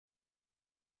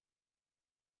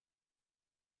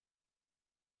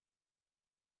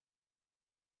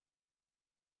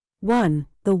1.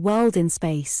 The world in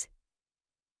space.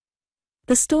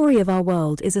 The story of our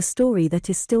world is a story that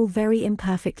is still very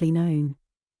imperfectly known.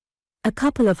 A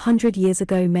couple of hundred years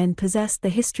ago men possessed the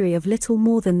history of little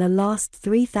more than the last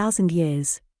 3,000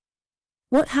 years.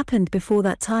 What happened before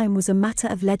that time was a matter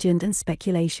of legend and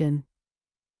speculation.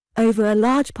 Over a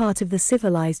large part of the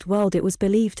civilized world it was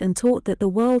believed and taught that the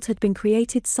world had been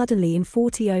created suddenly in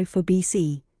 4004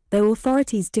 BC, though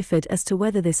authorities differed as to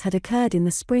whether this had occurred in the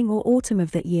spring or autumn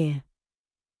of that year.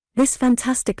 This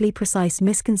fantastically precise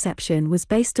misconception was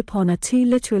based upon a too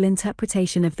literal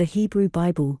interpretation of the Hebrew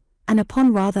Bible, and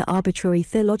upon rather arbitrary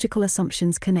theological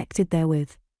assumptions connected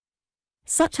therewith.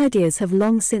 Such ideas have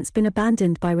long since been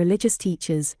abandoned by religious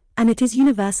teachers, and it is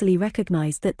universally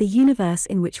recognized that the universe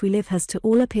in which we live has to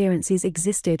all appearances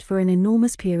existed for an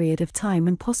enormous period of time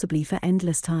and possibly for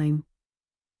endless time.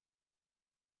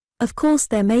 Of course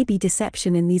there may be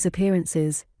deception in these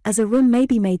appearances, as a room may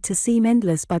be made to seem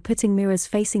endless by putting mirrors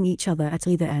facing each other at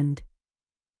either end.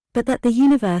 But that the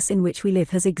universe in which we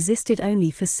live has existed only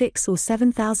for 6,000 or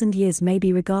 7,000 years may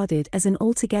be regarded as an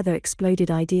altogether exploded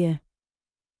idea.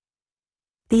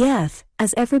 The Earth,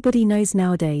 as everybody knows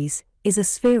nowadays, is a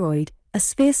spheroid, a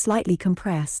sphere slightly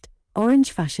compressed,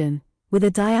 orange fashion, with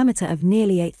a diameter of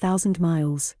nearly 8,000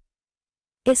 miles.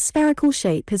 Its spherical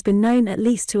shape has been known at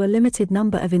least to a limited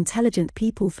number of intelligent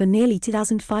people for nearly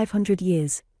 2,500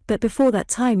 years, but before that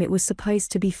time it was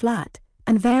supposed to be flat,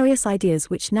 and various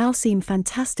ideas which now seem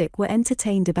fantastic were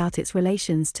entertained about its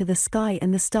relations to the sky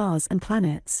and the stars and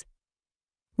planets.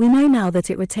 We know now that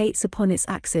it rotates upon its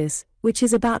axis, which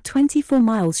is about 24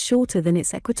 miles shorter than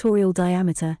its equatorial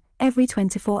diameter, every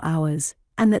 24 hours,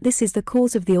 and that this is the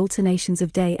cause of the alternations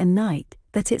of day and night,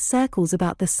 that it circles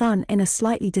about the Sun in a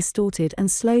slightly distorted and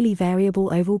slowly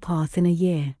variable oval path in a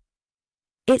year.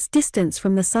 Its distance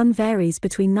from the Sun varies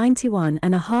between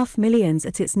 91.5 million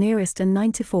at its nearest and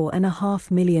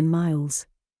 94.5 million miles.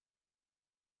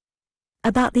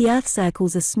 About the Earth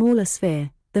circles a smaller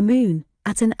sphere, the Moon,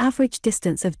 at an average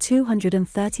distance of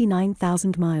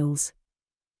 239,000 miles.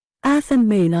 Earth and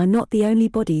Moon are not the only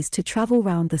bodies to travel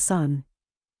round the Sun.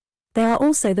 There are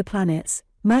also the planets,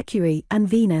 Mercury and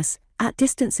Venus, at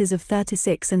distances of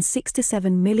 36 and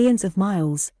 67 millions of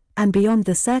miles, and beyond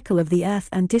the circle of the Earth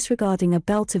and disregarding a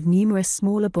belt of numerous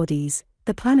smaller bodies,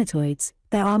 the planetoids,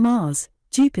 there are Mars,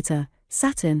 Jupiter,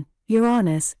 Saturn,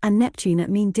 Uranus and Neptune at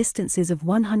mean distances of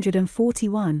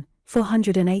 141,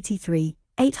 483,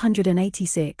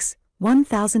 886,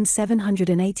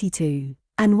 1782,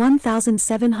 and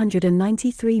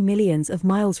 1793 millions of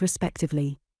miles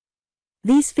respectively.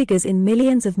 These figures in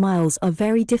millions of miles are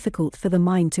very difficult for the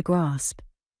mind to grasp.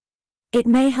 It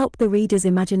may help the reader's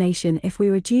imagination if we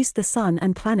reduce the Sun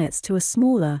and planets to a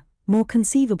smaller, more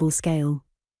conceivable scale.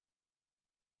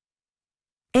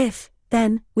 If,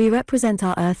 then, we represent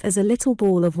our Earth as a little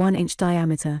ball of 1-inch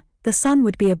diameter, the Sun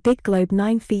would be a big globe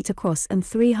 9 feet across and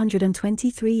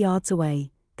 323 yards away,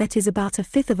 that is about a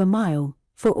fifth of a mile,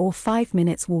 4 or 5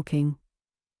 minutes walking.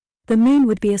 The Moon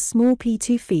would be a small pea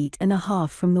 2.5 feet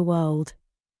from the world.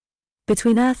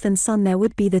 Between Earth and Sun there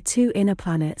would be the two inner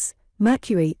planets,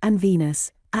 Mercury and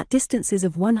Venus, at distances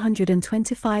of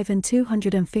 125 and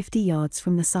 250 yards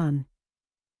from the Sun.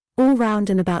 All round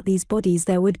and about these bodies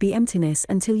there would be emptiness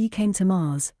until you came to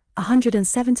Mars,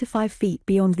 175 feet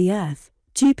beyond the Earth,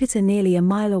 Jupiter nearly a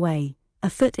mile away, a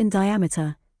foot in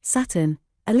diameter, Saturn,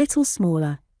 a little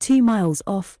smaller, 2 miles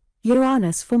off,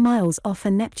 Uranus 4 miles off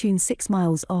and Neptune 6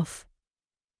 miles off.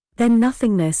 Then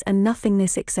nothingness and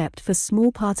nothingness except for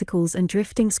small particles and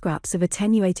drifting scraps of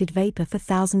attenuated vapor for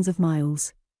thousands of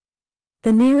miles.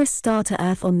 The nearest star to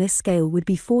Earth on this scale would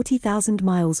be 40,000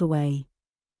 miles away.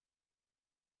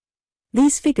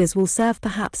 These figures will serve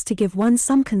perhaps to give one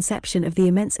some conception of the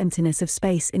immense emptiness of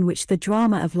space in which the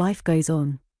drama of life goes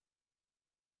on.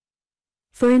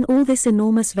 For in all this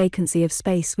enormous vacancy of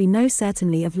space we know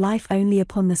certainly of life only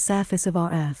upon the surface of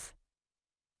our Earth.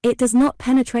 It does not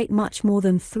penetrate much more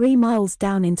than 3 miles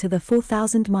down into the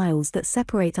 4,000 miles that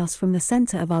separate us from the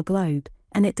center of our globe,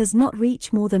 and it does not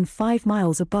reach more than 5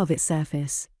 miles above its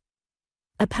surface.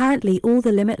 Apparently all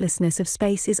the limitlessness of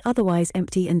space is otherwise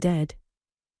empty and dead.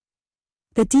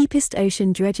 The deepest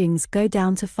ocean dredgings go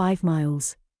down to 5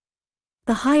 miles.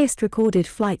 The highest recorded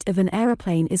flight of an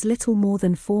aeroplane is little more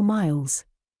than 4 miles.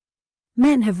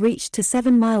 Men have reached to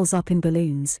 7 miles up in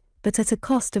balloons, but at a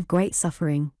cost of great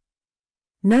suffering.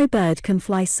 No bird can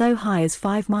fly so high as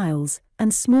 5 miles,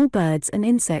 and small birds and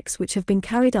insects which have been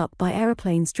carried up by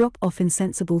aeroplanes drop off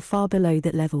insensible far below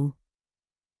that level.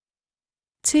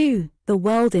 2. The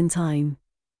world in time.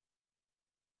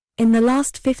 In the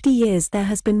last 50 years there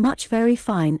has been much very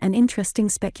fine and interesting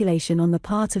speculation on the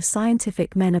part of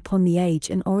scientific men upon the age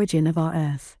and origin of our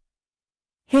Earth.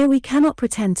 Here we cannot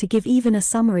pretend to give even a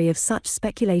summary of such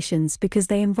speculations because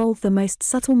they involve the most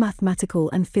subtle mathematical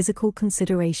and physical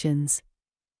considerations.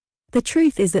 The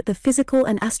truth is that the physical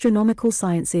and astronomical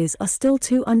sciences are still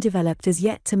too undeveloped as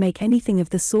yet to make anything of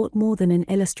the sort more than an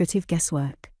illustrative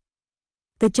guesswork.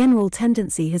 The general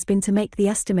tendency has been to make the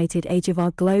estimated age of our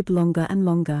globe longer and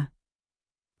longer.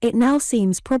 It now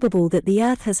seems probable that the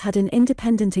Earth has had an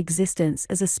independent existence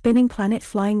as a spinning planet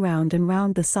flying round and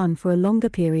round the Sun for a longer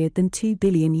period than 2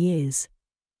 billion years.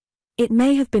 It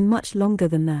may have been much longer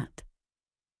than that.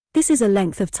 This is a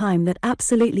length of time that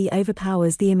absolutely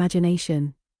overpowers the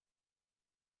imagination.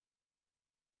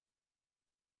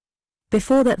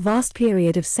 Before that vast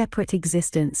period of separate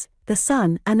existence, the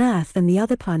Sun and Earth and the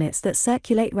other planets that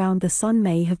circulate round the Sun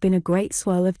may have been a great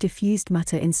swirl of diffused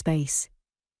matter in space.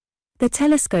 The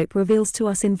telescope reveals to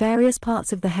us in various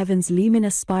parts of the heavens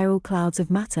luminous spiral clouds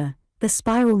of matter, the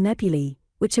spiral nebulae,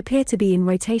 which appear to be in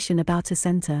rotation about a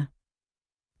center.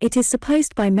 It is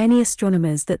supposed by many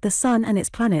astronomers that the Sun and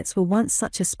its planets were once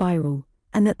such a spiral,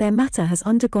 and that their matter has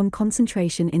undergone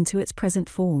concentration into its present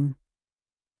form.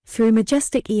 Through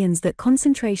majestic eons that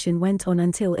concentration went on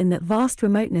until in that vast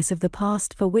remoteness of the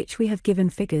past for which we have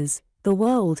given figures, the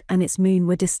world and its moon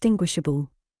were distinguishable.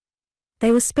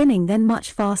 They were spinning then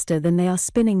much faster than they are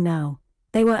spinning now,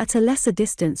 they were at a lesser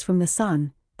distance from the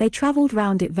Sun, they travelled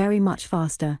round it very much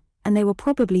faster, and they were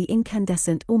probably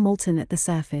incandescent or molten at the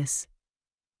surface.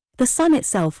 The Sun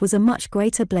itself was a much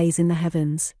greater blaze in the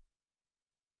heavens.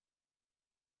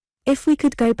 If we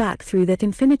could go back through that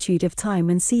infinitude of time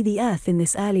and see the Earth in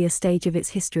this earlier stage of its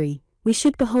history, we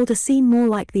should behold a scene more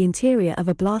like the interior of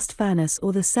a blast furnace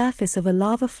or the surface of a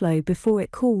lava flow before it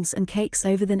cools and cakes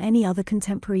over than any other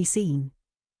contemporary scene.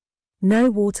 No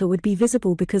water would be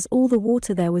visible because all the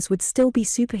water there was would still be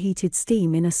superheated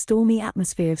steam in a stormy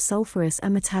atmosphere of sulphurous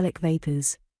and metallic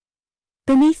vapors.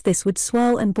 Beneath this would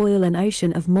swirl and boil an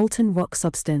ocean of molten rock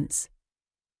substance.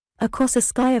 Across a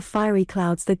sky of fiery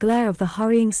clouds the glare of the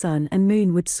hurrying sun and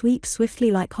moon would sweep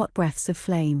swiftly like hot breaths of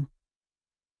flame.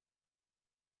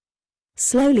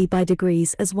 Slowly by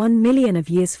degrees as 1 million of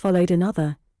years followed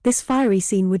another, this fiery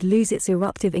scene would lose its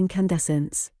eruptive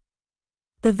incandescence.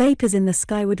 The vapors in the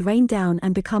sky would rain down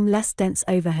and become less dense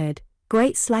overhead,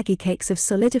 great slaggy cakes of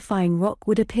solidifying rock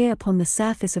would appear upon the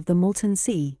surface of the molten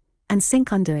sea, and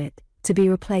sink under it, to be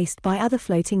replaced by other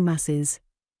floating masses.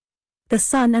 The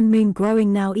sun and moon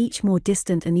growing now each more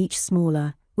distant and each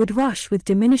smaller, would rush with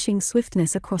diminishing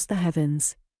swiftness across the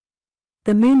heavens.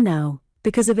 The moon now,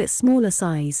 because of its smaller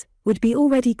size, would be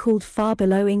already cooled far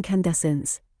below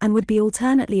incandescence, and would be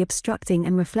alternately obstructing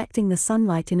and reflecting the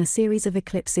sunlight in a series of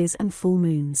eclipses and full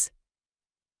moons.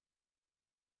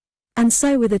 And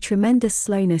so with a tremendous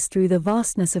slowness through the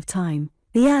vastness of time,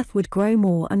 the Earth would grow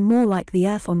more and more like the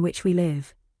Earth on which we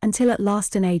live, until at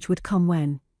last an age would come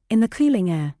when, in the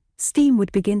cooling air, steam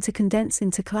would begin to condense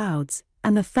into clouds,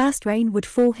 and the first rain would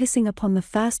fall hissing upon the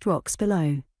first rocks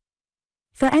below.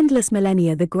 For endless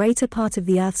millennia the greater part of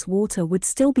the Earth's water would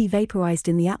still be vaporized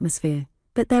in the atmosphere,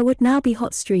 but there would now be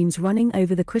hot streams running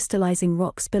over the crystallizing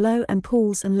rocks below and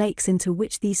pools and lakes into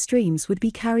which these streams would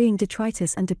be carrying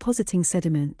detritus and depositing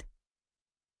sediment.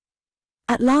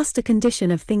 At last a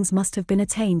condition of things must have been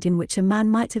attained in which a man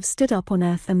might have stood up on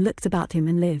Earth and looked about him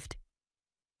and lived.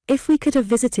 If we could have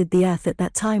visited the Earth at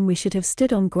that time we should have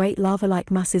stood on great lava-like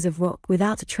masses of rock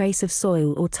without a trace of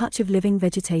soil or touch of living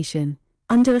vegetation,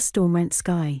 under a storm-rent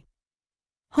sky.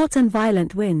 Hot and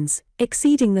violent winds,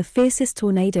 exceeding the fiercest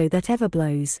tornado that ever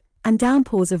blows, and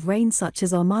downpours of rain such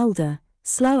as our milder,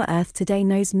 slower Earth today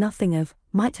knows nothing of,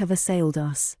 might have assailed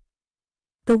us.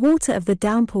 The water of the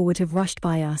downpour would have rushed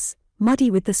by us,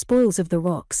 muddy with the spoils of the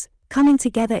rocks, coming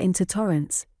together into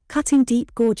torrents, cutting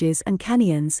deep gorges and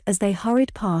canyons as they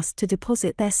hurried past to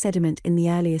deposit their sediment in the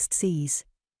earliest seas.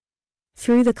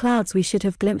 Through the clouds we should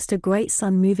have glimpsed a great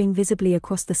sun moving visibly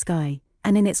across the sky,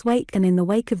 and in its wake and in the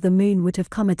wake of the moon would have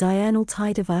come a diurnal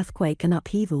tide of earthquake and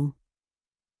upheaval.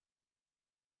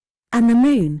 And the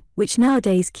moon, which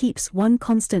nowadays keeps one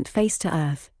constant face to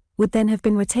Earth, would then have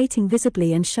been rotating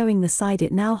visibly and showing the side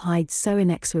it now hides so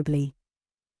inexorably.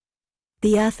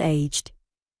 The Earth aged.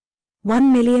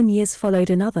 1 million years followed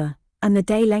another, and the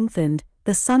day lengthened,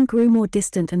 the sun grew more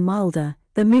distant and milder,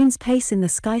 the moon's pace in the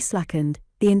sky slackened,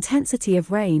 the intensity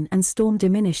of rain and storm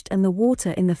diminished and the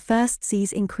water in the first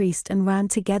seas increased and ran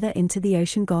together into the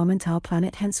ocean garment our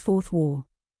planet henceforth wore.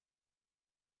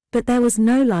 But there was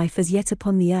no life as yet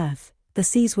upon the Earth, the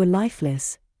seas were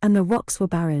lifeless, and the rocks were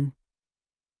barren.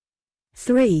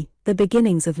 3. The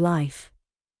beginnings of life.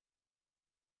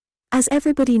 As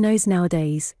everybody knows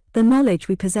nowadays, the knowledge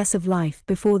we possess of life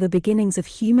before the beginnings of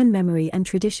human memory and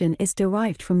tradition is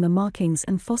derived from the markings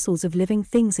and fossils of living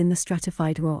things in the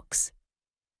stratified rocks.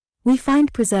 We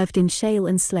find preserved in shale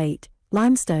and slate,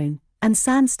 limestone, and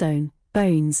sandstone,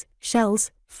 bones,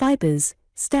 shells, fibers,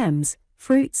 stems,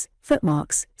 fruits,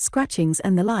 footmarks, scratchings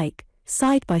and the like,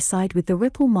 side by side with the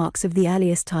ripple marks of the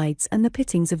earliest tides and the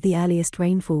pittings of the earliest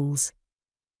rainfalls.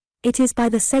 It is by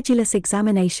the sedulous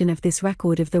examination of this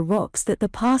record of the rocks that the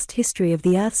past history of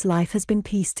the Earth's life has been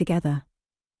pieced together.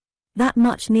 That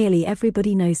much nearly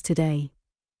everybody knows today.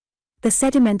 The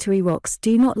sedimentary rocks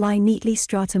do not lie neatly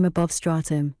stratum above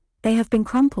stratum, they have been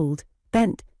crumpled,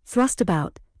 bent, thrust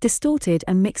about, distorted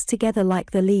and mixed together like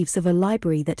the leaves of a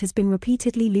library that has been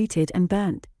repeatedly looted and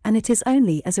burnt, and it is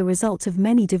only as a result of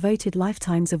many devoted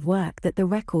lifetimes of work that the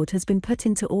record has been put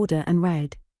into order and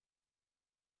read.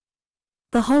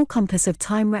 The whole compass of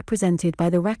time represented by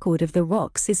the record of the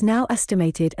rocks is now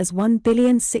estimated as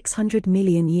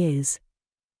 1,600,000,000 years.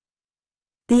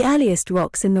 The earliest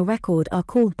rocks in the record are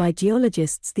called by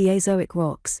geologists the Azoic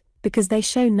rocks, because they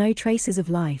show no traces of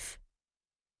life.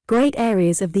 Great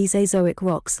areas of these Azoic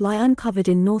rocks lie uncovered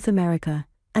in North America,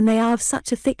 and they are of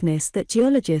such a thickness that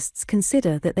geologists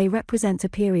consider that they represent a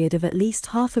period of at least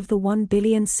half of the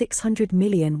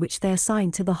 1,600,000,000 which they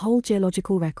assign to the whole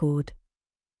geological record.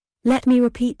 Let me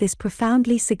repeat this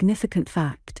profoundly significant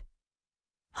fact.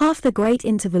 Half the great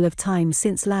interval of time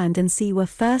since land and sea were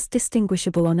first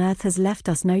distinguishable on Earth has left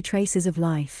us no traces of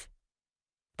life.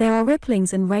 There are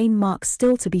ripplings and rain marks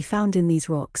still to be found in these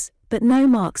rocks, but no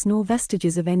marks nor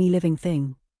vestiges of any living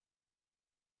thing.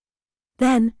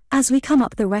 Then, as we come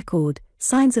up the record,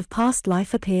 signs of past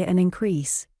life appear and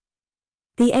increase.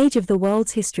 The age of the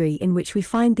world's history in which we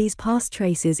find these past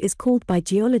traces is called by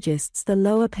geologists the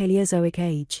Lower Paleozoic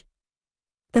Age.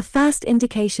 The first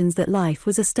indications that life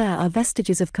was astir are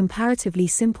vestiges of comparatively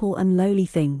simple and lowly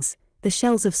things, the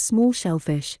shells of small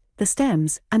shellfish, the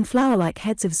stems and flower-like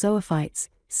heads of zoophytes,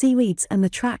 seaweeds and the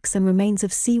tracks and remains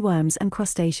of sea worms and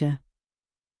crustacea.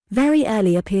 Very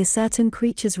early appear certain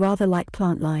creatures rather like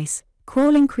plant lice,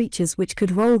 crawling creatures which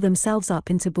could roll themselves up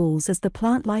into balls as the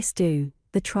plant lice do,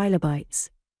 the trilobites.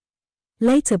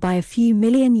 Later by a few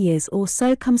million years or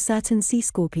so come certain sea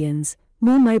scorpions,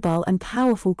 more mobile and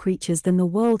powerful creatures than the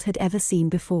world had ever seen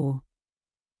before.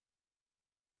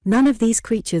 None of these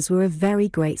creatures were of very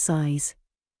great size.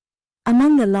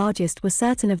 Among the largest were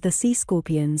certain of the sea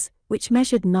scorpions, which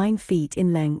measured 9 feet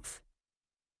in length.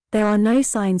 There are no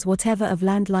signs whatever of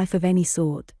land life of any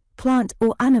sort, plant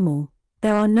or animal.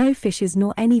 There are no fishes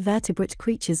nor any vertebrate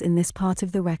creatures in this part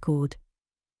of the record.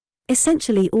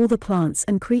 Essentially all the plants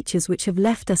and creatures which have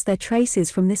left us their traces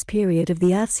from this period of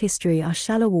the Earth's history are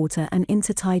shallow water and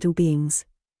intertidal beings.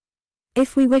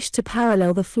 If we wish to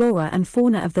parallel the flora and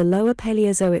fauna of the lower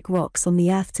Paleozoic rocks on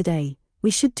the Earth today,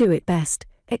 we should do it best,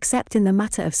 except in the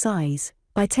matter of size,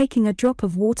 by taking a drop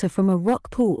of water from a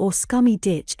rock pool or scummy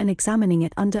ditch and examining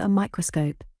it under a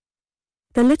microscope.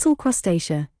 The little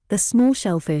crustacea, the small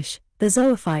shellfish, the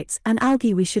zoophytes and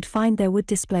algae we should find there would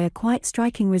display a quite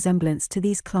striking resemblance to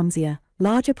these clumsier,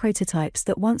 larger prototypes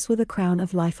that once were the crown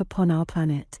of life upon our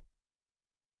planet.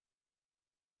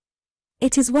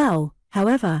 It is well,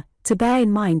 however, to bear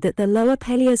in mind that the lower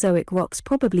Paleozoic rocks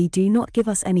probably do not give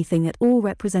us anything at all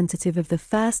representative of the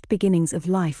first beginnings of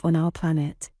life on our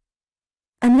planet.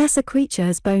 Unless a creature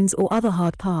has bones or other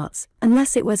hard parts,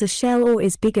 unless it wears a shell or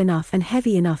is big enough and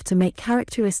heavy enough to make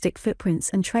characteristic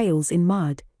footprints and trails in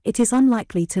mud, it is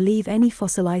unlikely to leave any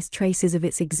fossilized traces of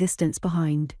its existence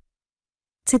behind.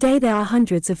 Today there are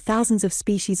hundreds of thousands of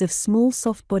species of small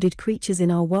soft-bodied creatures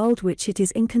in our world which it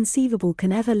is inconceivable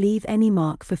can ever leave any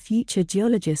mark for future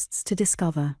geologists to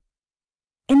discover.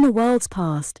 In the world's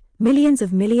past, millions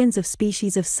of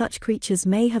species of such creatures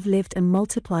may have lived and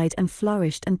multiplied and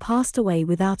flourished and passed away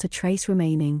without a trace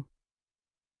remaining.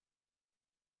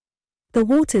 The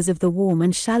waters of the warm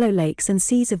and shallow lakes and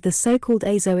seas of the so-called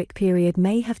Azoic period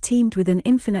may have teemed with an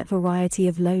infinite variety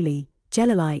of lowly,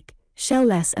 jelly-like,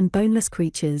 shell-less and boneless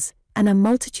creatures, and a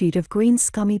multitude of green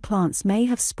scummy plants may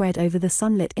have spread over the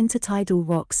sunlit intertidal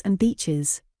rocks and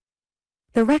beaches.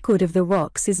 The record of the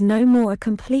rocks is no more a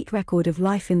complete record of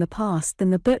life in the past than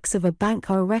the books of a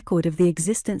bank are a record of the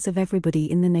existence of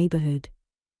everybody in the neighborhood.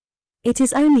 It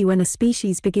is only when a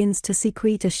species begins to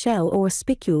secrete a shell or a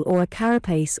spicule or a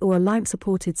carapace or a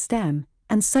lime-supported stem,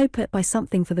 and so put by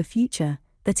something for the future,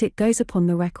 that it goes upon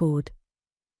the record.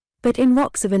 But in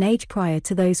rocks of an age prior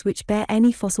to those which bear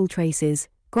any fossil traces,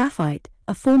 graphite,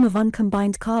 a form of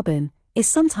uncombined carbon, is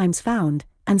sometimes found,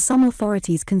 and some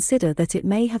authorities consider that it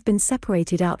may have been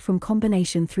separated out from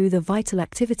combination through the vital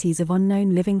activities of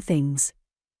unknown living things.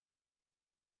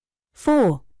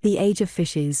 4. The Age of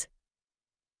Fishes.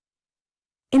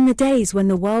 In the days when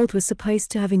the world was supposed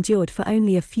to have endured for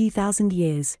only a few thousand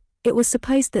years, it was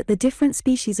supposed that the different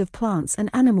species of plants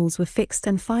and animals were fixed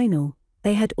and final.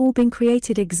 They had all been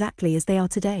created exactly as they are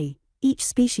today, each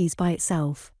species by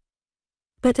itself.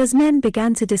 But as men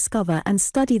began to discover and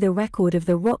study the record of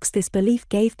the rocks, this belief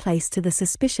gave place to the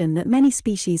suspicion that many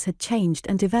species had changed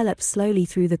and developed slowly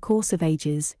through the course of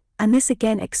ages, and this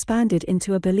again expanded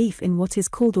into a belief in what is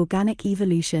called organic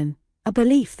evolution, a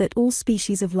belief that all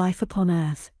species of life upon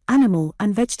Earth, animal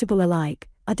and vegetable alike,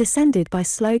 are descended by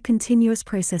slow continuous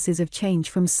processes of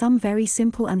change from some very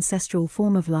simple ancestral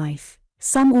form of life,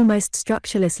 some almost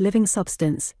structureless living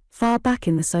substance, far back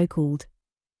in the so-called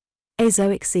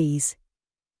Azoic seas.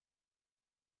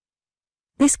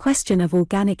 This question of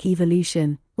organic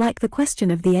evolution, like the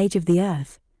question of the age of the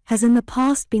Earth, has in the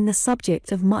past been the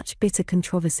subject of much bitter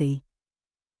controversy.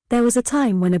 There was a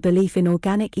time when a belief in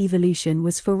organic evolution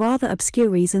was for rather obscure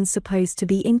reasons supposed to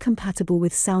be incompatible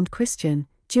with sound Christian,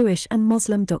 Jewish and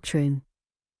Muslim doctrine.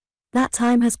 That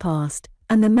time has passed,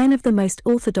 and the men of the most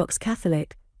orthodox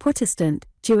Catholic, Protestant,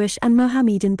 Jewish and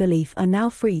Mohammedan belief are now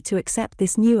free to accept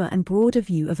this newer and broader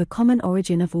view of a common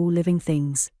origin of all living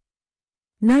things.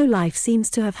 No life seems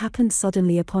to have happened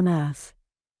suddenly upon Earth.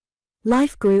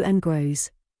 Life grew and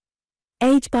grows.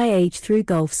 Age by age, through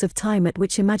gulfs of time at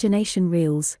which imagination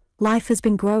reels, life has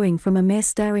been growing from a mere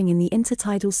stirring in the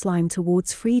intertidal slime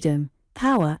towards freedom,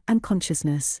 power and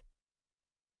consciousness.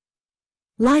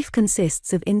 Life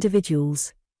consists of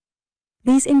individuals.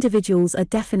 These individuals are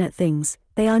definite things,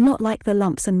 they are not like the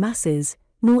lumps and masses,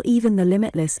 nor even the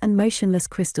limitless and motionless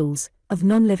crystals, of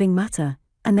non-living matter,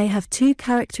 and they have two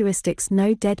characteristics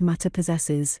no dead matter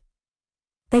possesses.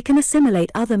 They can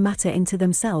assimilate other matter into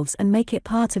themselves and make it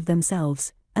part of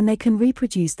themselves, and they can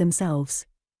reproduce themselves.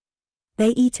 They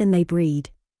eat and they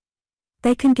breed.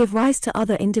 They can give rise to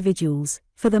other individuals,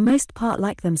 for the most part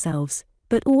like themselves,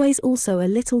 but always also a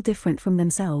little different from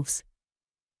themselves.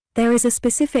 There is a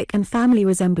specific and family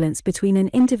resemblance between an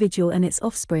individual and its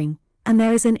offspring, and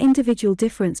there is an individual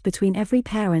difference between every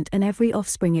parent and every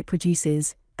offspring it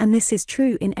produces, and this is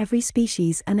true in every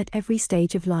species and at every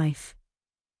stage of life.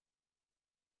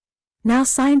 Now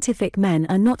scientific men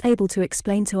are not able to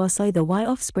explain to us either why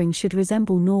offspring should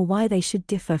resemble nor why they should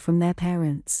differ from their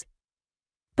parents.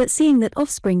 But seeing that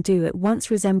offspring do at once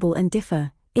resemble and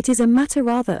differ, it is a matter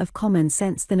rather of common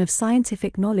sense than of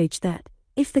scientific knowledge that,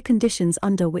 if the conditions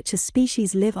under which a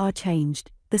species live are changed,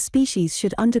 the species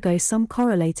should undergo some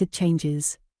correlated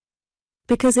changes.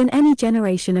 Because in any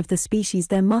generation of the species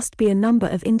there must be a number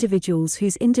of individuals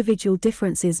whose individual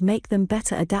differences make them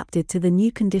better adapted to the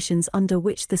new conditions under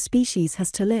which the species has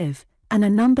to live, and a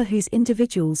number whose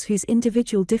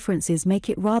individual differences make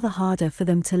it rather harder for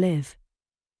them to live.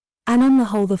 And on the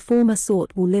whole the former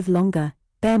sort will live longer,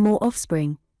 bear more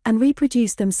offspring, and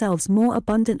reproduce themselves more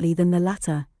abundantly than the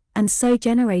latter, and so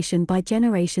generation by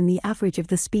generation the average of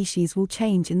the species will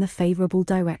change in the favorable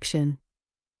direction.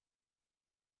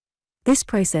 This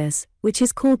process, which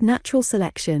is called natural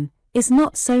selection, is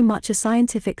not so much a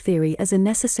scientific theory as a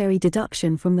necessary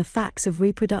deduction from the facts of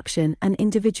reproduction and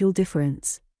individual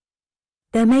difference.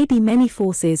 There may be many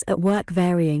forces at work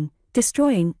varying,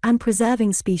 destroying, and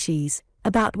preserving species,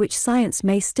 about which science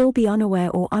may still be unaware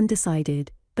or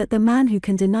undecided, but the man who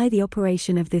can deny the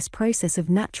operation of this process of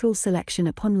natural selection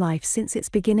upon life since its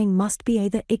beginning must be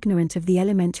either ignorant of the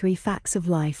elementary facts of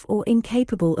life or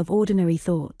incapable of ordinary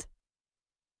thought.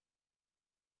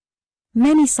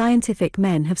 Many scientific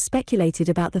men have speculated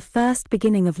about the first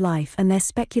beginning of life, and their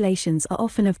speculations are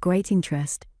often of great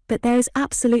interest, but there is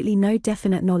absolutely no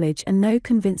definite knowledge and no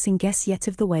convincing guess yet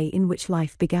of the way in which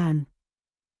life began.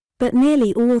 But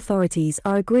nearly all authorities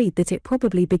are agreed that it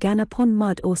probably began upon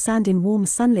mud or sand in warm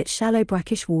sunlit shallow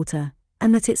brackish water,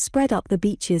 and that it spread up the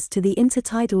beaches to the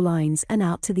intertidal lines and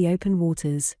out to the open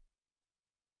waters.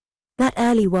 That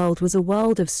early world was a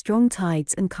world of strong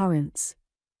tides and currents.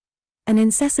 An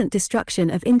incessant destruction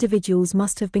of individuals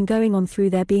must have been going on through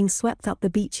their being swept up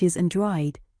the beaches and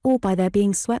dried, or by their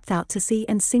being swept out to sea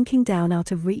and sinking down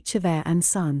out of reach of air and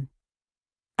sun.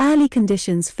 Early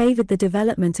conditions favored the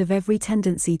development of every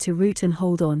tendency to root and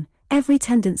hold on, every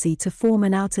tendency to form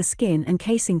an outer skin and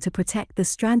casing to protect the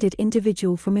stranded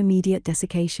individual from immediate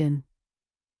desiccation.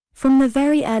 From the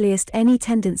very earliest, any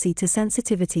tendency to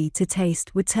sensitivity to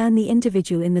taste would turn the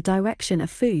individual in the direction of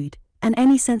food, and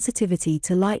any sensitivity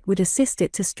to light would assist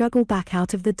it to struggle back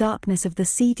out of the darkness of the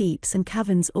sea deeps and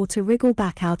caverns or to wriggle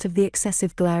back out of the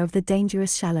excessive glare of the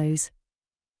dangerous shallows.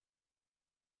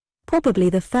 Probably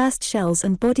the first shells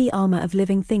and body armor of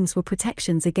living things were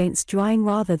protections against drying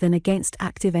rather than against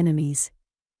active enemies.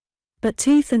 but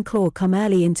tooth and claw come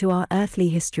early into our earthly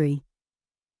history.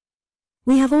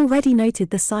 We have already noted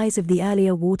the size of the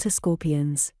earlier water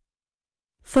scorpions.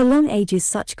 For long ages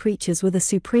such creatures were the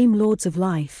supreme lords of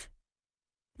life.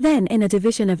 Then in a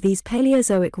division of these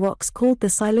Paleozoic rocks called the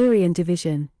Silurian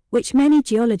division, which many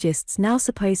geologists now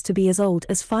suppose to be as old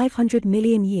as 500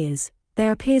 million years,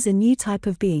 there appears a new type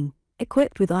of being,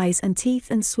 equipped with eyes and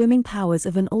teeth and swimming powers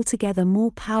of an altogether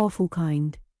more powerful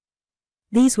kind.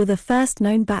 These were the first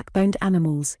known backboned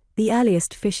animals, the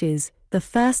earliest fishes, the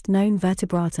first known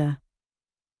vertebrata.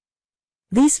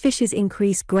 These fishes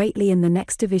increase greatly in the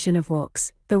next division of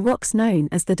rocks, the rocks known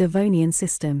as the Devonian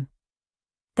system.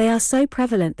 They are so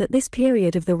prevalent that this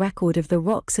period of the record of the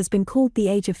rocks has been called the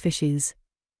Age of Fishes.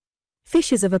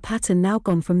 Fishes of a pattern now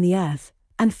gone from the earth,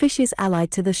 and fishes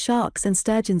allied to the sharks and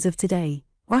sturgeons of today,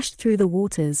 rushed through the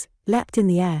waters, leapt in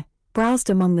the air, browsed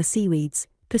among the seaweeds,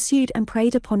 pursued and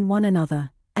preyed upon one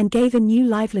another, and gave a new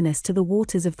liveliness to the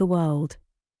waters of the world.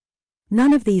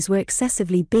 None of these were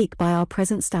excessively big by our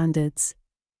present standards.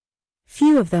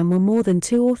 Few of them were more than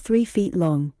 2 or 3 feet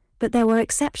long, but there were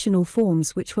exceptional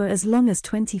forms which were as long as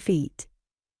 20 feet.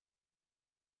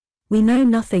 We know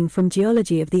nothing from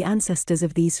geology of the ancestors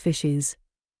of these fishes.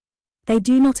 They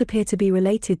do not appear to be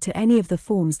related to any of the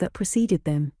forms that preceded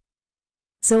them.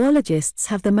 Zoologists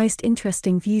have the most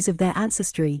interesting views of their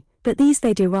ancestry, but these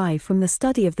they derive from the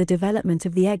study of the development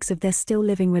of the eggs of their still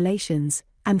living relations,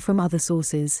 and from other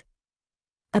sources.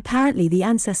 Apparently the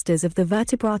ancestors of the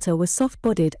vertebrata were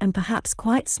soft-bodied and perhaps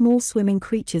quite small swimming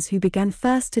creatures who began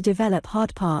first to develop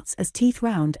hard parts as teeth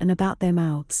round and about their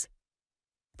mouths.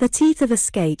 The teeth of a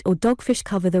skate or dogfish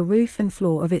cover the roof and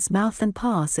floor of its mouth and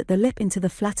pass at the lip into the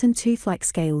flattened tooth-like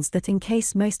scales that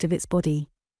encase most of its body.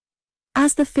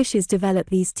 As the fishes develop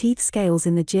these teeth scales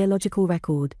in the geological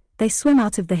record, they swim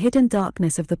out of the hidden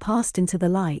darkness of the past into the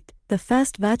light, the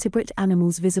first vertebrate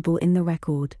animals visible in the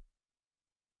record.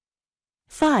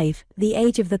 5. The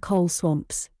Age of the Coal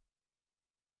Swamps.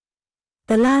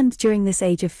 The land during this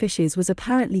age of fishes was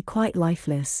apparently quite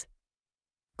lifeless.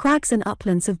 Crags and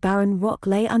uplands of barren rock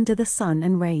lay under the sun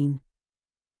and rain.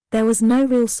 There was no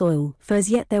real soil, for as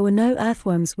yet there were no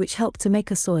earthworms which helped to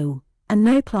make a soil, and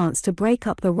no plants to break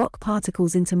up the rock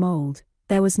particles into mold.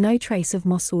 There was no trace of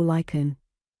moss or lichen.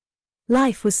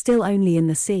 Life was still only in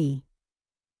the sea.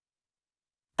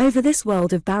 Over this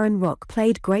world of barren rock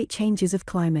played great changes of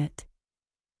climate.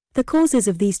 The causes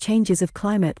of these changes of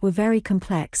climate were very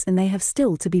complex and they have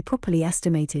still to be properly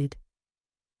estimated.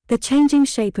 The changing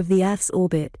shape of the Earth's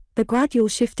orbit, the gradual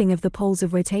shifting of the poles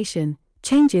of rotation,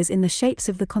 changes in the shapes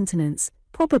of the continents,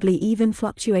 probably even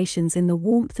fluctuations in the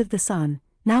warmth of the sun,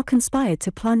 now conspired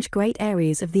to plunge great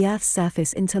areas of the Earth's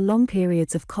surface into long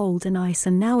periods of cold and ice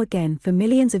and now again for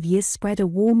millions of years spread a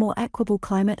warm or equable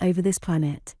climate over this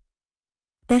planet.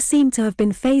 There seem to have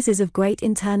been phases of great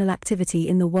internal activity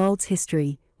in the world's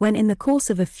history, when in the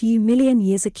course of a few million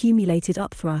years accumulated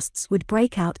upthrusts would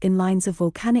break out in lines of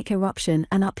volcanic eruption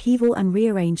and upheaval and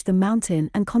rearrange the mountain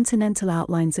and continental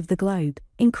outlines of the globe,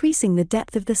 increasing the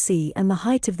depth of the sea and the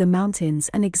height of the mountains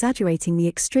and exaggerating the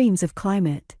extremes of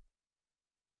climate.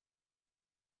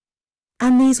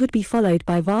 And these would be followed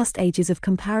by vast ages of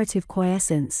comparative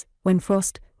quiescence, when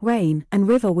frost, rain, and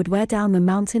river would wear down the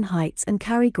mountain heights and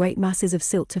carry great masses of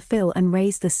silt to fill and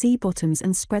raise the sea bottoms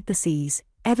and spread the seas,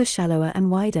 ever shallower and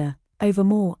wider, over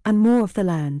more and more of the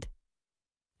land.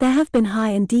 There have been high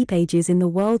and deep ages in the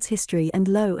world's history and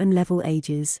low and level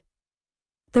ages.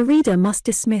 The reader must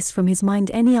dismiss from his mind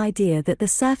any idea that the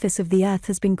surface of the earth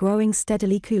has been growing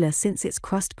steadily cooler since its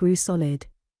crust grew solid.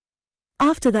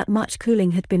 After that much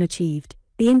cooling had been achieved,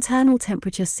 the internal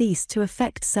temperature ceased to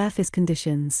affect surface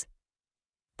conditions.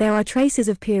 There are traces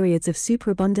of periods of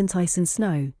superabundant ice and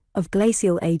snow, of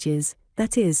glacial ages,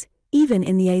 that is, even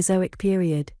in the Azoic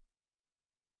period.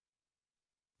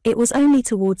 It was only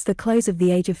towards the close of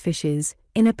the Age of Fishes,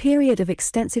 in a period of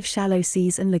extensive shallow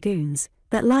seas and lagoons,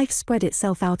 that life spread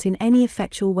itself out in any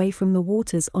effectual way from the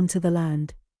waters onto the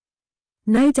land.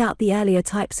 No doubt the earlier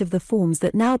types of the forms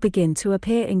that now begin to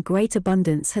appear in great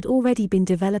abundance had already been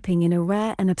developing in a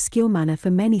rare and obscure manner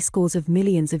for many scores of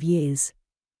millions of years.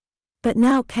 But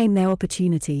now came their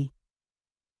opportunity.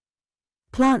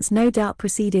 Plants no doubt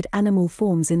preceded animal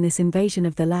forms in this invasion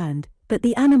of the land, but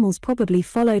the animals probably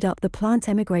followed up the plant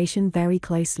emigration very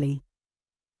closely.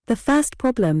 The first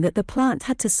problem that the plant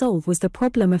had to solve was the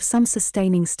problem of some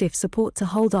sustaining stiff support to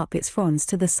hold up its fronds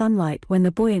to the sunlight when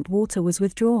the buoyant water was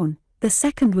withdrawn. The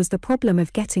second was the problem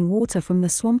of getting water from the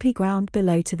swampy ground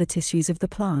below to the tissues of the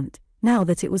plant, now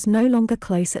that it was no longer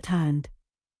close at hand.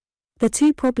 The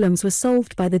two problems were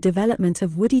solved by the development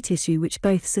of woody tissue which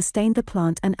both sustained the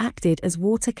plant and acted as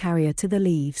water carrier to the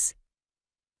leaves.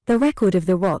 The record of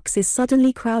the rocks is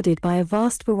suddenly crowded by a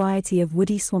vast variety of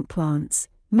woody swamp plants,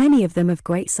 many of them of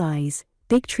great size,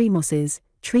 big tree mosses,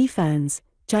 tree ferns,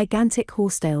 gigantic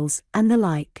horsetails, and the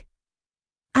like.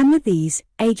 And with these,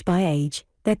 age by age,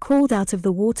 there crawled out of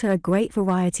the water a great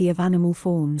variety of animal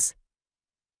forms.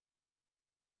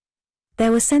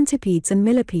 There were centipedes and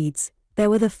millipedes, there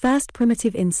were the first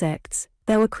primitive insects,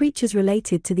 there were creatures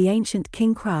related to the ancient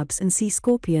king crabs and sea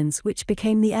scorpions which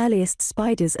became the earliest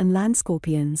spiders and land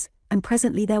scorpions, and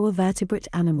presently there were vertebrate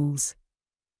animals.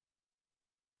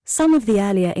 Some of the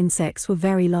earlier insects were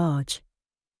very large.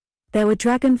 There were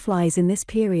dragonflies in this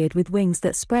period with wings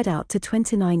that spread out to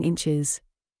 29 inches.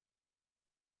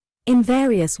 In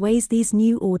various ways these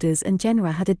new orders and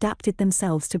genera had adapted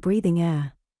themselves to breathing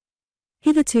air.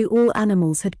 Hitherto all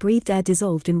animals had breathed air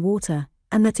dissolved in water,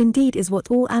 and that indeed is what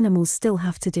all animals still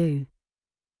have to do.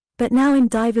 But now in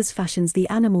divers fashions the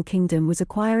animal kingdom was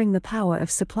acquiring the power of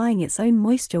supplying its own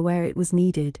moisture where it was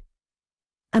needed.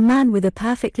 A man with a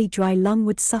perfectly dry lung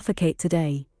would suffocate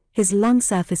today. His lung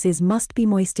surfaces must be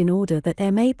moist in order that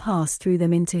air may pass through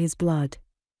them into his blood.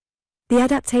 The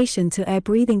adaptation to air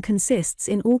breathing consists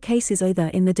in all cases either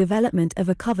in the development of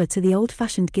a cover to the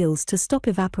old-fashioned gills to stop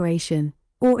evaporation,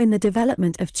 or in the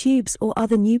development of tubes or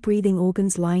other new breathing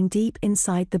organs lying deep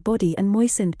inside the body and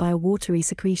moistened by a watery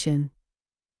secretion.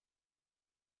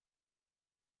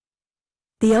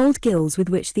 The old gills with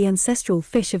which the ancestral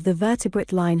fish of the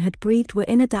vertebrate line had breathed were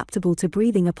inadaptable to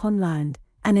breathing upon land,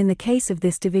 and in the case of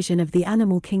this division of the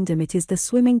animal kingdom it is the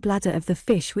swimming bladder of the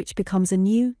fish which becomes a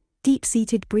new,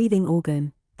 deep-seated breathing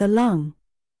organ, the lung.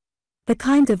 The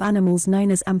kind of animals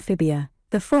known as amphibia,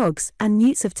 the frogs and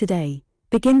newts of today,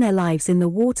 begin their lives in the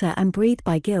water and breathe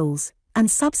by gills, and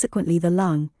subsequently the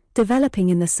lung, developing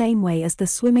in the same way as the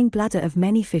swimming bladder of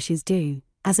many fishes do,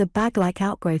 as a bag-like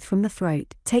outgrowth from the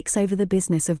throat, takes over the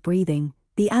business of breathing,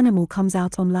 the animal comes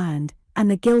out on land,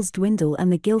 and the gills dwindle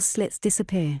and the gill slits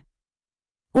disappear.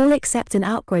 All except an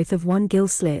outgrowth of one gill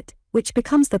slit, which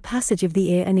becomes the passage of the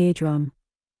ear and eardrum.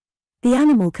 The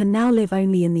animal can now live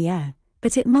only in the air,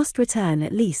 but it must return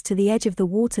at least to the edge of the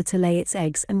water to lay its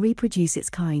eggs and reproduce its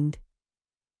kind.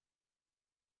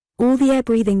 All the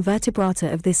air-breathing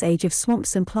vertebrata of this age of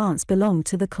swamps and plants belonged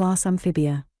to the class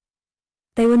Amphibia.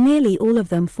 They were nearly all of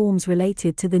them forms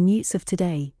related to the newts of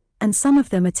today, and some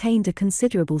of them attained a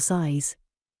considerable size.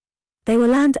 They were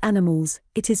land animals,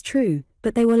 it is true,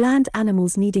 but they were land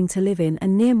animals needing to live in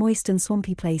and near moist and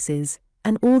swampy places,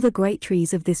 and all the great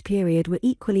trees of this period were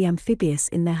equally amphibious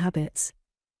in their habits.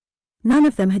 None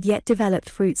of them had yet developed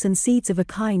fruits and seeds of a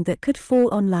kind that could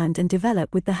fall on land and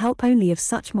develop with the help only of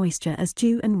such moisture as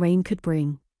dew and rain could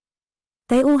bring.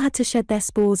 They all had to shed their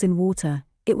spores in water,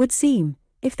 it would seem,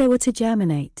 if they were to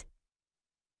germinate.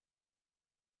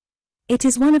 It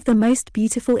is one of the most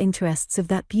beautiful interests of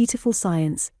that beautiful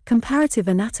science, comparative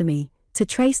anatomy, to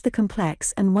trace the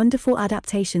complex and wonderful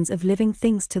adaptations of living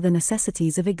things to the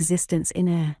necessities of existence in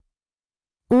air.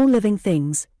 All living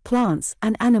things, plants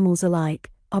and animals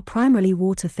alike, are primarily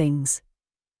water things.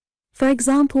 For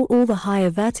example, all the higher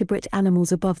vertebrate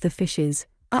animals above the fishes,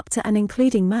 up to and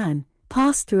including man,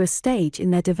 pass through a stage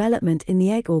in their development in the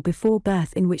egg or before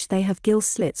birth in which they have gill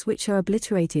slits which are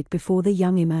obliterated before the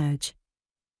young emerge.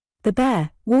 The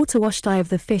bare, water-washed eye of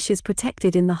the fish is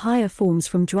protected in the higher forms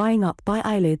from drying up by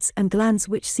eyelids and glands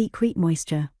which secrete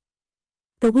moisture.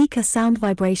 The weaker sound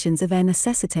vibrations of air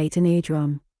necessitate an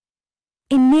eardrum.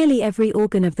 In nearly every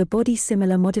organ of the body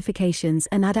similar modifications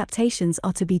and adaptations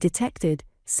are to be detected,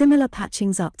 similar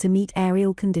patchings up to meet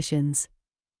aerial conditions.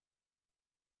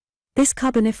 This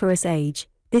Carboniferous age,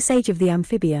 this age of the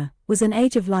amphibia, was an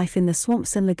age of life in the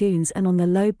swamps and lagoons and on the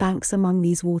low banks among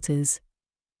these waters.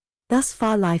 Thus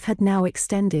far life had now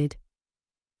extended.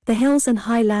 The hills and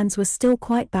high lands were still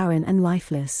quite barren and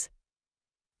lifeless.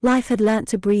 Life had learnt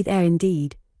to breathe air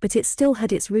indeed, but it still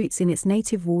had its roots in its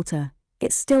native water.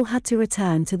 It still had to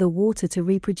return to the water to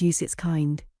reproduce its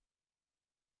kind.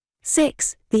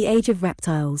 6. The Age of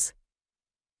Reptiles.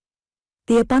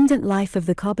 The abundant life of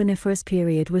the Carboniferous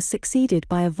period was succeeded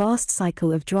by a vast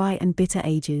cycle of dry and bitter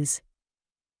ages.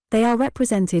 They are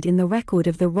represented in the record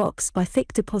of the rocks by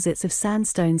thick deposits of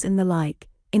sandstones and the like,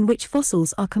 in which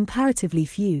fossils are comparatively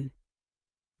few.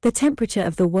 The temperature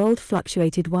of the world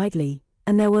fluctuated widely,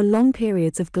 and there were long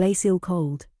periods of glacial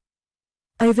cold.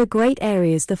 Over great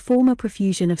areas the former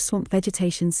profusion of swamp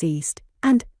vegetation ceased,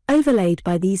 and, overlaid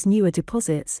by these newer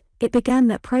deposits, it began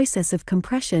that process of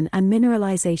compression and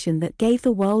mineralization that gave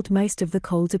the world most of the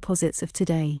coal deposits of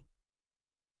today.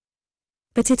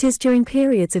 But it is during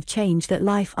periods of change that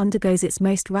life undergoes its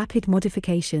most rapid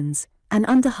modifications, and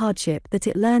under hardship that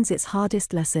it learns its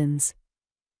hardest lessons.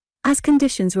 As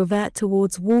conditions revert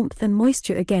towards warmth and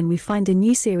moisture again, we find a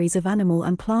new series of animal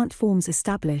and plant forms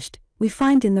established. We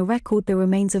find in the record the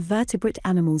remains of vertebrate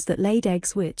animals that laid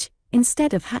eggs which,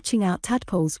 instead of hatching out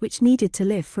tadpoles which needed to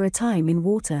live for a time in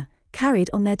water, carried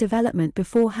on their development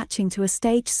before hatching to a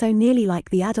stage so nearly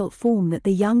like the adult form that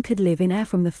the young could live in air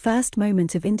from the first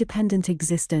moment of independent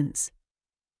existence.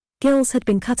 Gills had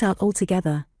been cut out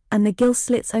altogether, and the gill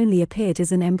slits only appeared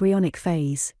as an embryonic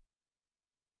phase.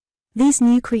 These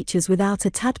new creatures without a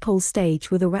tadpole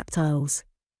stage were the reptiles.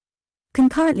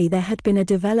 Concurrently there had been a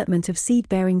development of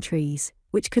seed-bearing trees,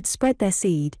 which could spread their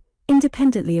seed,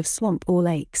 independently of swamp or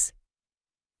lakes.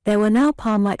 There were now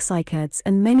palm-like cycads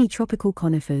and many tropical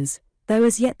conifers, though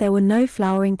as yet there were no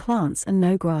flowering plants and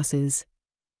no grasses.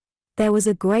 There was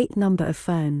a great number of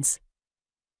ferns.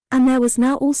 And there was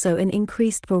now also an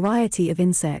increased variety of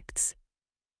insects.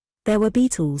 There were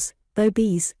beetles, though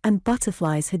bees and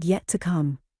butterflies had yet to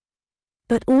come.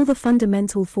 But all the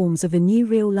fundamental forms of a new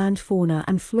real land fauna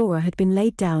and flora had been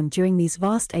laid down during these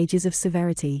vast ages of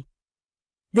severity.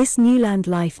 This new land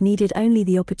life needed only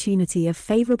the opportunity of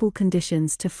favorable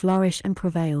conditions to flourish and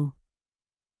prevail.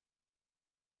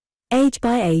 Age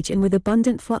by age and with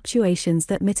abundant fluctuations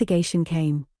that mitigation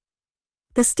came.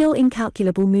 The still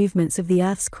incalculable movements of the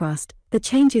Earth's crust, the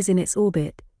changes in its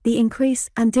orbit, the increase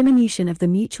and diminution of the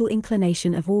mutual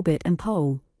inclination of orbit and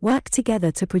pole, worked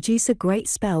together to produce a great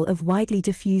spell of widely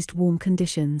diffused warm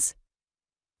conditions.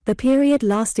 The period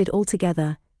lasted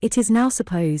altogether, it is now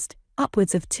supposed,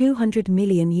 upwards of 200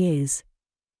 million years.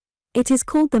 It is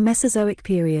called the Mesozoic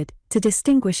period, to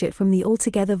distinguish it from the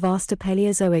altogether vaster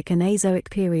Paleozoic and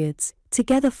Azoic periods,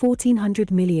 together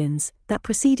 1400 millions, that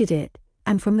preceded it,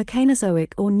 and from the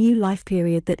Cainozoic or New Life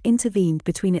period that intervened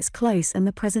between its close and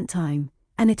the present time,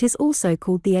 and it is also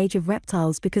called the Age of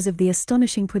Reptiles because of the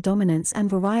astonishing predominance and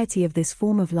variety of this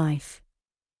form of life.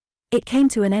 It came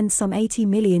to an end some 80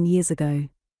 million years ago.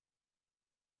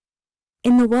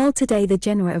 In the world today the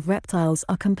genera of reptiles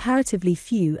are comparatively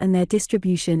few and their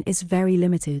distribution is very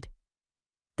limited.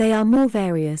 They are more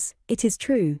various, it is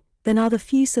true, than are the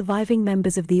few surviving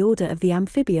members of the order of the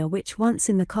amphibia which once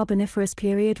in the Carboniferous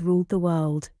period ruled the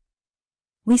world.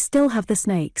 We still have the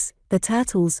snakes, the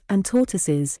turtles and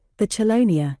tortoises, the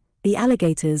chelonia, the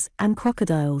alligators and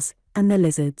crocodiles, and the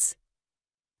lizards.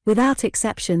 Without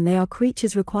exception they are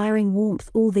creatures requiring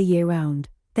warmth all the year round,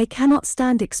 they cannot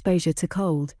stand exposure to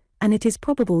cold, and it is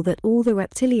probable that all the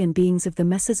reptilian beings of the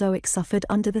Mesozoic suffered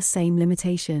under the same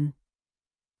limitation.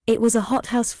 It was a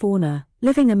hothouse fauna,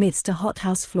 living amidst a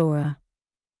hothouse flora.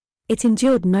 It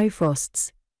endured no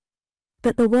frosts.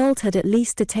 But the world had at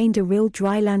least attained a real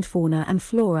dry land fauna and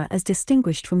flora as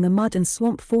distinguished from the mud and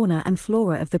swamp fauna and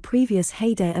flora of the previous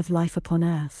heyday of life upon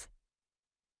Earth.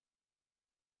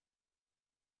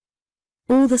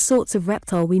 All the sorts of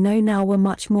reptile we know now were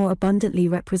much more abundantly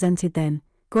represented then.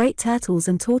 Great turtles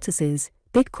and tortoises,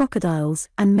 big crocodiles,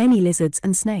 and many lizards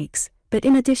and snakes, but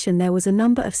in addition there was a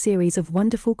number of series of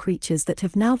wonderful creatures that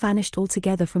have now vanished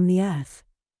altogether from the earth.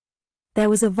 There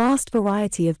was a vast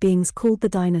variety of beings called the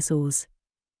dinosaurs.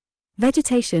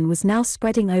 Vegetation was now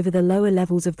spreading over the lower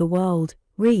levels of the world,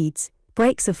 reeds,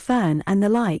 breaks of fern and the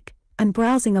like, and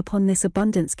browsing upon this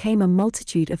abundance came a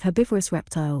multitude of herbivorous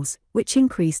reptiles, which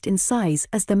increased in size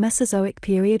as the Mesozoic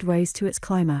period rose to its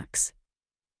climax.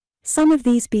 Some of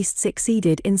these beasts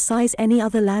exceeded in size any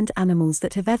other land animals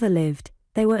that have ever lived,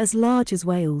 they were as large as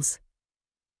whales.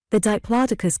 The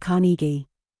Diplodocus carnegie,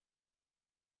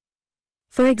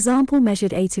 for example,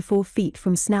 measured 84 feet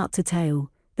from snout to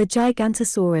tail. The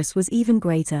Gigantosaurus was even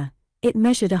greater, it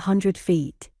measured 100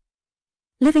 feet.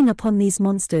 Living upon these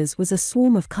monsters was a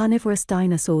swarm of carnivorous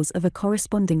dinosaurs of a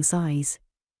corresponding size.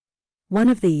 One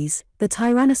of these, the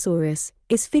Tyrannosaurus,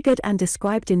 is figured and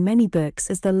described in many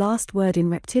books as the last word in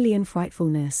reptilian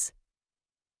frightfulness.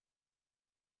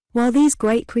 While these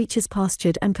great creatures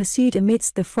pastured and pursued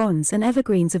amidst the fronds and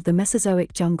evergreens of the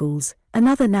Mesozoic jungles,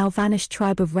 another now vanished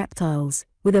tribe of reptiles,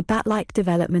 with a bat-like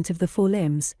development of the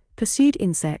forelimbs, pursued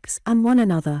insects and one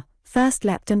another, first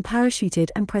leapt and parachuted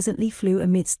and presently flew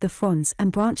amidst the fronds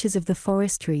and branches of the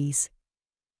forest trees.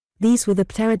 These were the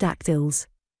pterodactyls.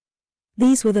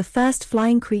 These were the first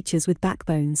flying creatures with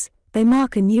backbones, they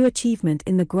mark a new achievement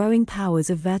in the growing powers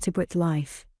of vertebrate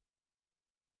life.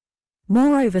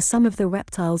 Moreover, some of the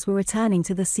reptiles were returning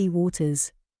to the sea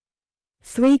waters.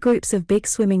 3 groups of big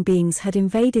swimming beings had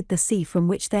invaded the sea from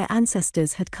which their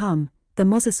ancestors had come, the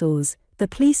mosasaurs, the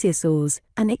plesiosaurs,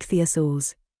 and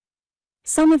ichthyosaurs.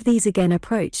 Some of these again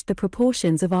approached the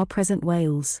proportions of our present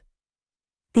whales.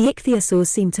 The ichthyosaurs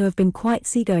seem to have been quite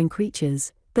seagoing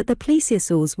creatures, but the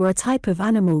plesiosaurs were a type of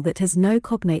animal that has no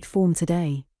cognate form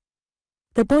today.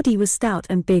 The body was stout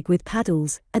and big with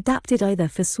paddles, adapted either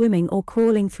for swimming or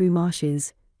crawling through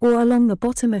marshes, or along the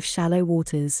bottom of shallow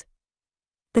waters.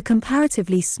 The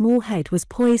comparatively small head was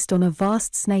poised on a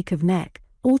vast snake of neck,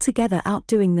 altogether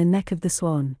outdoing the neck of the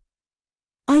swan.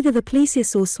 Either the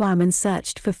plesiosaur swam and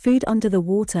searched for food under the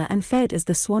water and fed as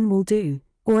the swan will do,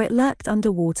 or it lurked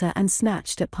underwater and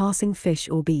snatched at passing fish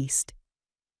or beast.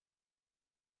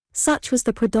 Such was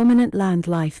the predominant land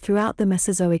life throughout the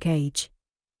Mesozoic age.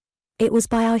 It was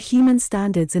by our human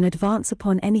standards an advance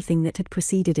upon anything that had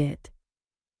preceded it.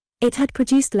 It had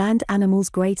produced land animals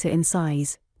greater in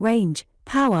size, range,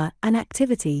 power, and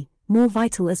activity, more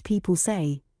vital as people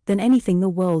say, than anything the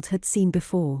world had seen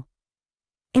before.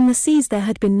 In the seas there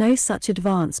had been no such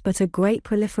advance but a great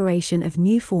proliferation of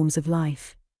new forms of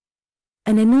life.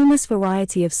 An enormous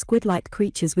variety of squid-like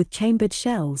creatures with chambered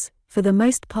shells, for the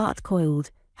most part coiled,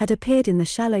 had appeared in the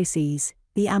shallow seas,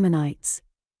 the ammonites.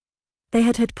 They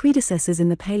had had predecessors in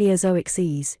the Paleozoic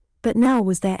seas, but now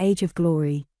was their age of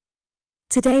glory.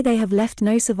 Today they have left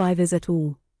no survivors at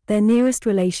all. Their nearest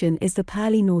relation is the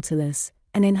pearly nautilus,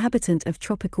 an inhabitant of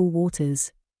tropical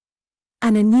waters.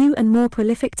 And a new and more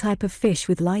prolific type of fish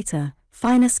with lighter,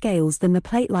 finer scales than the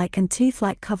plate-like and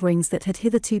tooth-like coverings that had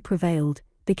hitherto prevailed,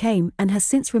 became and has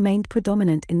since remained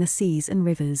predominant in the seas and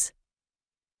rivers.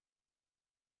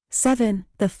 7.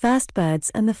 The first birds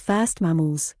and the first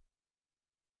mammals.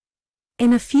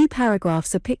 In a few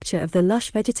paragraphs a picture of the lush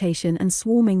vegetation and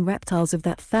swarming reptiles of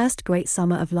that first great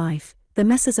summer of life, the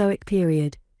Mesozoic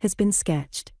period, has been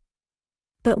sketched.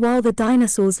 But while the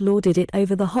dinosaurs lorded it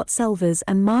over the hot selvas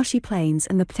and marshy plains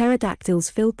and the pterodactyls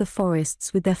filled the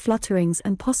forests with their flutterings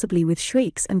and possibly with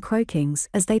shrieks and croakings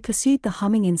as they pursued the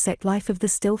humming insect life of the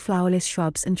still flowerless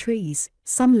shrubs and trees,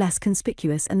 some less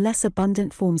conspicuous and less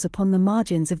abundant forms upon the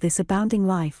margins of this abounding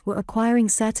life were acquiring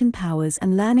certain powers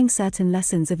and learning certain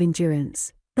lessons of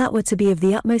endurance, that were to be of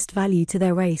the utmost value to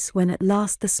their race when at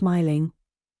last the smiling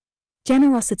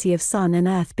generosity of sun and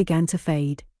earth began to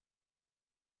fade.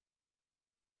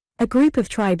 A group of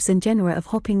tribes and genera of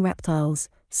hopping reptiles,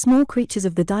 small creatures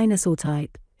of the dinosaur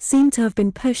type, seem to have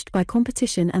been pushed by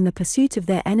competition and the pursuit of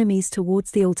their enemies towards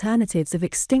the alternatives of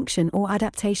extinction or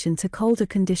adaptation to colder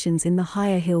conditions in the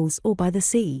higher hills or by the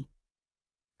sea.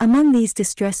 Among these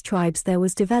distressed tribes there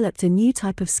was developed a new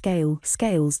type of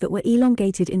scales that were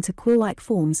elongated into quill-like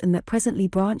forms and that presently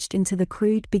branched into the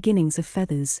crude beginnings of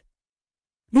feathers.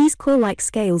 These quill-like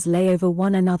scales lay over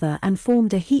one another and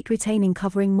formed a heat-retaining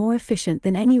covering more efficient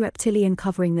than any reptilian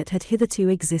covering that had hitherto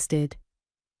existed.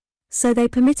 So they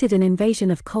permitted an invasion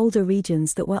of colder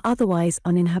regions that were otherwise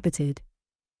uninhabited.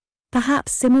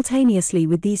 Perhaps simultaneously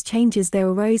with these changes there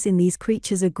arose in these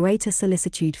creatures a greater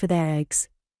solicitude for their eggs.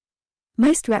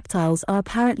 Most reptiles are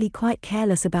apparently quite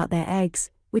careless about their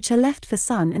eggs, which are left for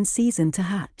sun and season to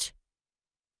hatch.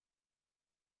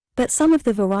 But some of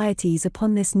the varieties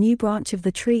upon this new branch of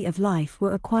the tree of life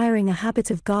were acquiring a habit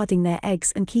of guarding their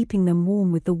eggs and keeping them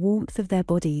warm with the warmth of their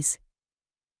bodies.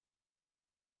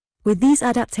 With these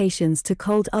adaptations to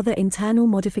cold other internal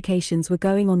modifications were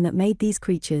going on that made these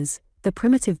creatures, the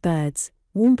primitive birds,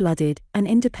 warm-blooded and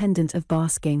independent of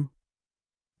basking.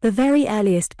 The very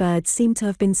earliest birds seem to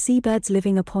have been seabirds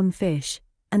living upon fish,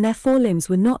 and their forelimbs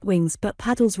were not wings but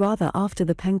paddles rather after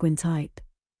the penguin type.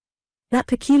 That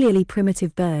peculiarly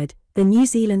primitive bird, the New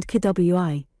Zealand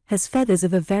kwi, has feathers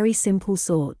of a very simple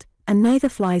sort, and neither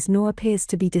flies nor appears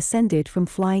to be descended from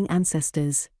flying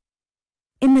ancestors.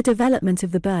 In the development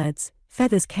of the birds,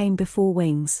 feathers came before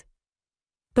wings.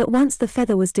 But once the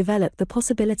feather was developed, the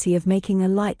possibility of making a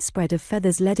light spread of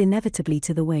feathers led inevitably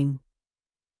to the wing.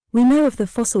 We know of the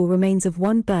fossil remains of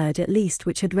one bird at least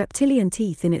which had reptilian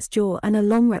teeth in its jaw and a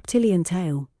long reptilian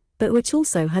tail, but which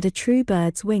also had a true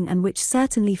bird's wing and which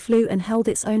certainly flew and held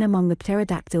its own among the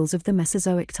pterodactyls of the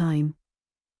Mesozoic time.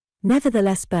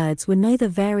 Nevertheless, birds were neither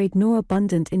varied nor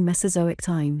abundant in Mesozoic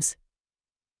times.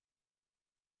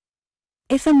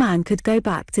 If a man could go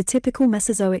back to typical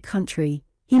Mesozoic country,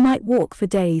 he might walk for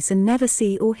days and never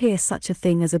see or hear such a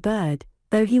thing as a bird,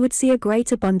 though he would see a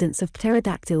great abundance of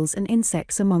pterodactyls and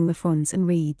insects among the fronds and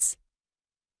reeds.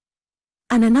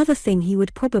 And another thing he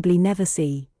would probably never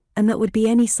see, and that would be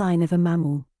any sign of a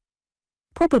mammal.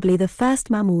 Probably the first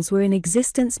mammals were in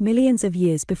existence millions of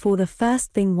years before the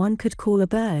first thing one could call a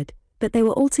bird, but they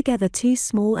were altogether too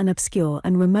small and obscure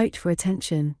and remote for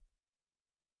attention.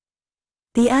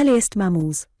 The earliest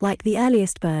mammals, like the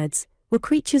earliest birds, were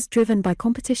creatures driven by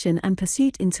competition and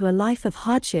pursuit into a life of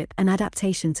hardship and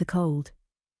adaptation to cold.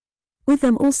 With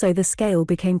them also the scale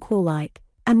became quill-like,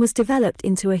 and was developed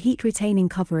into a heat-retaining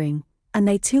covering, and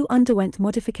they too underwent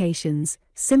modifications,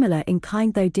 similar in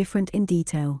kind though different in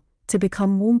detail, to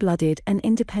become warm-blooded and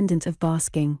independent of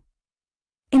basking.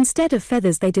 Instead of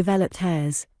feathers they developed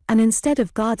hairs, and instead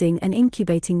of guarding and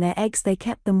incubating their eggs they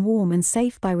kept them warm and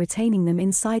safe by retaining them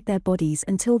inside their bodies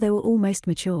until they were almost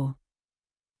mature.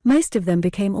 Most of them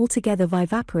became altogether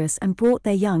viviparous and brought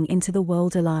their young into the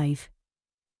world alive.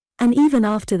 And even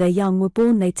after their young were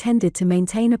born they tended to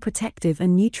maintain a protective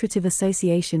and nutritive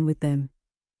association with them.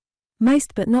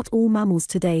 Most but not all mammals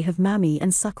today have mammae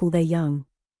and suckle their young.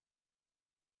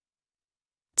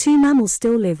 2 mammals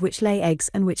still live which lay eggs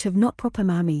and which have not proper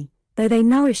mammae, though they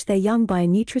nourish their young by a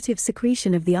nutritive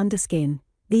secretion of the underskin.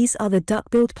 These are the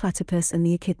duck-billed platypus and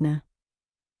the echidna.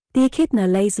 The echidna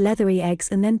lays leathery eggs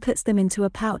and then puts them into a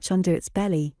pouch under its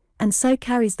belly, and so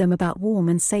carries them about warm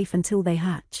and safe until they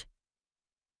hatch.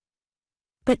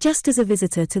 But just as a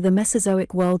visitor to the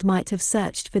Mesozoic world might have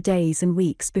searched for days and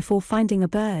weeks before finding a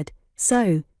bird,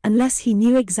 so, unless he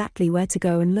knew exactly where to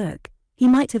go and look, he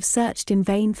might have searched in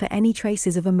vain for any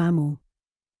traces of a mammal.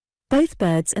 Both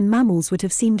birds and mammals would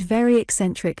have seemed very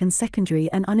eccentric and secondary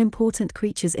and unimportant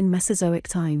creatures in Mesozoic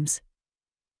times.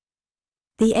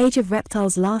 The Age of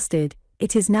Reptiles lasted,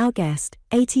 it is now guessed,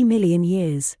 80 million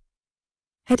years.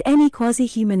 Had any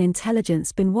quasi-human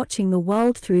intelligence been watching the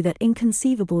world through that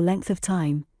inconceivable length of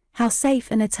time, how safe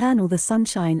and eternal the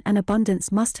sunshine and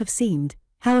abundance must have seemed,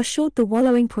 how assured the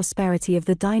wallowing prosperity of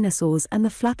the dinosaurs and the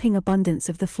flapping abundance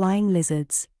of the flying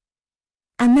lizards.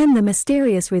 And then the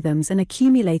mysterious rhythms and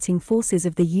accumulating forces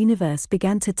of the universe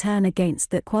began to turn against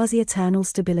that quasi-eternal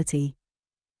stability.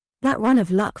 That run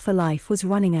of luck for life was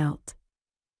running out.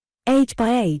 Age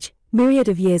by age, myriad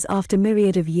of years after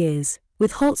myriad of years,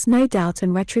 with halts no doubt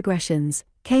and retrogressions,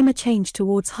 came a change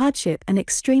towards hardship and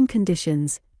extreme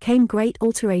conditions, came great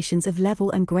alterations of level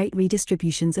and great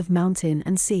redistributions of mountain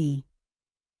and sea.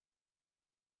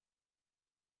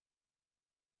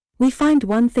 We find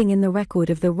one thing in the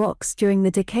record of the rocks during the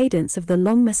decadence of the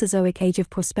long Mesozoic age of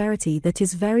prosperity that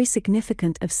is very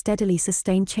significant of steadily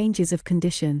sustained changes of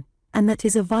condition, and that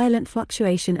is a violent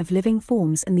fluctuation of living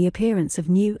forms and the appearance of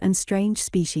new and strange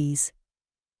species.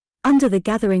 Under the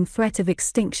gathering threat of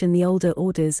extinction, the older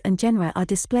orders and genera are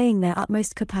displaying their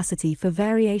utmost capacity for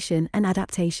variation and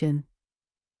adaptation.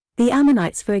 The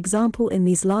Ammonites, for example, in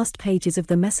these last pages of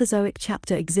the Mesozoic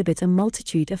chapter exhibit a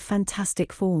multitude of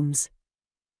fantastic forms.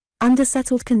 Under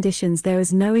settled conditions there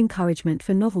is no encouragement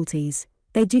for novelties,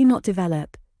 they do not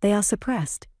develop, they are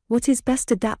suppressed, what is best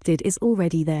adapted is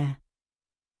already there.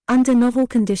 Under novel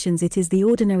conditions it is the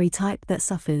ordinary type that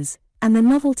suffers, and the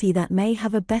novelty that may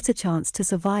have a better chance to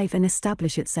survive and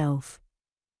establish itself.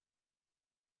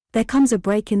 There comes a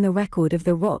break in the record of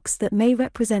the rocks that may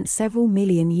represent several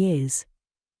million years.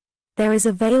 There is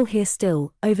a veil here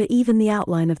still, over even the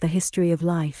outline of the history of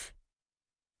life.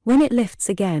 When it lifts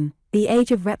again, the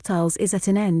Age of Reptiles is at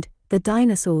an end, the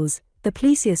dinosaurs, the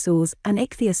plesiosaurs and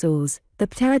ichthyosaurs, the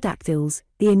pterodactyls,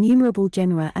 the innumerable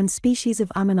genera and species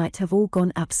of ammonite have all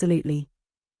gone absolutely.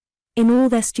 In all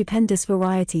their stupendous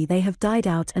variety they have died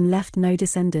out and left no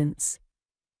descendants.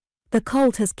 The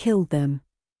cold has killed them.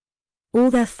 All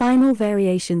their final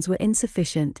variations were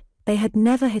insufficient, they had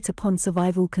never hit upon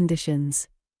survival conditions.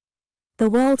 The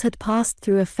world had passed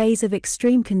through a phase of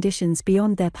extreme conditions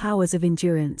beyond their powers of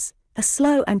endurance. A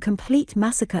slow and complete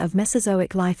massacre of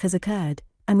Mesozoic life has occurred,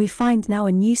 and we find now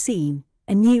a new scene,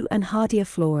 a new and hardier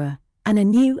flora, and a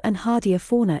new and hardier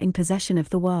fauna in possession of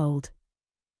the world.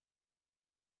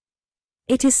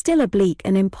 It is still a bleak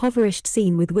and impoverished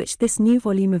scene with which this new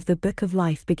volume of the Book of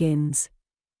Life begins.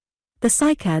 The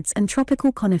cycads and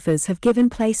tropical conifers have given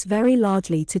place very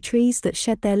largely to trees that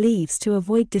shed their leaves to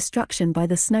avoid destruction by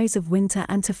the snows of winter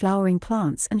and to flowering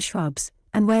plants and shrubs,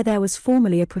 and where there was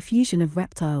formerly a profusion of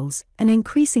reptiles, an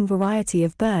increasing variety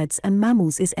of birds and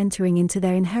mammals is entering into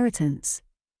their inheritance.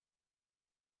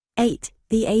 8.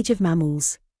 The Age of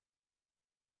Mammals.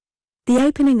 The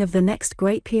opening of the next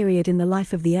great period in the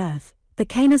life of the Earth, the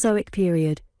Cainozoic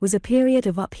period, was a period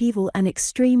of upheaval and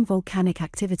extreme volcanic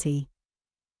activity.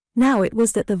 Now it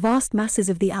was that the vast masses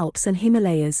of the Alps and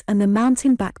Himalayas and the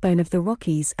mountain backbone of the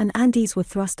Rockies and Andes were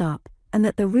thrust up, and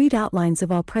that the rude outlines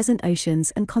of our present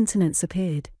oceans and continents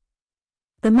appeared.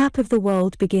 The map of the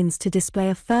world begins to display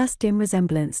a first dim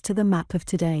resemblance to the map of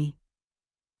today.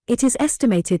 It is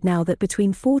estimated now that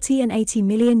between 40 and 80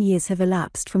 million years have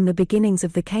elapsed from the beginnings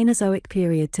of the Cainozoic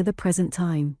period to the present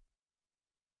time.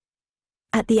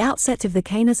 At the outset of the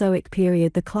Cainozoic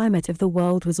period the climate of the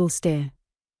world was austere.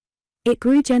 It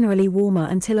grew generally warmer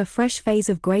until a fresh phase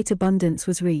of great abundance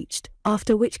was reached,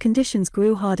 after which conditions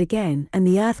grew hard again and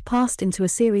the Earth passed into a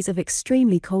series of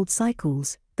extremely cold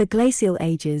cycles, the glacial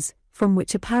ages, from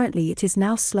which apparently it is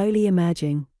now slowly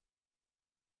emerging.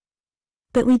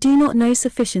 But we do not know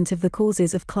sufficient of the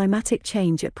causes of climatic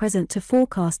change at present to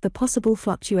forecast the possible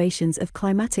fluctuations of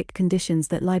climatic conditions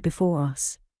that lie before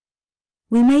us.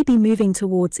 We may be moving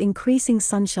towards increasing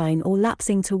sunshine or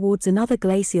lapsing towards another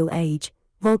glacial age.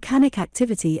 Volcanic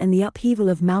activity and the upheaval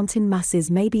of mountain masses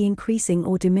may be increasing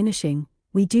or diminishing.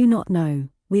 We do not know.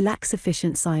 We lack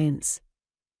sufficient science.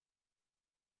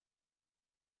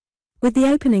 With the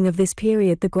opening of this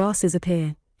period, the grasses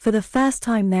appear. For the first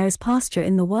time there is pasture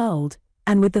in the world,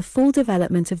 and with the full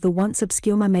development of the once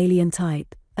obscure mammalian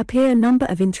type, appear a number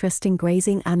of interesting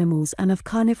grazing animals and of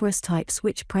carnivorous types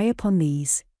which prey upon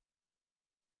these.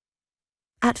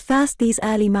 At first these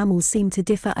early mammals seem to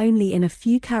differ only in a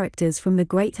few characters from the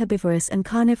great herbivorous and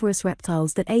carnivorous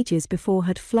reptiles that ages before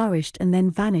had flourished and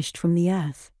then vanished from the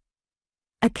earth.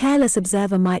 A careless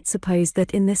observer might suppose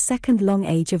that in this second long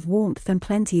age of warmth and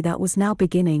plenty that was now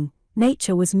beginning,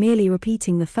 nature was merely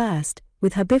repeating the first,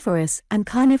 with herbivorous and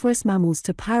carnivorous mammals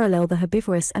to parallel the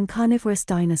herbivorous and carnivorous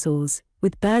dinosaurs,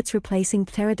 with birds replacing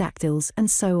pterodactyls and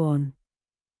so on.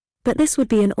 But this would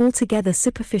be an altogether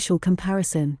superficial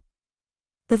comparison.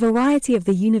 The variety of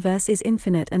the universe is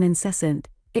infinite and incessant,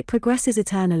 it progresses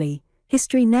eternally,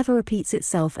 history never repeats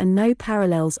itself and no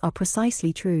parallels are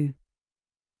precisely true.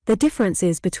 The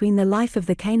differences between the life of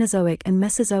the Cainozoic and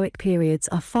Mesozoic periods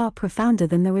are far profounder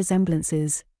than the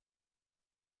resemblances.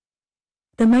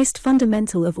 The most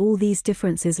fundamental of all these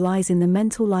differences lies in the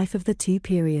mental life of the two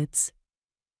periods.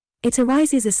 It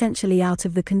arises essentially out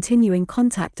of the continuing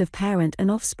contact of parent and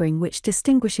offspring which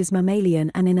distinguishes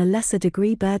mammalian and in a lesser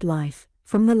degree bird life,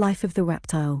 from the life of the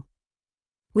reptile.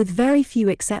 With very few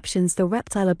exceptions, the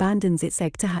reptile abandons its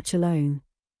egg to hatch alone.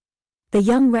 The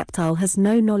young reptile has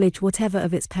no knowledge whatever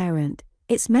of its parent.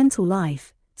 Its mental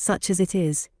life, such as it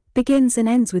is, begins and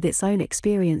ends with its own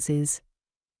experiences.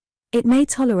 It may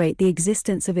tolerate the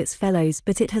existence of its fellows,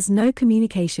 but it has no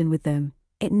communication with them.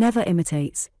 It never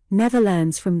imitates, never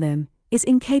learns from them, is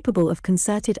incapable of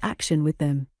concerted action with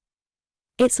them.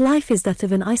 Its life is that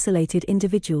of an isolated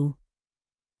individual.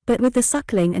 But with the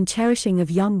suckling and cherishing of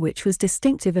young which was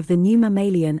distinctive of the new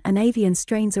mammalian and avian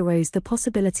strains arose the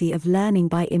possibility of learning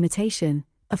by imitation,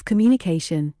 of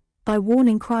communication, by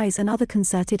warning cries and other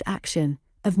concerted action,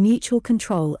 of mutual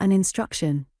control and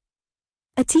instruction.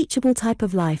 A teachable type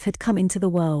of life had come into the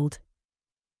world.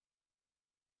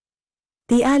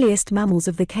 The earliest mammals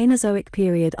of the Cainozoic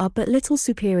period are but little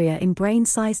superior in brain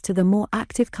size to the more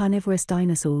active carnivorous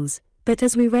dinosaurs, but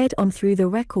as we read on through the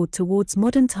record towards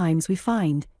modern times we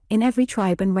find, in every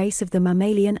tribe and race of the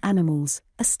mammalian animals,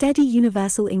 a steady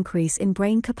universal increase in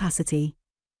brain capacity.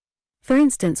 For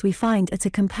instance, we find at a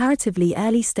comparatively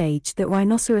early stage that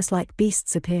rhinoceros-like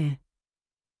beasts appear.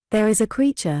 There is a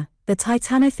creature, the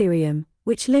Titanotherium,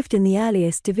 which lived in the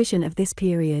earliest division of this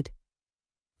period.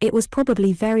 It was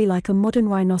probably very like a modern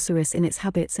rhinoceros in its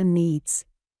habits and needs.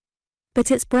 But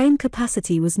its brain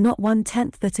capacity was not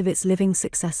 1/10 that of its living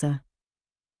successor.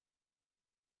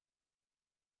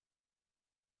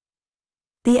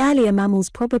 The earlier mammals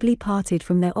probably parted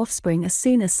from their offspring as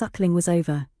soon as suckling was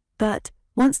over, but,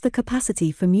 once the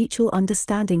capacity for mutual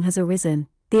understanding has arisen,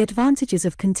 the advantages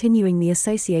of continuing the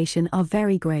association are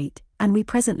very great, and we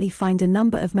presently find a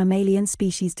number of mammalian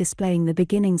species displaying the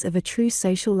beginnings of a true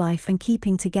social life and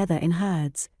keeping together in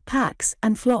herds, packs,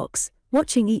 and flocks,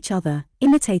 watching each other,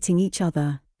 imitating each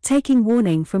other, taking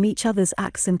warning from each other's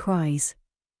acts and cries.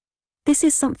 This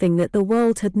is something that the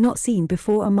world had not seen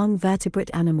before among vertebrate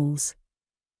animals.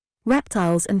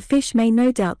 Reptiles and fish may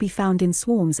no doubt be found in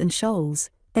swarms and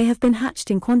shoals, they have been hatched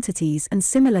in quantities and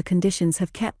similar conditions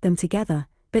have kept them together.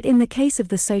 But in the case of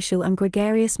the social and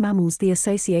gregarious mammals, the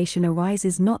association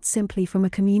arises not simply from a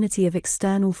community of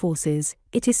external forces,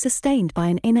 it is sustained by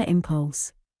an inner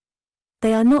impulse.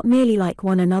 They are not merely like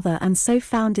one another and so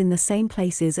found in the same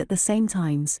places at the same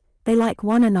times, they like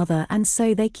one another and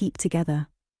so they keep together.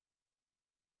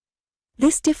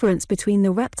 This difference between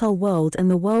the reptile world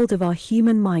and the world of our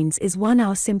human minds is one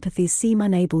our sympathies seem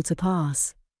unable to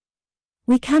pass.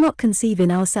 We cannot conceive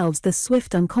in ourselves the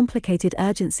swift uncomplicated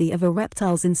urgency of a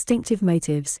reptile's instinctive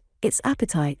motives, its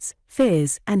appetites,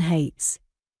 fears, and hates.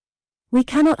 We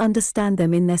cannot understand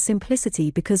them in their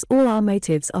simplicity because all our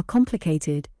motives are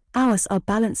complicated, ours are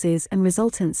balances and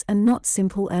resultants and not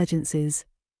simple urgencies.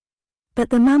 But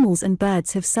the mammals and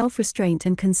birds have self-restraint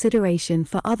and consideration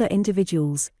for other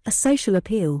individuals, a social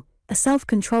appeal, a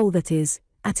self-control that is,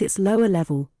 at its lower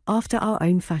level, after our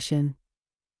own fashion.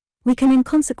 We can in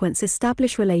consequence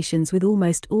establish relations with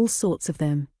almost all sorts of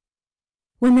them.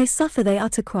 When they suffer they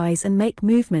utter cries and make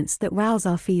movements that rouse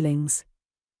our feelings.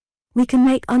 We can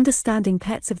make understanding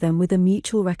pets of them with a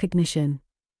mutual recognition.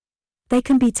 They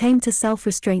can be tamed to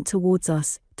self-restraint towards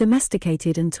us,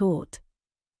 domesticated and taught.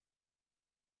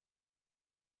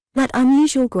 That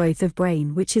unusual growth of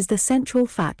brain, which is the central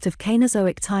fact of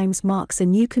Cainozoic times, marks a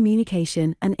new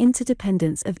communication and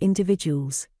interdependence of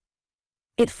individuals.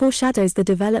 It foreshadows the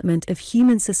development of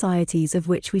human societies of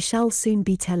which we shall soon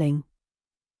be telling.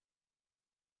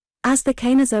 As the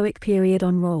Cainozoic period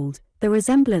unrolled, the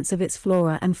resemblance of its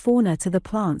flora and fauna to the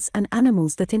plants and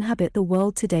animals that inhabit the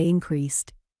world today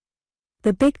increased.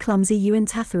 The big clumsy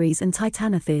Euanthatheres and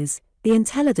Titanotheres, the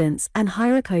Entelodonts and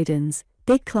Hyracodons,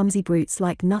 big clumsy brutes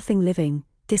like nothing living,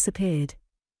 disappeared.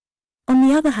 On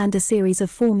the other hand, a series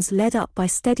of forms led up by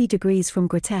steady degrees from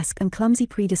grotesque and clumsy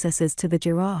predecessors to the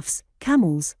giraffes,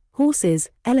 camels, horses,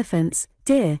 elephants,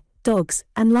 deer, dogs,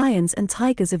 and lions and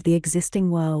tigers of the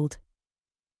existing world.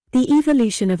 The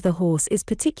evolution of the horse is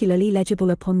particularly legible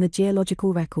upon the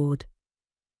geological record.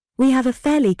 We have a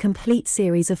fairly complete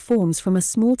series of forms from a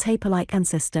small tapir-like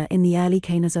ancestor in the early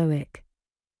Cainozoic.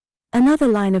 Another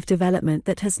line of development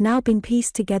that has now been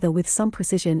pieced together with some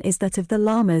precision is that of the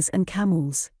llamas and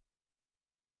camels.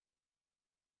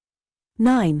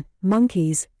 9.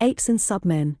 Monkeys, apes and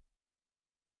submen.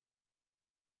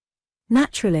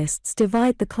 Naturalists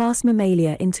divide the class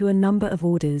Mammalia into a number of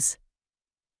orders.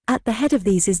 At the head of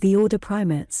these is the order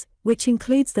Primates, which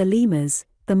includes the lemurs,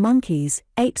 the monkeys,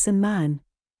 apes and man.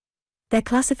 Their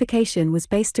classification was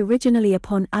based originally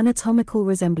upon anatomical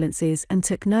resemblances and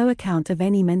took no account of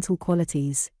any mental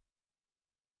qualities.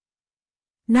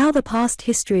 Now the past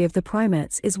history of the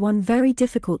primates is one very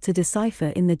difficult to decipher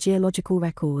in the geological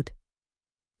record.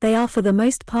 They are for the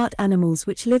most part animals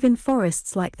which live in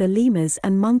forests like the lemurs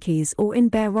and monkeys or in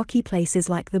bare rocky places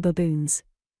like the baboons.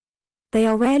 They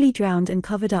are rarely drowned and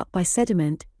covered up by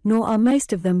sediment, nor are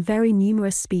most of them very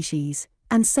numerous species,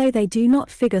 and so they do not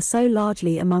figure so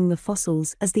largely among the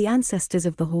fossils as the ancestors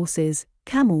of the horses,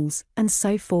 camels, and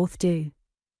so forth do.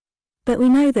 But we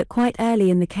know that quite early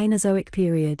in the Cainozoic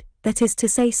period, that is to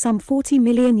say some 40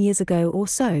 million years ago or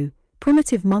so,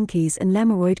 primitive monkeys and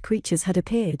lemuroid creatures had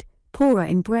appeared, poorer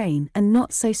in brain and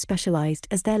not so specialized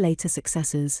as their later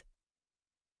successors.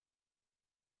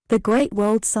 The great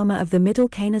world summer of the Middle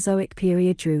Cainozoic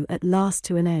period drew at last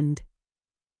to an end.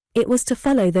 It was to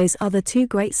follow those other two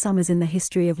great summers in the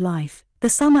history of life, the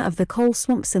summer of the coal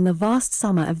swamps and the vast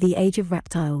summer of the Age of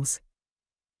Reptiles.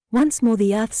 Once more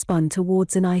the earth spun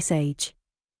towards an ice age.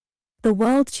 The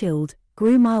world chilled,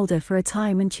 grew milder for a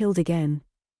time and chilled again.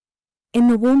 In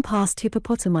the warm past,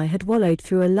 hippopotami had wallowed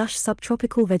through a lush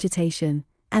subtropical vegetation,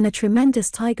 and a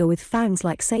tremendous tiger with fangs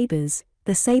like sabers,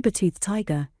 the saber-toothed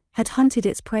tiger, had hunted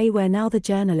its prey where now the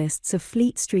journalists of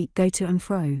Fleet Street go to and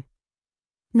fro.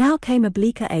 Now came a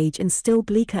bleaker age and still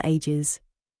bleaker ages.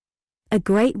 A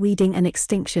great weeding and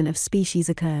extinction of species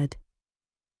occurred.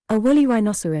 A woolly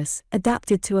rhinoceros,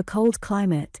 adapted to a cold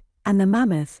climate, and the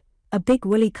mammoth, a big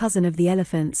woolly cousin of the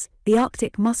elephants, the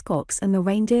Arctic muskox and the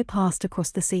reindeer passed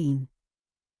across the scene.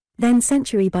 Then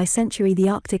century by century the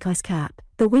Arctic ice cap,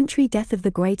 the wintry death of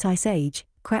the Great Ice Age,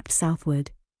 crept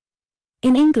southward.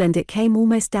 In England it came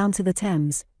almost down to the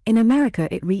Thames, in America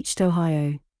it reached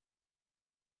Ohio.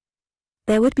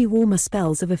 There would be warmer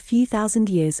spells of a few thousand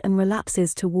years and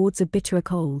relapses towards a bitterer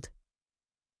cold.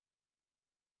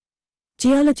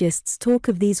 Geologists talk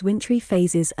of these wintry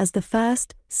phases as the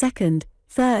first, second,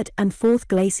 third and fourth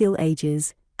glacial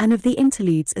ages, and of the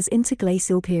interludes as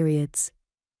interglacial periods.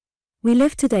 We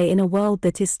live today in a world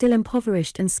that is still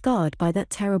impoverished and scarred by that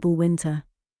terrible winter.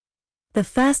 The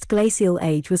first glacial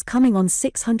age was coming on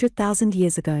 600,000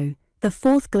 years ago, the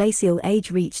fourth glacial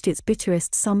age reached its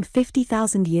bitterest some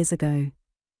 50,000 years ago.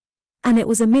 And it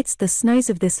was amidst the snows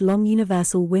of this long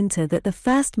universal winter that the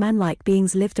first man-like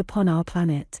beings lived upon our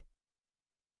planet.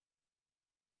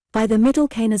 By the Middle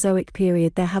Cainozoic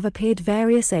period there have appeared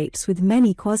various apes with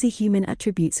many quasi-human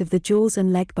attributes of the jaws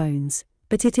and leg bones,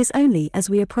 but it is only as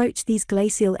we approach these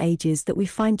glacial ages that we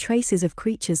find traces of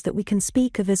creatures that we can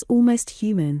speak of as almost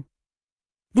human.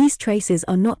 These traces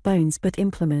are not bones but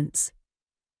implements.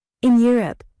 In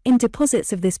Europe, in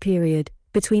deposits of this period,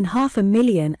 between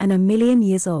 500,000 and 1 million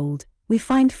years old, we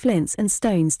find flints and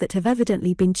stones that have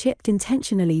evidently been chipped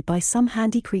intentionally by some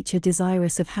handy creature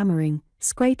desirous of hammering,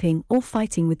 scraping or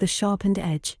fighting with the sharpened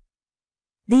edge.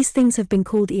 These things have been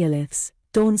called eoliths,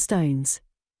 dawn stones.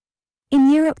 In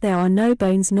Europe there are no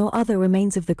bones nor other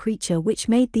remains of the creature which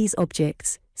made these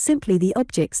objects, simply the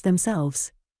objects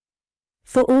themselves.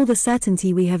 For all the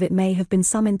certainty we have it may have been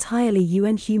some entirely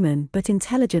human but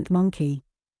intelligent monkey.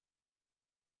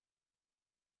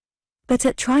 But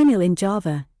at Trinil in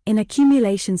Java, in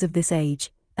accumulations of this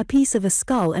age, a piece of a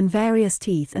skull and various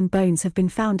teeth and bones have been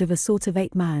found of a sort of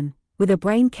ape man, with a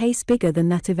brain case bigger than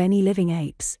that of any living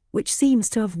apes, which seems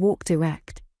to have walked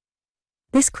erect.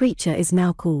 This creature is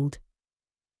now called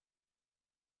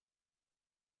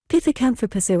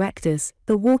Pithecanthropus erectus,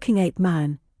 the walking ape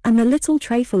man, and the little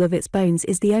trayful of its bones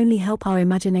is the only help our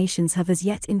imaginations have as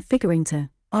yet in figuring to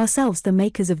ourselves the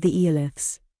makers of the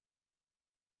eoliths.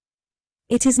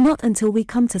 It is not until we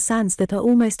come to sands that are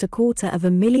almost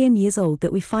 250,000 years old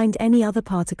that we find any other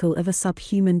particle of a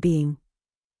subhuman being.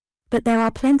 But there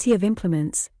are plenty of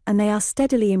implements, and they are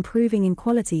steadily improving in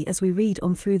quality as we read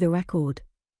on through the record.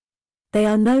 They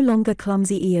are no longer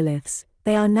clumsy eoliths,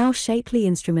 they are now shapely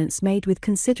instruments made with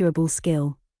considerable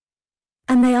skill.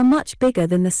 And they are much bigger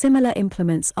than the similar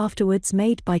implements afterwards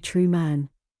made by true man.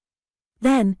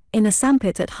 Then, in a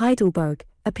sandpit at Heidelberg,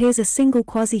 appears a single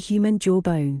quasi-human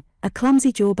jawbone, a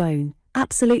clumsy jawbone,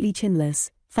 absolutely chinless,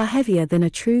 far heavier than a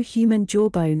true human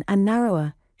jawbone and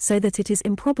narrower, so that it is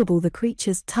improbable the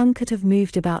creature's tongue could have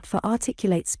moved about for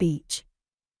articulate speech.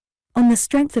 On the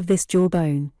strength of this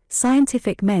jawbone,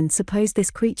 scientific men suppose this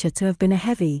creature to have been a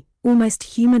heavy, almost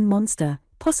human monster,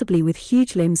 possibly with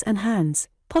huge limbs and hands,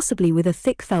 possibly with a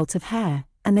thick felt of hair,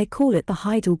 and they call it the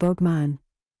Heidelberg man.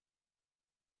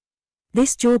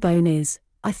 This jawbone is,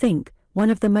 I think,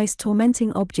 one of the most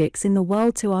tormenting objects in the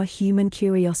world to our human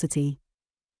curiosity.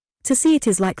 To see it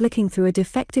is like looking through a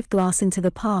defective glass into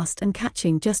the past and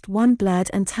catching just one blurred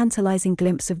and tantalizing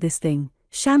glimpse of this thing,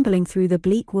 shambling through the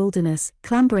bleak wilderness,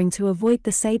 clambering to avoid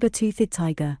the saber-toothed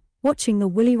tiger, watching the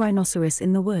woolly rhinoceros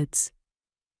in the woods.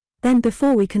 Then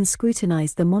before we can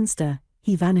scrutinize the monster,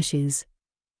 he vanishes.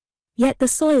 Yet the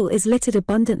soil is littered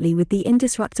abundantly with the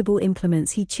indestructible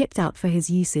implements he chipped out for his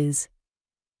uses.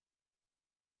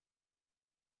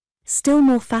 Still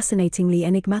more fascinatingly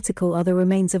enigmatical are the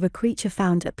remains of a creature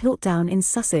found at Piltdown in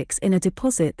Sussex in a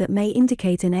deposit that may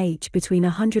indicate an age between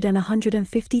 100 and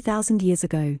 150,000 years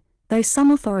ago, though some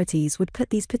authorities would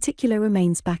put these particular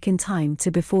remains back in time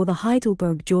to before the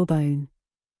Heidelberg jawbone.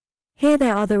 Here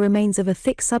there are the remains of a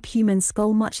thick subhuman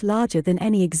skull much larger than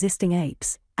any existing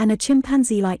apes, and a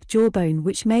chimpanzee-like jawbone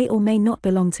which may or may not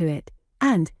belong to it,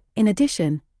 and, in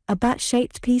addition, a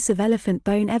bat-shaped piece of elephant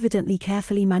bone evidently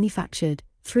carefully manufactured,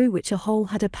 through which a hole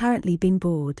had apparently been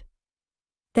bored.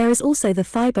 There is also the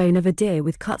thigh bone of a deer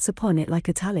with cuts upon it like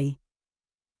a tally.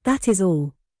 That is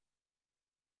all.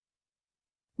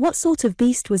 What sort of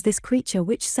beast was this creature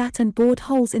which sat and bored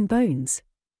holes in bones?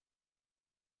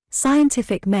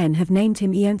 Scientific men have named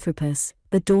him Eonthropus,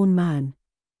 the dawn man.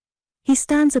 He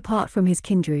stands apart from his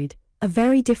kindred, a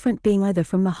very different being either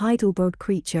from the Heidelberg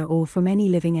creature or from any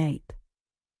living ape.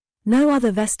 No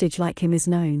other vestige like him is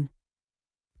known.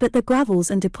 But the gravels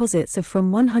and deposits of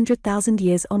from 100,000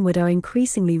 years onward are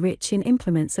increasingly rich in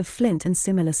implements of flint and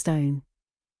similar stone.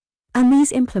 And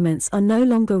these implements are no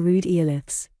longer rude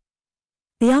eoliths.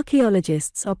 The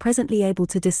archaeologists are presently able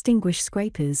to distinguish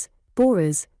scrapers,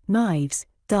 borers, knives,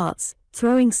 darts,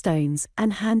 throwing stones,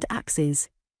 and hand axes.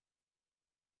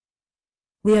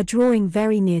 We are drawing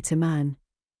very near to man.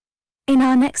 In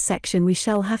our next section we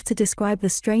shall have to describe the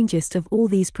strangest of all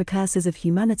these precursors of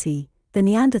humanity, the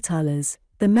Neanderthalers,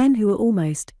 the men who were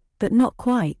almost, but not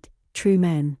quite, true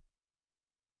men.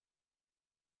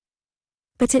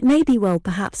 But it may be well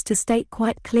perhaps to state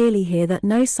quite clearly here that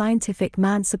no scientific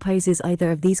man supposes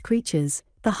either of these creatures,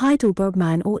 the Heidelberg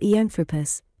man or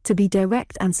Eonthropus, to be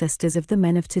direct ancestors of the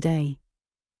men of today.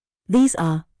 These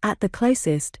are, at the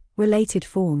closest, related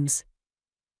forms.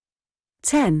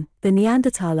 10. The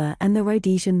Neanderthaler and the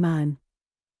Rhodesian man.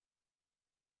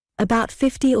 About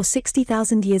 50 or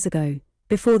 60,000 years ago,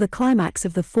 before the climax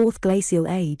of the fourth glacial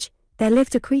age, there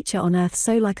lived a creature on Earth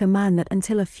so like a man that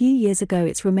until a few years ago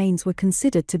its remains were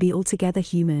considered to be altogether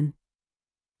human.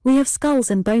 We have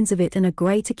skulls and bones of it and a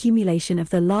great accumulation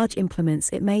of the large implements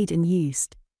it made and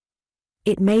used.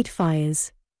 It made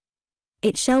fires.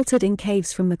 It sheltered in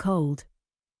caves from the cold.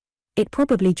 It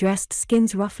probably dressed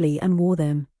skins roughly and wore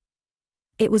them.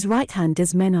 It was right-hand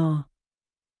as men are.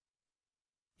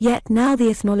 Yet now the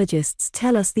ethnologists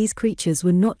tell us these creatures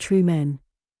were not true men.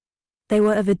 They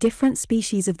were of a different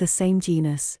species of the same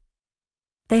genus.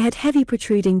 They had heavy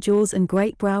protruding jaws and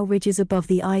great brow ridges above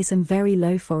the eyes and very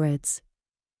low foreheads.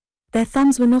 Their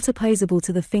thumbs were not opposable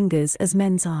to the fingers as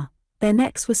men's are. Their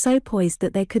necks were so poised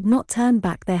that they could not turn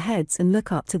back their heads and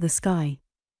look up to the sky.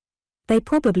 They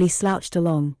probably slouched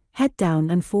along, head down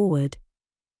and forward.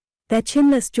 Their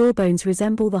chinless jawbones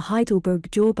resemble the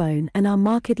Heidelberg jawbone and are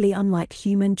markedly unlike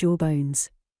human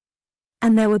jawbones.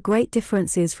 And there were great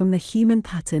differences from the human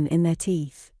pattern in their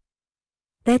teeth.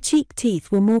 Their cheek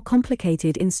teeth were more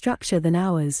complicated in structure than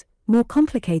ours, more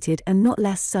complicated and not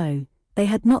less so. They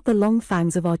had not the long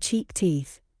fangs of our cheek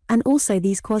teeth, and also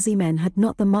these quasi-men had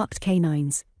not the marked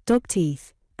canines, dog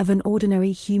teeth, of an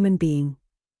ordinary human being.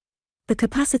 The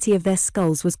capacity of their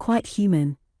skulls was quite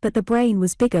human, but the brain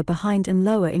was bigger behind and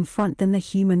lower in front than the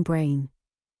human brain.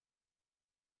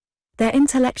 Their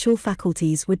intellectual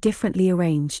faculties were differently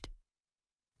arranged.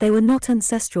 They were not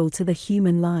ancestral to the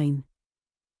human line.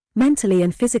 Mentally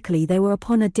and physically they were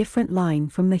upon a different line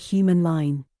from the human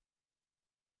line.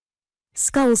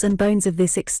 Skulls and bones of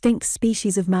this extinct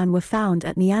species of man were found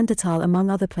at Neanderthal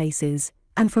among other places,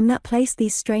 and from that place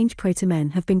these strange proto-men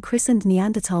have been christened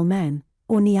Neanderthal men,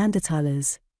 or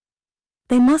Neanderthalers.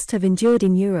 They must have endured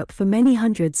in Europe for many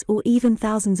hundreds or even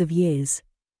thousands of years.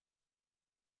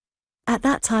 At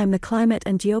that time the climate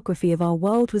and geography of our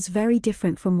world was very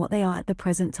different from what they are at the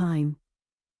present time.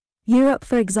 Europe,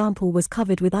 for example, was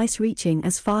covered with ice reaching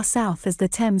as far south as the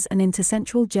Thames and into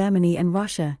central Germany and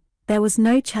Russia. There was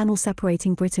no channel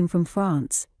separating Britain from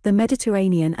France. The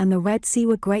Mediterranean and the Red Sea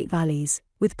were great valleys,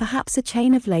 with perhaps a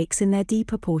chain of lakes in their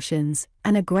deeper portions,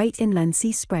 and a great inland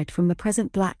sea spread from the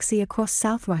present Black Sea across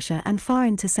South Russia and far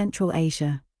into Central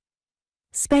Asia.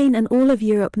 Spain and all of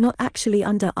Europe not actually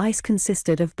under ice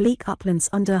consisted of bleak uplands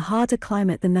under a harder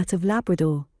climate than that of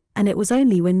Labrador, and it was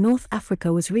only when North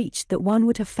Africa was reached that one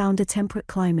would have found a temperate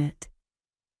climate.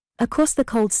 Across the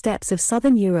cold steppes of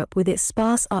southern Europe with its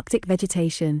sparse Arctic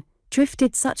vegetation,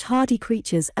 drifted such hardy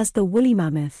creatures as the woolly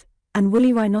mammoth, and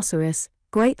woolly rhinoceros,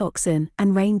 great oxen,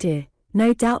 and reindeer,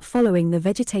 no doubt following the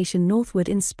vegetation northward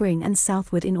in spring and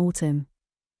southward in autumn.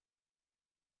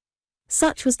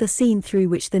 Such was the scene through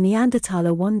which the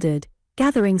Neanderthaler wandered,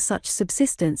 gathering such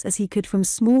subsistence as he could from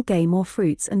small game or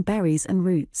fruits and berries and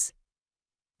roots.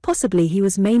 Possibly he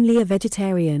was mainly a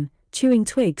vegetarian, chewing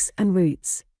twigs and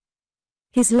roots.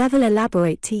 His level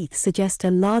elaborate teeth suggest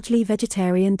a largely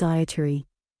vegetarian dietary.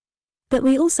 But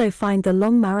we also find the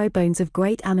long marrow bones of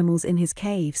great animals in his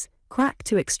caves, cracked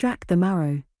to extract the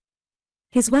marrow.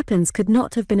 His weapons could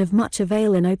not have been of much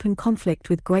avail in open conflict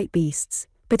with great beasts,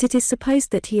 but it is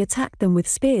supposed that he attacked them with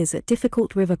spears at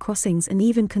difficult river crossings and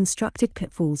even constructed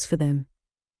pitfalls for them.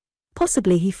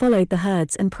 Possibly he followed the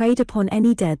herds and preyed upon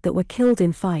any dead that were killed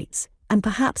in fights, and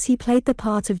perhaps he played the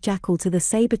part of jackal to the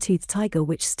saber-toothed tiger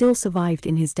which still survived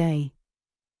in his day.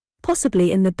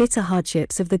 Possibly in the bitter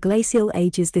hardships of the glacial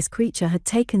ages this creature had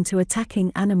taken to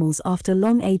attacking animals after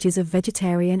long ages of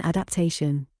vegetarian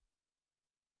adaptation.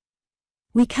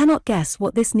 We cannot guess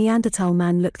what this Neanderthal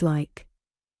man looked like.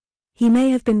 He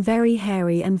may have been very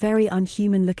hairy and very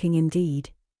unhuman looking indeed.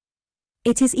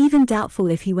 It is even doubtful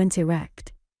if he went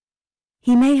erect.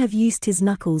 He may have used his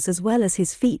knuckles as well as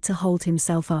his feet to hold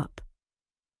himself up.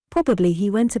 Probably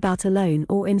he went about alone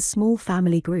or in small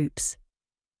family groups.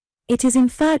 It is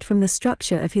inferred from the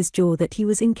structure of his jaw that he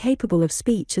was incapable of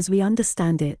speech as we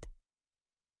understand it.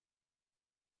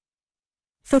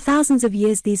 For thousands of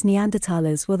years these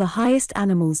Neanderthalers were the highest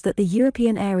animals that the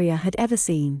European area had ever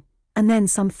seen, and then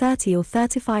some 30 or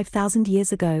 35,000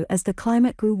 years ago as the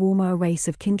climate grew warmer a race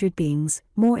of kindred beings,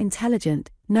 more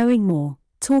intelligent, knowing more,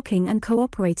 talking and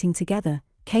cooperating together,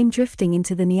 came drifting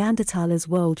into the Neanderthalers'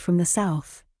 world from the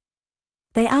south.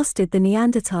 They ousted the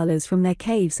Neanderthalers from their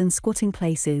caves and squatting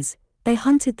places, they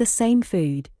hunted the same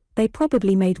food, they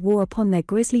probably made war upon their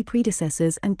grisly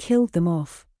predecessors and killed them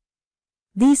off.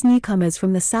 These newcomers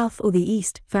from the south or the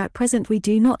east, for at present we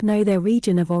do not know their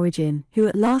region of origin, who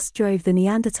at last drove the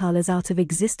Neanderthalers out of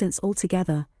existence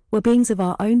altogether, were beings of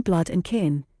our own blood and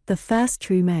kin, the first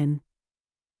true men.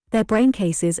 Their brain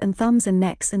cases and thumbs and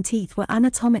necks and teeth were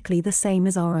anatomically the same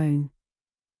as our own.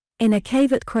 In a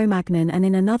cave at Cro-Magnon and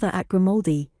in another at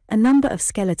Grimaldi, a number of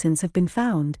skeletons have been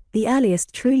found, the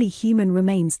earliest truly human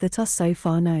remains that are so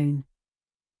far known.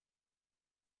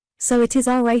 So it is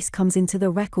our race comes into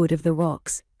the record of the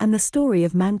rocks, and the story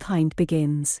of mankind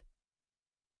begins.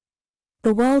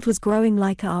 The world was growing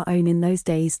like our own in those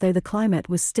days, though the climate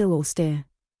was still austere.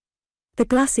 The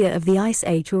glacier of the Ice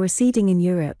Age were receding in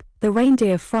Europe, the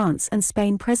reindeer of France and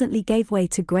Spain presently gave way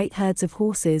to great herds of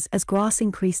horses as grass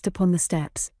increased upon the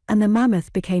steppes, and the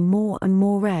mammoth became more and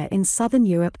more rare in southern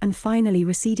Europe and finally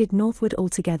receded northward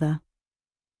altogether.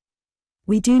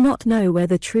 We do not know where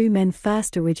the true men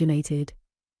first originated.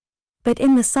 But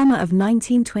in the summer of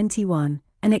 1921,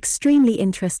 an extremely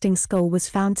interesting skull was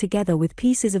found together with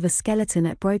pieces of a skeleton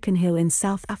at Broken Hill in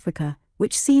South Africa,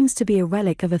 which seems to be a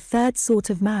relic of a third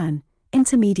sort of man,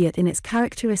 intermediate in its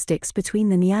characteristics between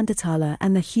the Neanderthaler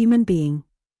and the human being.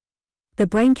 The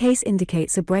brain case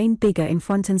indicates a brain bigger in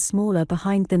front and smaller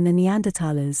behind than the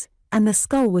Neanderthalers, and the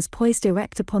skull was poised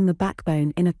erect upon the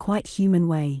backbone in a quite human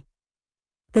way.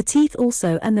 The teeth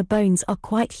also and the bones are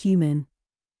quite human.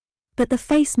 But the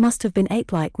face must have been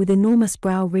ape-like with enormous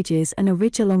brow ridges and a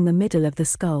ridge along the middle of the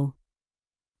skull.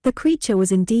 The creature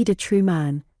was indeed a true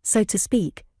man, so to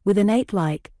speak, with an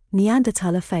ape-like,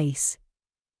 Neanderthaler face.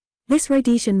 This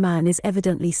Rhodesian man is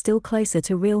evidently still closer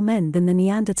to real men than the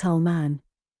Neanderthal man.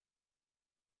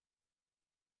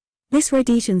 This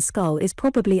Rhodesian skull is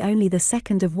probably only the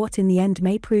second of what in the end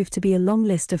may prove to be a long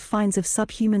list of finds of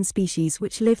subhuman species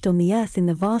which lived on the Earth in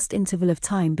the vast interval of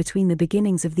time between the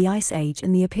beginnings of the Ice Age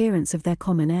and the appearance of their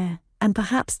common heir, and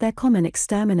perhaps their common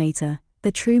exterminator,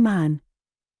 the true man.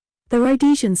 The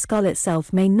Rhodesian skull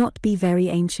itself may not be very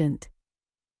ancient.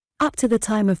 Up to the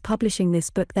time of publishing this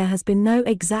book there has been no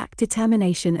exact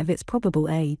determination of its probable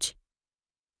age.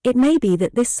 It may be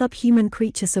that this subhuman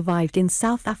creature survived in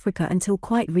South Africa until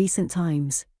quite recent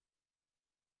times.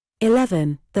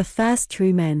 11. The first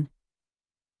true men.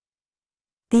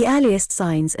 The earliest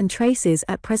signs and traces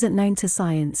at present known to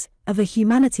science, of a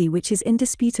humanity which is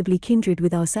indisputably kindred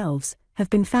with ourselves,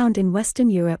 have been found in Western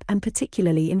Europe and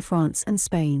particularly in France and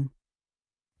Spain.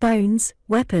 Bones,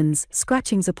 weapons,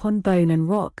 scratchings upon bone and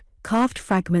rock, carved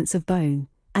fragments of bone,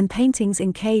 and paintings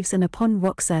in caves and upon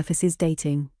rock surfaces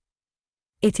dating,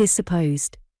 it is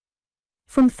supposed,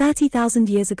 from 30,000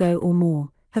 years ago or more,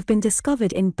 have been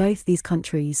discovered in both these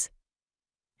countries.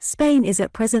 Spain is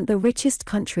at present the richest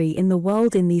country in the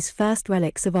world in these first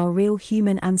relics of our real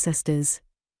human ancestors.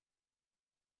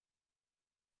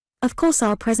 Of course,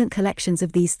 our present collections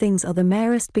of these things are the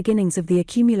merest beginnings of the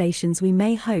accumulations we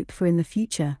may hope for in the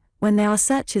future, when there are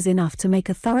searchers enough to make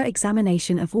a thorough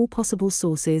examination of all possible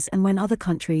sources and when other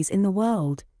countries in the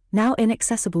world, now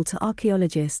inaccessible to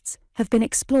archaeologists, have been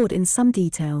explored in some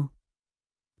detail.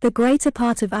 The greater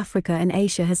part of Africa and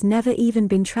Asia has never even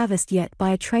been traversed yet by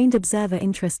a trained observer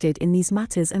interested in these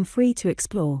matters and free to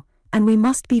explore, and we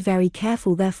must be very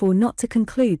careful therefore not to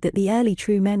conclude that the early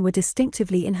true men were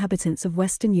distinctively inhabitants of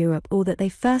Western Europe or that they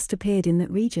first appeared in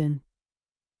that region.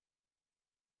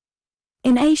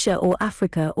 In Asia or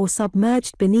Africa or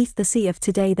submerged beneath the sea of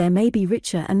today there may be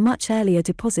richer and much earlier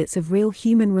deposits of real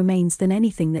human remains than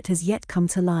anything that has yet come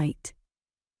to light.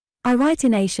 I write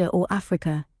in Asia or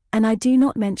Africa, and I do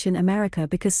not mention America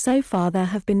because so far there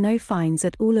have been no finds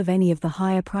at all of any of the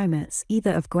higher primates,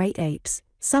 either of great apes,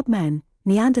 submen,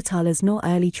 Neanderthalers nor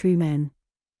early true men.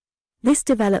 This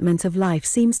development of life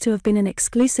seems to have been an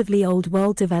exclusively Old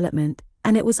World development,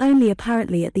 and it was only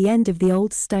apparently at the end of the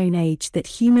Old Stone Age that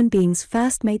human beings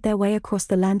first made their way across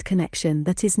the land connection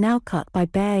that is now cut by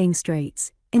Bering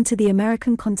Straits, into the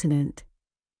American continent.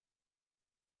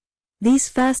 These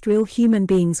first real human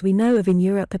beings we know of in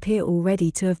Europe appear already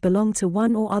to have belonged to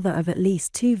one or other of at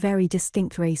least two very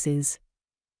distinct races.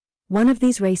 One of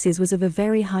these races was of a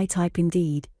very high type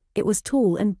indeed, it was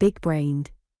tall and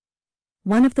big-brained.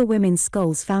 One of the women's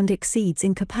skulls found exceeds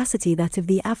in capacity that of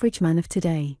the average man of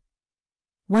today.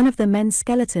 One of the men's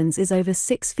skeletons is over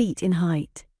 6 feet in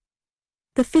height.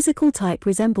 The physical type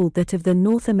resembled that of the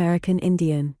North American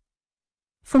Indian.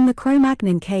 From the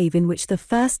Cro-Magnon cave in which the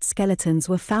first skeletons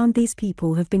were found, these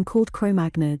people have been called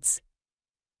Cro-Magnons.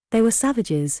 They were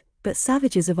savages, but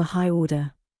savages of a high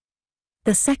order.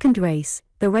 The second race,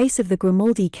 the race of the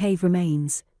Grimaldi cave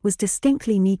remains, was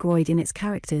distinctly Negroid in its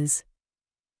characters.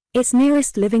 Its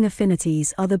nearest living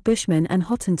affinities are the Bushmen and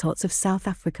Hottentots of South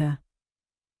Africa.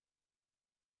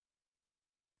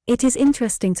 It is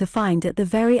interesting to find at the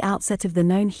very outset of the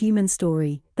known human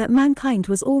story that mankind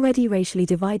was already racially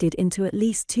divided into at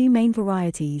least two main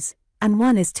varieties, and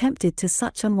one is tempted to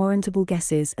such unwarrantable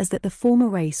guesses as that the former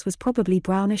race was probably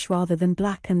brownish rather than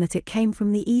black and that it came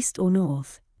from the east or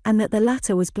north, and that the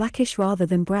latter was blackish rather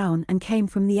than brown and came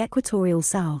from the equatorial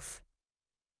south.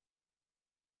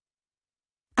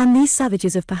 And these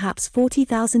savages of perhaps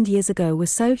 40,000 years ago were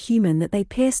so human that they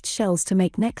pierced shells to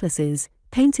make necklaces,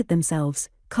 painted themselves,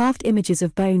 carved images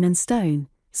of bone and stone,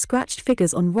 scratched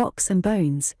figures on rocks and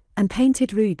bones, and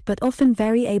painted rude but often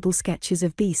very able sketches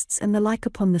of beasts and the like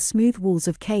upon the smooth walls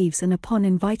of caves and upon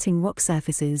inviting rock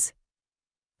surfaces.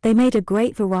 They made a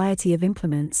great variety of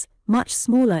implements, much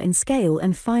smaller in scale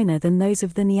and finer than those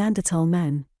of the Neanderthal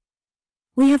men.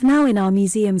 We have now in our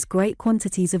museums great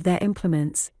quantities of their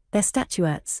implements, their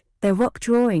statuettes, their rock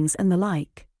drawings and the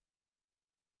like.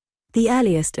 The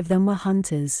earliest of them were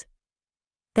hunters.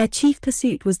 Their chief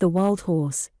pursuit was the wild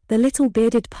horse, the little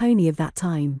bearded pony of that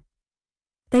time.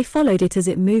 They followed it as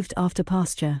it moved after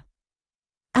pasture.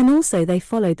 And also they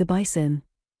followed the bison.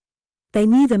 They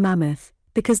knew the mammoth,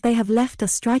 because they have left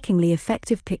us strikingly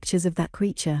effective pictures of that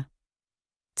creature.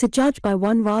 To judge by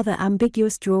one rather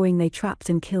ambiguous drawing, they trapped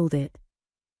and killed it.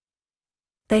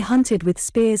 They hunted with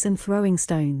spears and throwing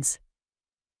stones.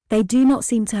 They do not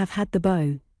seem to have had the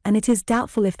bow, and it is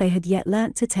doubtful if they had yet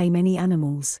learnt to tame any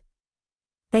animals.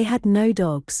 They had no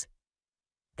dogs.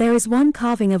 There is one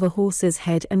carving of a horse's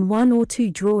head and one or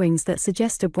two drawings that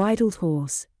suggest a bridled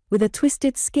horse, with a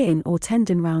twisted skin or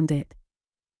tendon round it.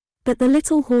 But the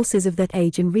little horses of that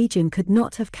age and region could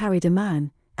not have carried a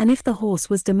man, and if the horse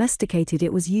was domesticated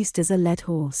it was used as a led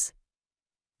horse.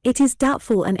 It is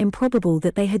doubtful and improbable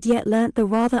that they had yet learnt the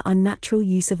rather unnatural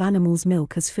use of animals'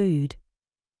 milk as food.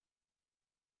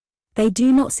 They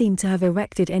do not seem to have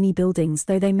erected any buildings,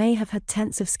 though they may have had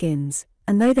tents of skins,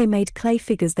 and though they made clay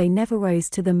figures they never rose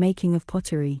to the making of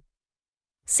pottery.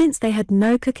 Since they had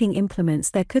no cooking implements,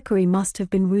 their cookery must have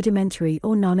been rudimentary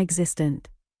or non-existent.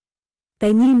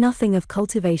 They knew nothing of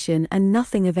cultivation and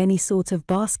nothing of any sort of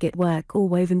basket work or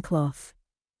woven cloth.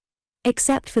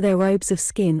 Except for their robes of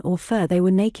skin or fur, they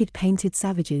were naked, painted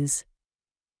savages.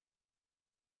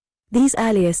 These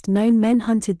earliest known men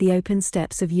hunted the open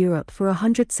steppes of Europe for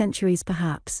 100 centuries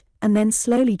perhaps, and then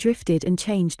slowly drifted and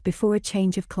changed before a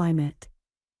change of climate.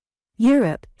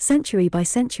 Europe, century by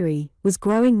century, was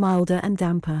growing milder and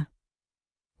damper.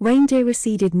 Reindeer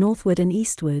receded northward and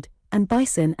eastward, and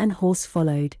bison and horse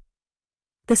followed.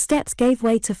 The steppes gave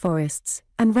way to forests,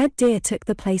 and red deer took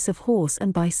the place of horse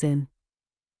and bison.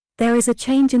 There is a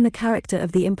change in the character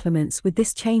of the implements with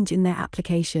this change in their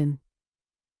application.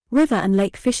 River and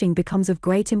lake fishing becomes of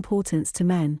great importance to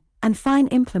men, and fine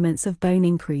implements of bone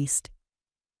increased.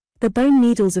 The bone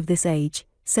needles of this age,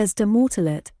 says de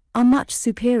Mortillet, are much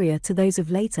superior to those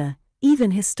of later,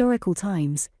 even historical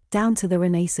times, down to the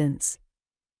Renaissance.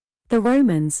 The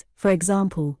Romans, for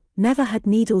example, never had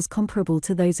needles comparable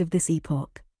to those of this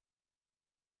epoch.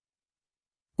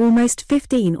 Almost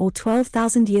 15 or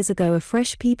 12,000 years ago a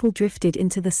fresh people drifted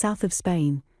into the south of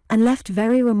Spain, and left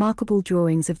very remarkable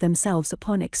drawings of themselves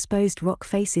upon exposed rock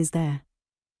faces there.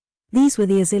 These were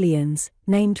the Assyrians,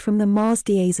 named from the Mars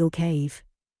d'Azil cave.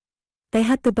 They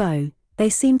had the bow, they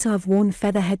seemed to have worn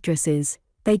feather headdresses,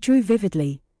 they drew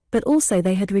vividly, but also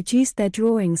they had reduced their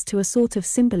drawings to a sort of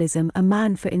symbolism. A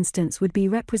man, for instance, would be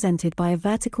represented by a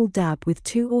vertical dab with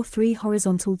 2 or 3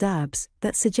 horizontal dabs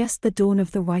that suggest the dawn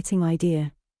of the writing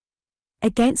idea.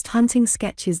 Against hunting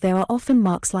sketches there are often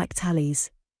marks like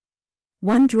tallies.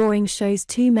 One drawing shows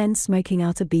 2 men smoking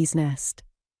out a bee's nest.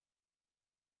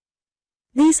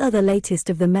 These are the latest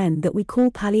of the men that we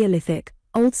call Paleolithic,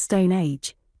 Old Stone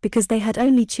Age, because they had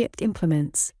only chipped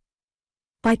implements.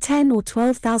 By 10 or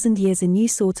 12,000 years a new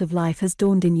sort of life has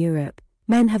dawned in Europe.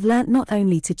 Men have learnt not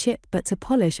only to chip but to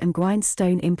polish and grind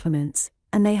stone implements,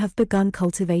 and they have begun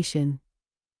cultivation.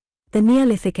 The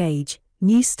Neolithic Age,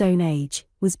 New Stone Age,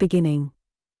 was beginning.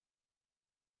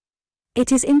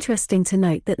 It is interesting to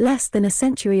note that less than a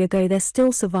century ago there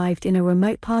still survived in a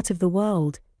remote part of the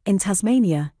world, in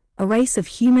Tasmania, a race of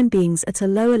human beings at a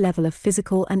lower level of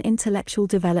physical and intellectual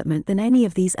development than any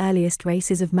of these earliest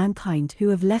races of mankind who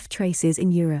have left traces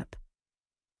in Europe.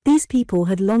 These people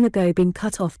had long ago been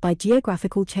cut off by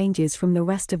geographical changes from the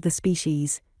rest of the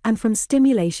species, and from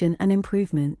stimulation and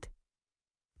improvement.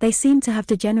 They seem to have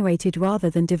degenerated rather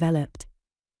than developed.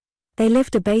 They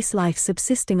lived a base life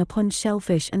subsisting upon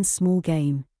shellfish and small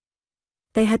game.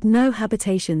 They had no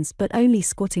habitations but only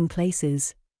squatting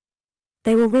places.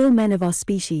 They were real men of our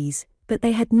species, but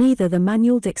they had neither the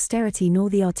manual dexterity nor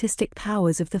the artistic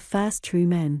powers of the first true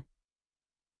men.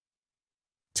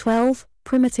 12.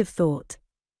 Primitive thought.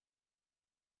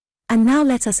 And now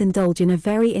let us indulge in a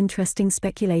very interesting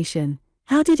speculation.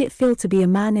 How did it feel to be a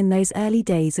man in those early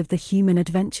days of the human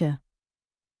adventure?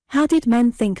 How did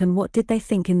men think, and what did they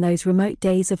think in those remote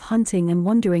days of hunting and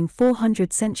wandering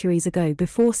 400 centuries ago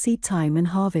before seed time and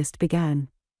harvest began?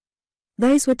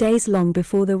 Those were days long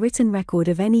before the written record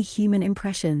of any human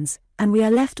impressions, and we are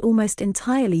left almost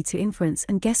entirely to inference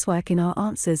and guesswork in our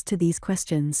answers to these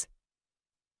questions.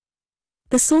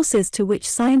 The sources to which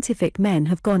scientific men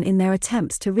have gone in their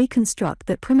attempts to reconstruct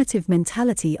that primitive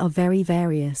mentality are very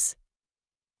various.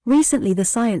 Recently the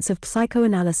science of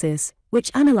psychoanalysis,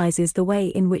 which analyzes the way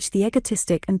in which the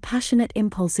egotistic and passionate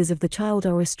impulses of the child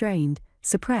are restrained,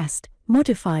 suppressed,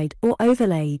 modified or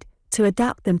overlaid, to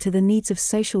adapt them to the needs of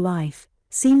social life,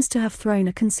 seems to have thrown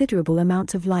a considerable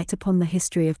amount of light upon the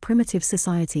history of primitive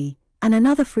society, and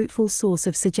another fruitful source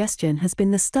of suggestion has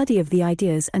been the study of the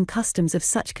ideas and customs of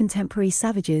such contemporary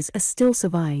savages as still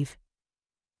survive.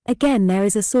 Again, there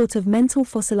is a sort of mental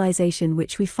fossilization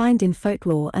which we find in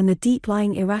folklore and the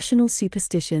deep-lying irrational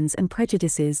superstitions and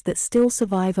prejudices that still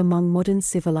survive among modern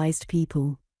civilized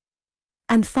people.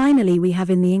 And finally we have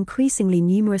in the increasingly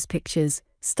numerous pictures,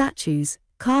 statues,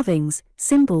 carvings,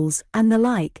 symbols, and the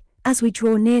like, as we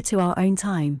draw near to our own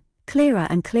time, clearer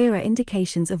and clearer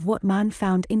indications of what man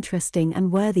found interesting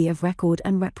and worthy of record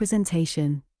and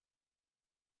representation.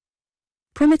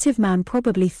 Primitive man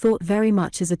probably thought very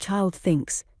much as a child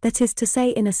thinks, that is to say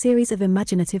in a series of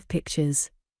imaginative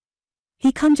pictures.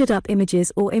 He conjured up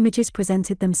images or images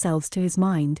presented themselves to his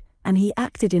mind, and he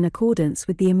acted in accordance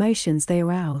with the emotions they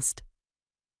aroused.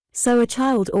 So a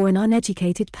child or an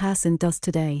uneducated person does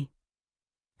today.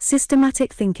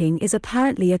 Systematic thinking is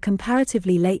apparently a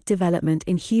comparatively late development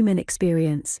in human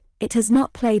experience. It has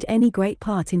not played any great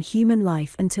part in human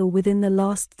life until within the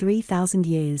last 3,000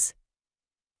 years.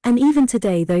 And even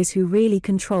today, those who really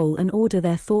control and order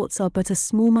their thoughts are but a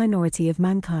small minority of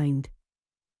mankind.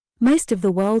 Most of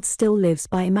the world still lives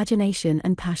by imagination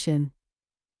and passion.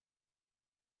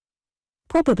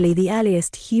 Probably the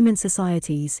earliest human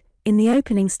societies, in the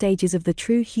opening stages of the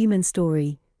true human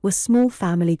story, were small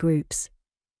family groups.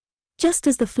 Just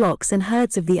as the flocks and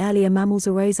herds of the earlier mammals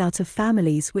arose out of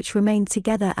families which remained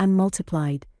together and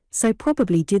multiplied, so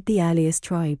probably did the earliest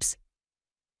tribes.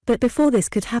 But before this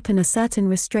could happen, a certain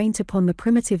restraint upon the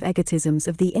primitive egotisms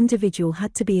of the individual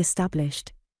had to be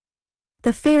established.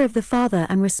 The fear of the father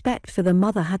and respect for the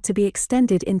mother had to be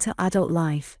extended into adult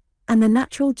life, and the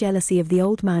natural jealousy of the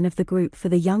old man of the group for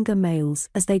the younger males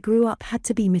as they grew up had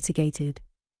to be mitigated.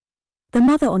 The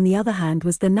mother, on the other hand,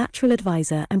 was the natural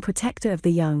advisor and protector of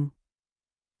the young.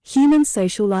 Human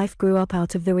social life grew up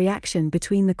out of the reaction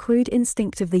between the crude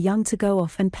instinct of the young to go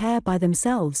off and pair by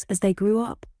themselves as they grew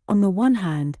up, on the one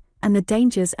hand, and the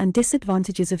dangers and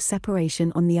disadvantages of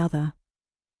separation on the other.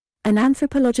 An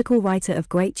anthropological writer of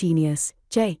great genius,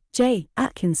 J.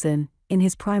 Atkinson, in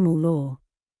his Primal Law,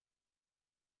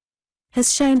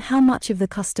 has shown how much of the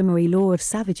customary law of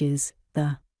savages,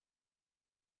 the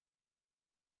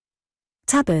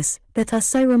tabus, that are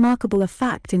so remarkable a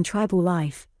fact in tribal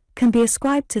life, can be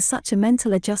ascribed to such a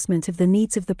mental adjustment of the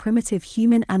needs of the primitive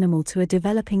human animal to a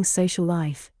developing social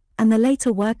life, and the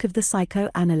later work of the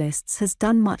psychoanalysts has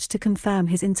done much to confirm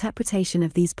his interpretation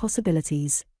of these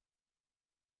possibilities.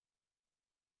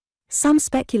 Some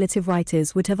speculative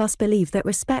writers would have us believe that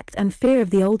respect and fear of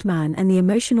the old man and the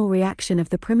emotional reaction of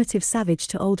the primitive savage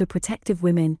to older protective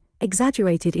women,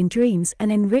 exaggerated in dreams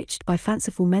and enriched by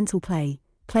fanciful mental play,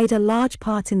 played a large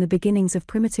part in the beginnings of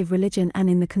primitive religion and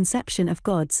in the conception of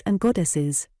gods and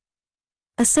goddesses.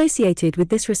 Associated with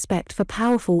this respect for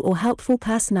powerful or helpful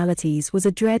personalities was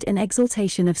a dread and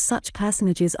exaltation of such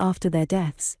personages after their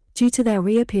deaths, due to their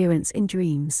reappearance in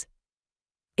dreams.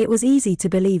 It was easy to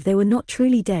believe they were not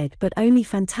truly dead but only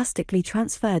fantastically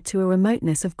transferred to a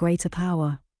remoteness of greater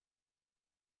power.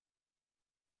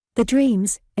 The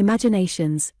dreams,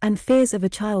 imaginations, and fears of a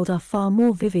child are far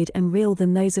more vivid and real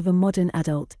than those of a modern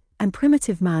adult, and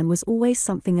primitive man was always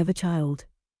something of a child.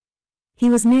 He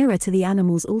was nearer to the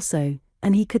animals also,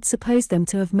 and he could suppose them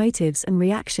to have motives and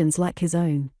reactions like his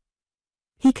own.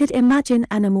 He could imagine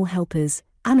animal helpers,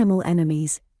 animal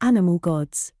enemies, animal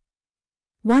gods.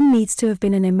 One needs to have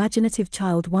been an imaginative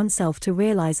child oneself to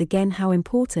realize again how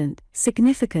important,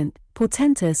 significant,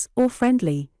 portentous, or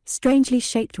friendly, strangely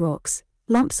shaped rocks,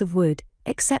 lumps of wood,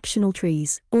 exceptional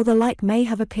trees, or the like may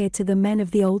have appeared to the men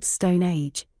of the old Stone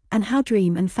Age, and how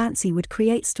dream and fancy would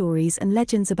create stories and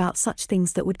legends about such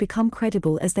things that would become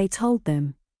credible as they told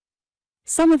them.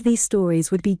 Some of these stories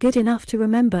would be good enough to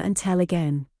remember and tell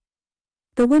again.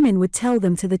 The women would tell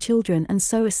them to the children and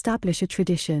so establish a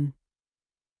tradition.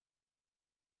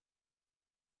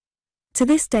 To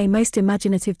this day, most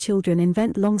imaginative children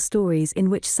invent long stories in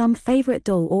which some favorite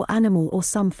doll or animal or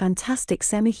some fantastic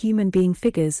semi-human being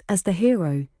figures as the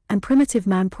hero, and primitive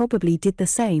man probably did the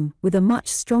same, with a much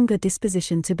stronger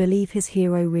disposition to believe his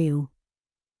hero real.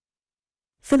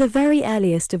 For the very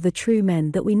earliest of the true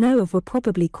men that we know of were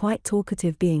probably quite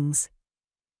talkative beings.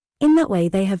 In that way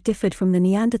they have differed from the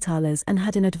Neanderthalers and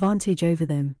had an advantage over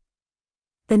them.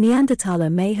 The Neanderthaler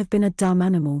may have been a dumb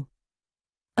animal.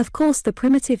 Of course, the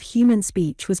primitive human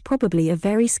speech was probably a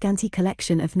very scanty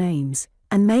collection of names,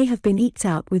 and may have been eked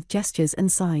out with gestures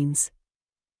and signs.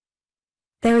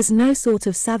 There is no sort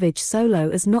of savage so low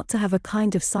as not to have a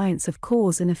kind of science of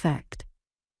cause and effect.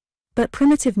 But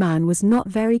primitive man was not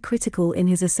very critical in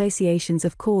his associations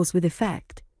of cause with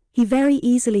effect. He very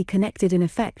easily connected an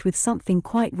effect with something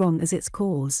quite wrong as its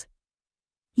cause.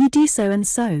 You do so,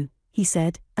 he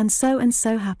said, and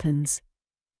so happens.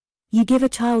 You give a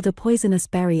child a poisonous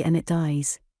berry and it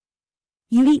dies.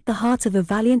 You eat the heart of a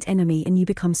valiant enemy and you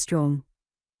become strong.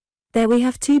 There we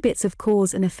have two bits of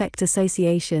cause and effect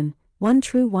association, one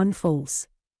true, one false.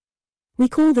 We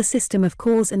call the system of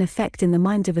cause and effect in the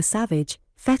mind of a savage,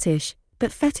 fetish,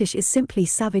 but fetish is simply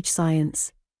savage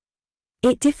science.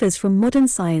 It differs from modern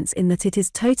science in that it is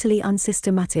totally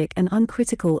unsystematic and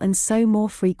uncritical and so more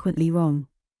frequently wrong.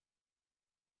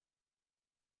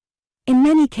 In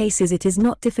many cases it is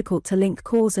not difficult to link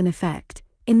cause and effect,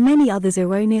 in many others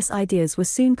erroneous ideas were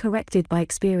soon corrected by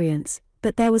experience,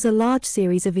 but there was a large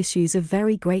series of issues of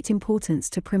very great importance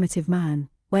to primitive man,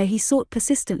 where he sought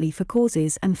persistently for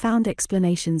causes and found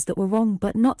explanations that were wrong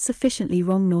but not sufficiently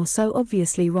wrong nor so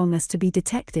obviously wrong as to be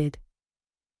detected.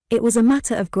 It was a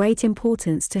matter of great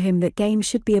importance to him that game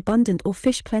should be abundant or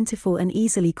fish plentiful and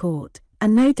easily caught,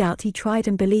 and no doubt he tried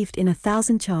and believed in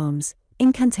 1,000 charms,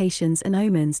 incantations and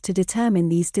omens to determine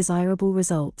these desirable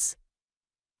results.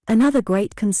 Another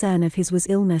great concern of his was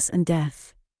illness and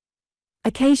death.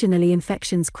 Occasionally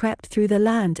infections crept through the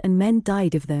land and men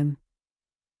died of them.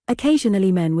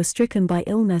 Occasionally men were stricken by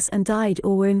illness and died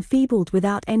or were enfeebled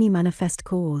without any manifest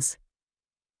cause.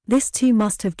 This too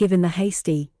must have given the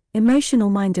hasty, emotional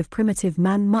mind of primitive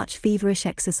man much feverish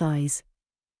exercise.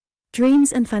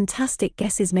 Dreams and fantastic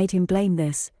guesses made him blame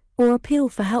this, or appeal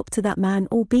for help to that man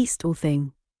or beast or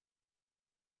thing.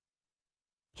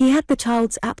 He had the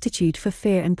child's aptitude for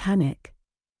fear and panic.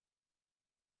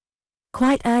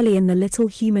 Quite early in the little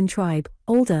human tribe,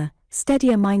 older,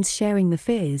 steadier minds sharing the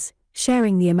fears,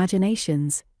 sharing the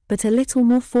imaginations, but a little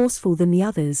more forceful than the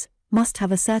others, must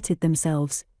have asserted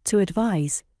themselves, to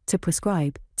advise, to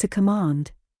prescribe, to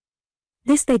command.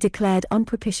 This they declared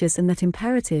unpropitious and that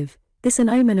imperative, this an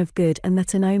omen of good and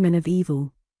that an omen of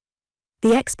evil.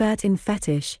 The expert in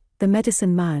fetish, the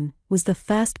medicine man, was the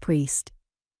first priest.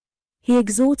 He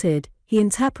exhorted, he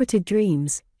interpreted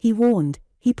dreams, he warned,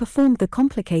 he performed the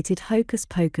complicated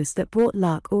hocus-pocus that brought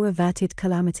luck or averted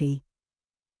calamity.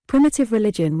 Primitive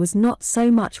religion was not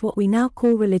so much what we now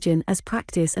call religion as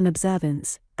practice and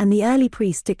observance, and the early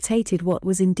priest dictated what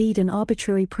was indeed an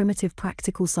arbitrary primitive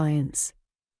practical science.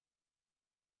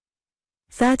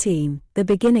 13. The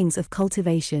Beginnings of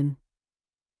Cultivation.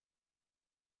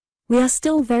 We are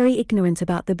still very ignorant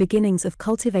about the beginnings of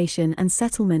cultivation and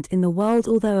settlement in the world,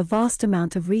 although a vast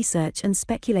amount of research and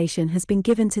speculation has been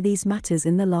given to these matters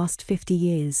in the last 50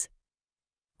 years.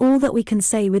 All that we can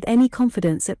say with any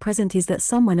confidence at present is that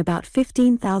somewhere about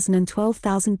 15,000 and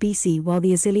 12,000 BC, while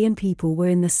the Assyrian people were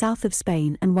in the south of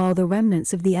Spain and while the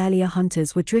remnants of the earlier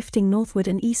hunters were drifting northward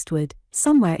and eastward,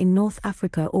 somewhere in North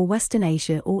Africa or Western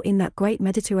Asia or in that great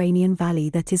Mediterranean valley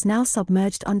that is now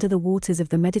submerged under the waters of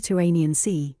the Mediterranean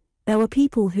Sea, there were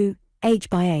people who, age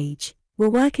by age, were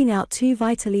working out two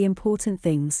vitally important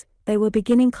things: they were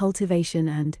beginning cultivation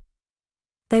and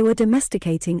they were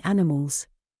domesticating animals.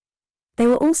 They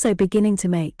were also beginning to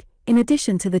make, in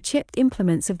addition to the chipped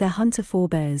implements of their hunter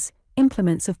forebears,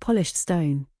 implements of polished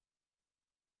stone.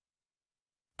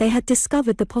 They had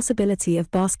discovered the possibility of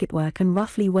basketwork and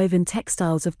roughly woven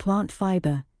textiles of plant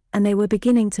fiber, and they were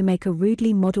beginning to make a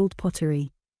rudely modeled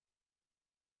pottery.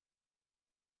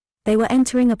 They were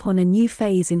entering upon a new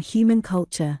phase in human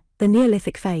culture, the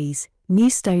Neolithic phase, New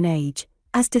Stone Age,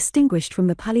 as distinguished from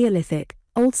the Paleolithic,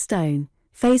 Old Stone,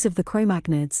 phase of the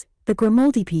Cro-Magnons, the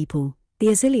Grimaldi people, the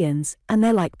Assyrians, and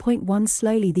their like. 1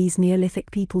 Slowly these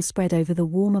Neolithic people spread over the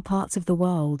warmer parts of the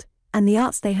world, and the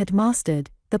arts they had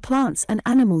mastered, the plants and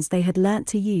animals they had learnt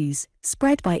to use,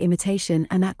 spread by imitation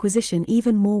and acquisition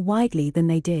even more widely than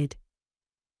they did.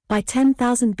 By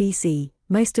 10,000 BC,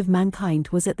 most of mankind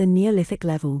was at the Neolithic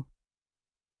level.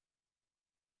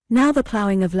 Now the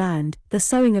ploughing of land, the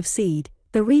sowing of seed,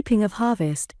 the reaping of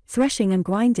harvest, threshing and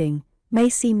grinding, may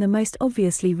seem the most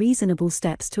obviously reasonable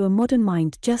steps to a modern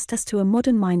mind, just as to a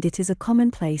modern mind it is a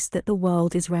commonplace that the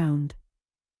world is round.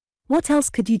 What else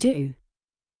could you do?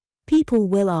 People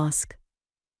will ask.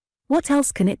 What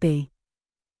else can it be?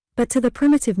 But to the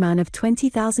primitive man of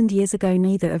 20,000 years ago,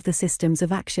 neither of the systems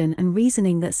of action and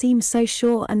reasoning that seem so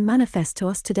sure and manifest to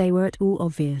us today were at all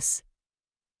obvious.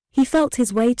 He felt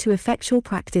his way to effectual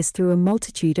practice through a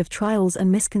multitude of trials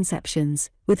and misconceptions,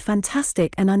 with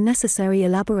fantastic and unnecessary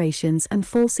elaborations and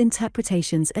false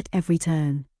interpretations at every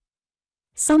turn.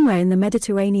 Somewhere in the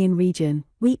Mediterranean region,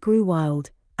 wheat grew wild,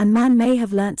 and man may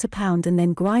have learnt to pound and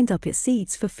then grind up its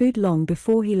seeds for food long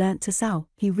before he learnt to sow.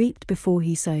 He reaped before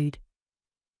he sowed.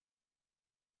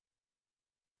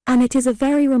 And it is a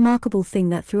very remarkable thing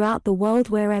that throughout the world,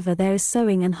 wherever there is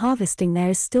sowing and harvesting, there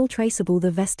is still traceable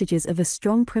the vestiges of a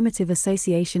strong primitive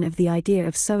association of the idea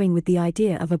of sowing with the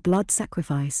idea of a blood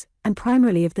sacrifice, and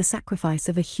primarily of the sacrifice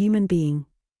of a human being.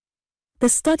 The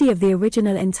study of the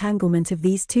original entanglement of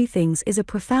these two things is a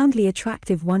profoundly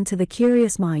attractive one to the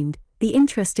curious mind. The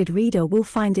interested reader will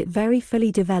find it very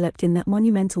fully developed in that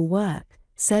monumental work,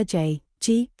 Sir J.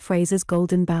 G. Fraser's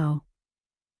Golden Bough.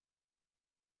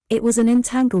 It was an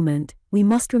entanglement, we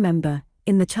must remember,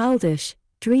 in the childish,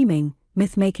 dreaming,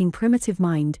 myth-making primitive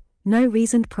mind. No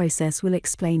reasoned process will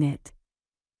explain it.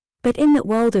 But in that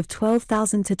world of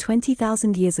 12,000 to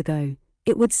 20,000 years ago,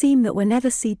 it would seem that whenever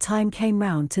seed time came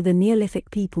round to the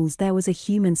Neolithic peoples, there was a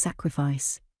human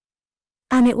sacrifice.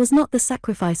 And it was not the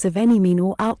sacrifice of any mean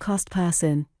or outcast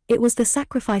person, it was the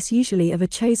sacrifice usually of a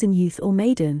chosen youth or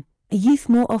maiden, a youth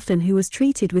more often who was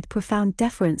treated with profound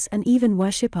deference and even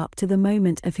worship up to the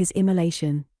moment of his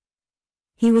immolation.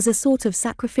 He was a sort of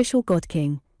sacrificial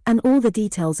god-king, and all the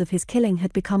details of his killing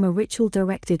had become a ritual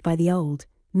directed by the old,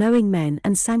 knowing men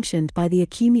and sanctioned by the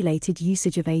accumulated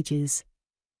usage of ages.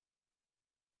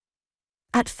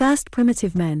 At first,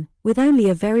 primitive men, with only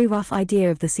a very rough idea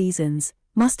of the seasons,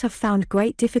 must have found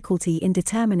great difficulty in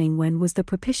determining when was the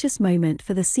propitious moment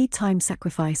for the seed-time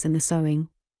sacrifice and the sowing.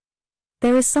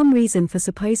 There is some reason for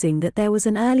supposing that there was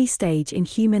an early stage in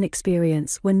human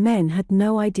experience when men had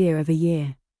no idea of a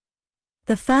year.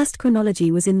 The first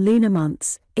chronology was in lunar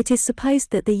months. It is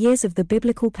supposed that the years of the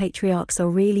biblical patriarchs are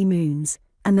really moons,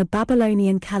 and the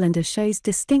Babylonian calendar shows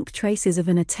distinct traces of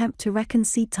an attempt to reckon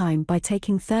seed time by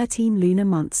taking 13 lunar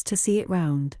months to see it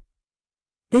round.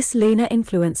 This lunar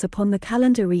influence upon the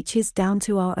calendar reaches down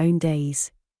to our own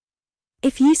days.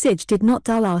 If usage did not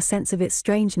dull our sense of its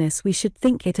strangeness, we should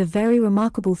think it a very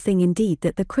remarkable thing indeed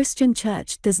that the Christian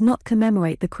Church does not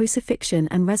commemorate the crucifixion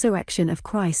and resurrection of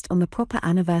Christ on the proper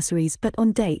anniversaries but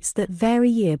on dates that vary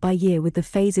year by year with the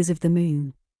phases of the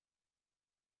moon.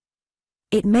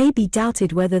 It may be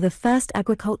doubted whether the first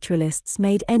agriculturalists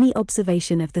made any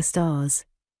observation of the stars.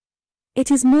 It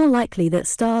is more likely that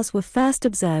stars were first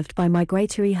observed by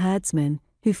migratory herdsmen,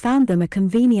 who found them a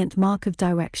convenient mark of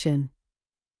direction.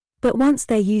 But once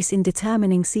their use in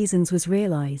determining seasons was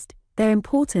realized, their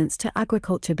importance to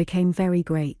agriculture became very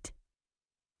great.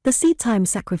 The seed-time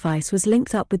sacrifice was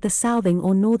linked up with the southing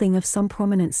or northing of some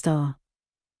prominent star.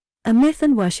 A myth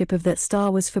and worship of that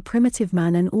star was for primitive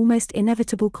man an almost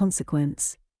inevitable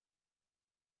consequence.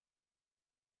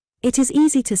 It is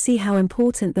easy to see how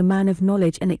important the man of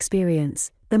knowledge and experience,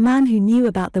 the man who knew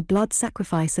about the blood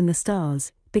sacrifice and the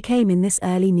stars, became in this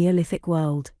early Neolithic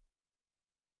world.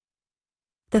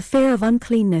 The fear of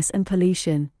uncleanness and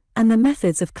pollution, and the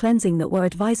methods of cleansing that were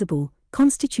advisable,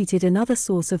 constituted another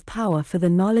source of power for the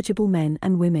knowledgeable men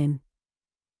and women.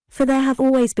 For there have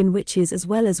always been witches as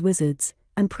well as wizards,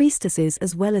 and priestesses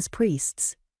as well as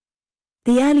priests.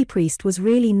 The early priest was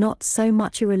really not so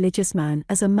much a religious man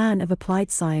as a man of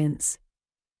applied science.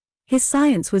 His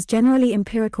science was generally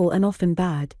empirical and often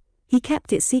bad. He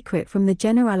kept it secret from the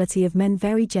generality of men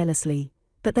very jealously,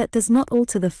 but that does not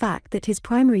alter the fact that his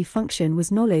primary function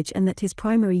was knowledge and that his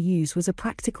primary use was a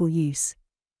practical use.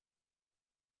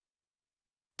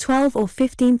 12 or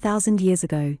 15,000 years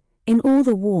ago, in all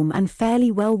the warm and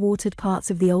fairly well-watered parts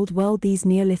of the Old World, these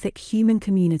Neolithic human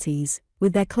communities,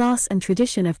 with their class and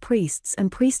tradition of priests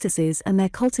and priestesses and their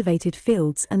cultivated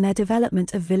fields and their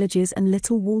development of villages and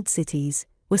little walled cities,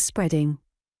 were spreading.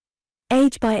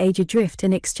 Age by age a drift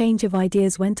and exchange of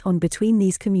ideas went on between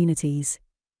these communities.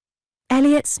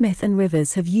 Elliott Smith and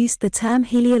Rivers have used the term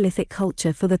Heliolithic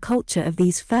culture for the culture of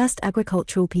these first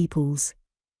agricultural peoples.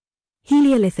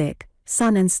 Heliolithic,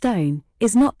 sun and stone,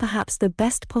 is not perhaps the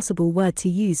best possible word to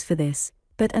use for this,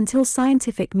 but until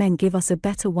scientific men give us a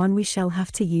better one we shall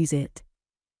have to use it.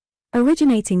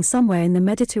 Originating somewhere in the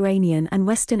Mediterranean and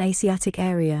Western Asiatic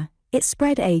area, it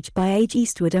spread age by age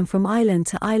eastward and from island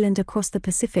to island across the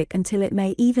Pacific until it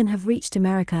may even have reached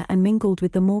America and mingled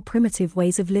with the more primitive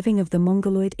ways of living of the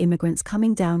Mongoloid immigrants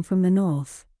coming down from the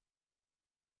north.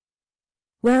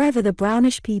 Wherever the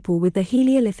brownish people with the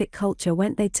Heliolithic culture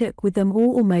went, they took with them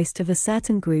all or most of a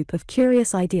certain group of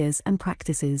curious ideas and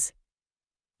practices.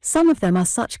 Some of them are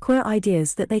such queer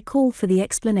ideas that they call for the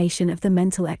explanation of the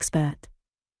mental expert.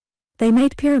 They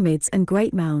made pyramids and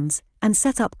great mounds, and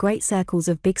set up great circles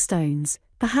of big stones,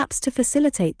 perhaps to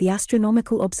facilitate the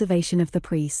astronomical observation of the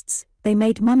priests. They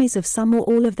made mummies of some or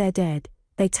all of their dead.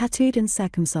 They tattooed and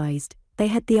circumcised. They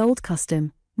had the old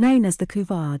custom, known as the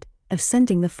couvade, of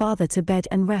sending the father to bed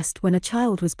and rest when a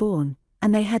child was born,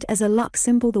 and they had as a luck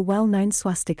symbol the well-known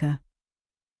swastika.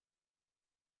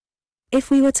 If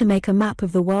we were to make a map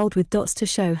of the world with dots to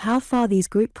show how far these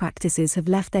group practices have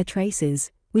left their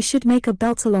traces, we should make a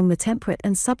belt along the temperate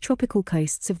and subtropical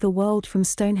coasts of the world from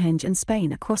Stonehenge and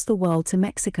Spain across the world to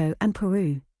Mexico and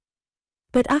Peru.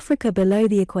 But Africa below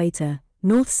the equator,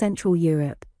 North-Central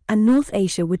Europe, and North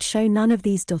Asia would show none of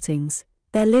these dottings.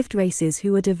 There lived races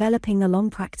who were developing along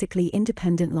practically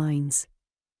independent lines.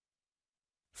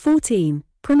 14.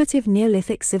 Primitive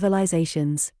Neolithic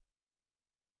civilizations.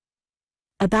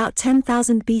 About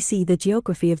 10,000 BC, the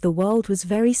geography of the world was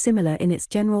very similar in its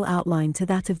general outline to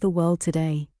that of the world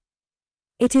today.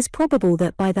 It is probable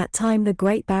that by that time the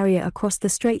Great Barrier across the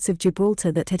Straits of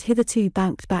Gibraltar that had hitherto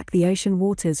banked back the ocean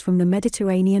waters from the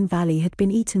Mediterranean Valley had been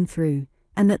eaten through,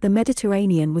 and that the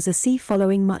Mediterranean was a sea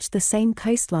following much the same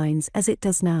coastlines as it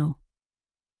does now.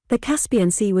 The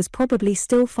Caspian Sea was probably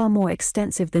still far more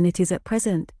extensive than it is at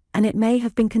present, and it may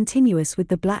have been continuous with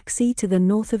the Black Sea to the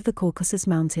north of the Caucasus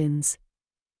Mountains.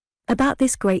 About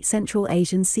this great Central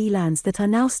Asian sea lands that are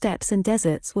now steppes and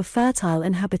deserts were fertile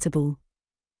and habitable.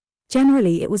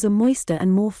 Generally, it was a moister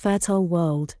and more fertile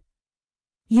world.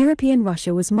 European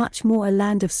Russia was much more a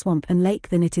land of swamp and lake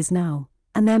than it is now,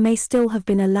 and there may still have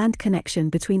been a land connection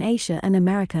between Asia and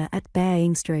America at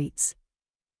Bering Straits.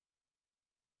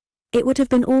 It would have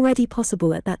been already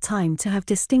possible at that time to have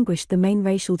distinguished the main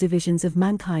racial divisions of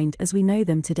mankind as we know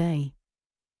them today.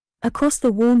 Across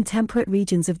the warm temperate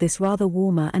regions of this rather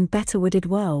warmer and better wooded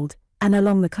world, and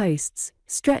along the coasts,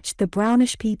 stretched the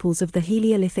brownish peoples of the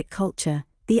Neolithic culture,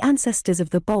 the ancestors of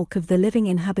the bulk of the living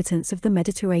inhabitants of the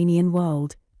Mediterranean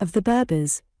world, of the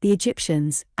Berbers, the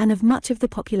Egyptians, and of much of the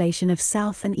population of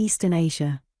South and Eastern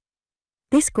Asia.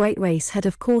 This great race had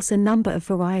of course a number of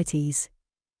varieties.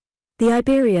 The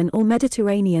Iberian or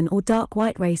Mediterranean or dark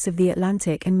white race of the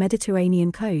Atlantic and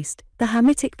Mediterranean coast, the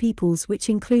Hamitic peoples which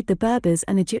include the Berbers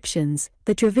and Egyptians,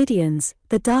 the Dravidians,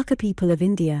 the darker people of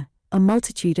India, a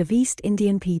multitude of East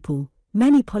Indian people,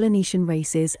 many Polynesian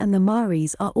races and the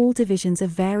Maoris are all divisions of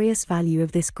various value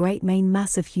of this great main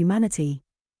mass of humanity.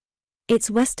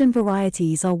 Its western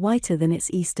varieties are whiter than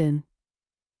its eastern.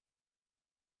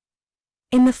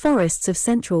 In the forests of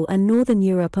Central and Northern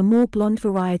Europe a more blonde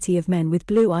variety of men with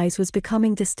blue eyes was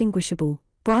becoming distinguishable,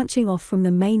 branching off from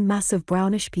the main mass of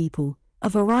brownish people, a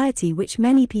variety which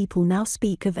many people now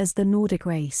speak of as the Nordic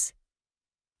race.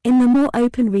 In the more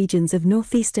open regions of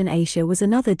northeastern Asia was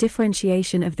another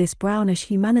differentiation of this brownish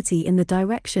humanity in the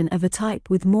direction of a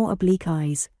type with more oblique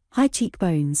eyes, high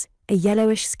cheekbones, a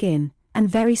yellowish skin, and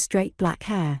very straight black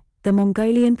hair, the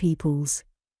Mongolian peoples.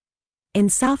 In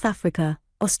South Africa,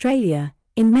 Australia,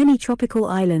 in many tropical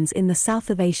islands in the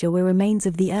south of Asia were remains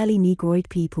of the early Negroid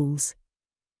peoples.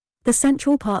 The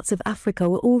central parts of Africa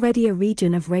were already a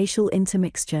region of racial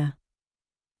intermixture.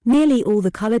 Nearly all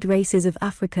the colored races of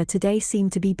Africa today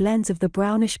seem to be blends of the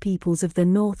brownish peoples of the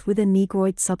north with a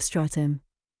Negroid substratum.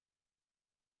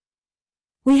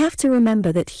 We have to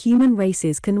remember that human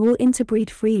races can all interbreed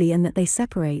freely and that they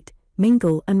separate,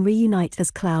 mingle and reunite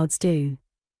as clouds do.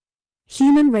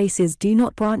 Human races do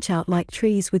not branch out like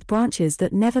trees with branches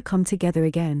that never come together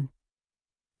again.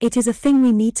 It is a thing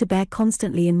we need to bear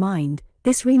constantly in mind,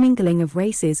 this remingling of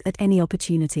races at any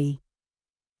opportunity.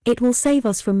 It will save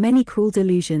us from many cruel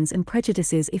delusions and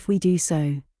prejudices if we do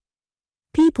so.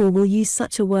 People will use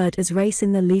such a word as race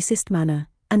in the loosest manner,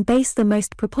 and base the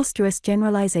most preposterous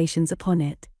generalizations upon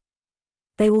it.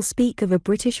 They will speak of a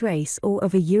British race or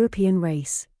of a European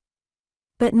race.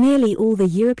 But nearly all the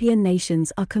European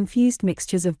nations are confused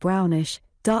mixtures of brownish,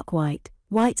 dark white,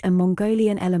 white and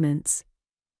Mongolian elements.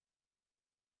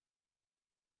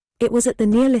 It was at the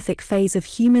Neolithic phase of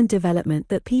human development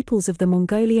that peoples of the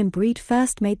Mongolian breed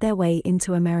first made their way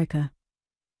into America.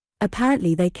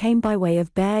 Apparently they came by way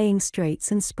of Bering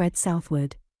Straits and spread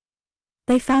southward.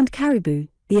 They found caribou,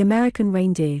 the American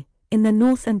reindeer, in the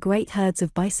north and great herds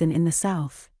of bison in the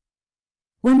south.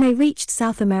 When they reached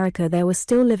South America there were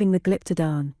still living the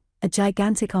Glyptodon, a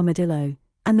gigantic armadillo,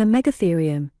 and the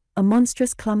Megatherium, a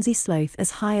monstrous clumsy sloth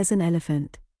as high as an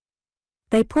elephant.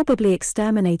 They probably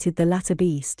exterminated the latter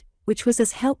beast, which was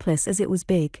as helpless as it was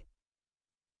big.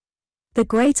 The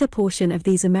greater portion of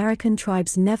these American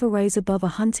tribes never rose above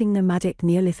a hunting nomadic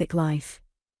Neolithic life.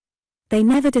 They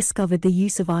never discovered the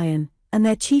use of iron, and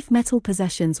their chief metal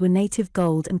possessions were native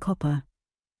gold and copper.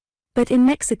 But in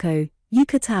Mexico,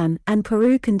 Yucatan, and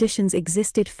Peru conditions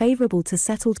existed favorable to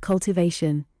settled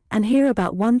cultivation, and here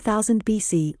about 1000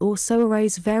 BC or so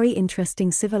arose very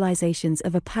interesting civilizations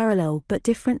of a parallel but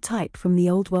different type from the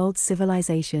Old World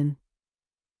civilization.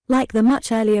 Like the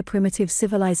much earlier primitive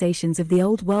civilizations of the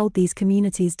Old World, these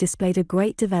communities displayed a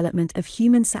great development of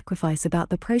human sacrifice about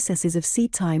the processes of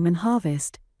seed time and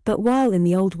harvest, but while in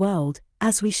the Old World,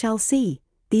 as we shall see,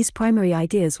 these primary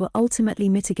ideas were ultimately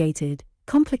mitigated,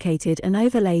 complicated and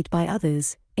overlaid by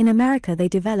others, in America they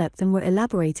developed and were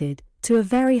elaborated, to a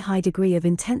very high degree of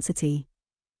intensity.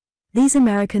 These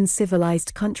American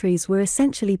civilized countries were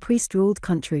essentially priest-ruled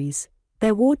countries.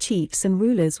 Their war chiefs and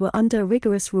rulers were under a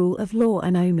rigorous rule of law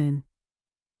and omen.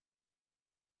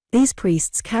 These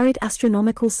priests carried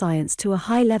astronomical science to a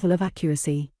high level of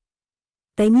accuracy.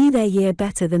 They knew their year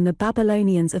better than the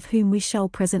Babylonians of whom we shall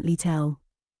presently tell.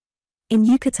 In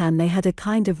Yucatan they had a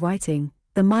kind of writing,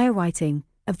 the Maya writing,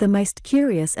 of the most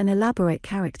curious and elaborate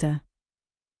character.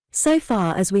 So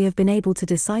far as we have been able to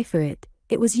decipher it,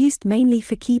 it was used mainly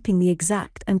for keeping the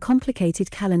exact and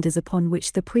complicated calendars upon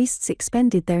which the priests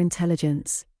expended their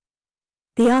intelligence.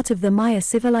 The art of the Maya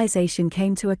civilization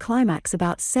came to a climax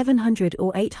about 700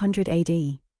 or 800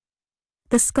 AD.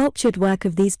 The sculptured work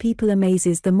of these people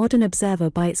amazes the modern observer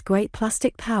by its great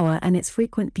plastic power and its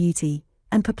frequent beauty,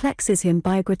 and perplexes him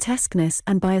by a grotesqueness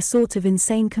and by a sort of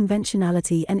insane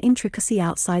conventionality and intricacy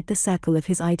outside the circle of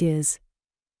his ideas.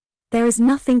 There is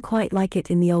nothing quite like it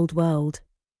in the Old World.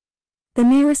 The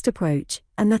nearest approach,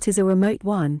 and that is a remote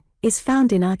one, is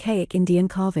found in archaic Indian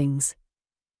carvings.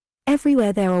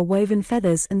 Everywhere there are woven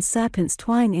feathers and serpents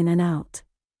twine in and out.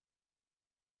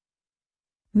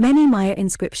 Many Maya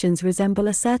inscriptions resemble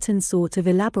a certain sort of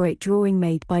elaborate drawing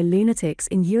made by lunatics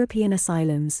in European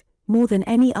asylums, more than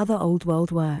any other Old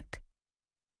World work.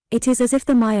 It is as if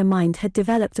the Maya mind had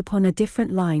developed upon a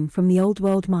different line from the Old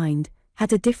World mind,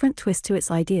 had a different twist to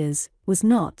its ideas, was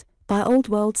not, by Old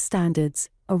World standards,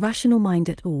 a rational mind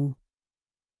at all.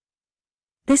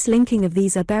 This linking of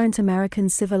these aberrant American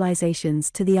civilizations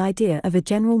to the idea of a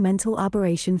general mental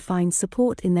aberration finds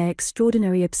support in their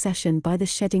extraordinary obsession by the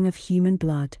shedding of human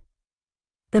blood.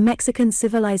 The Mexican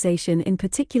civilization in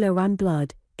particular ran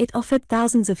blood. It offered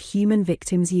thousands of human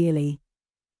victims yearly.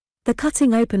 The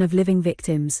cutting open of living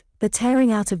victims, the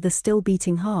tearing out of the still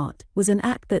beating heart, was an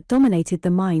act that dominated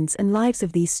the minds and lives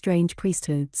of these strange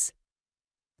priesthoods.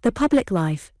 The public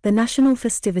life, the national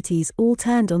festivities all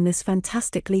turned on this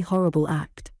fantastically horrible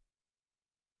act.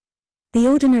 The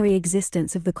ordinary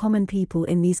existence of the common people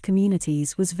in these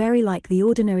communities was very like the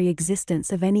ordinary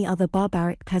existence of any other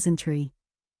barbaric peasantry.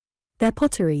 Their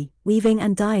pottery, weaving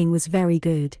and dyeing was very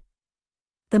good.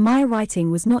 The Maya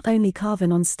writing was not only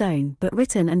carven on stone but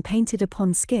written and painted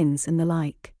upon skins and the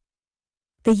like.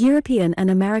 The European and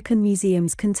American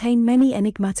museums contain many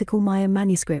enigmatical Maya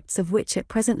manuscripts of which at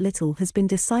present little has been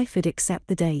deciphered except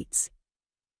the dates.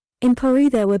 In Peru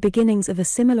there were beginnings of a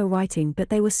similar writing, but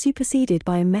they were superseded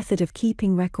by a method of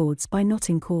keeping records by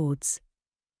knotting cords.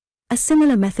 A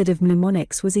similar method of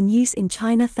mnemonics was in use in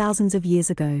China thousands of years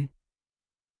ago.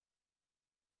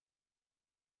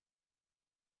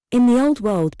 In the Old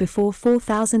World before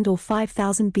 4000 or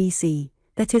 5000 BC,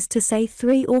 that is to say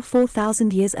 3 or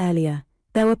 4000 years earlier,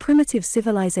 there were primitive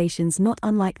civilizations not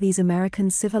unlike these American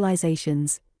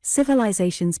civilizations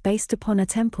based upon a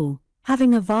temple,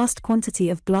 having a vast quantity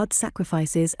of blood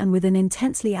sacrifices and with an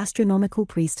intensely astronomical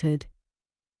priesthood.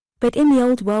 But in the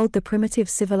Old World the primitive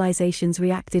civilizations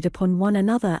reacted upon one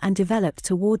another and developed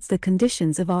towards the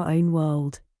conditions of our own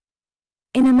world.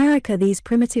 In America these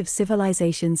primitive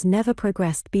civilizations never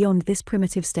progressed beyond this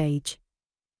primitive stage.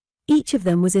 Each of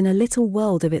them was in a little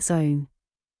world of its own.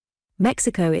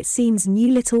 Mexico it seems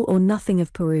knew little or nothing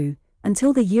of Peru,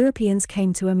 until the Europeans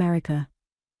came to America.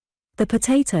 The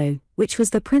potato, which was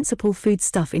the principal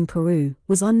foodstuff in Peru,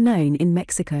 was unknown in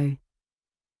Mexico.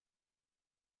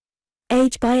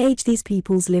 Age by age these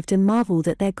peoples lived and marveled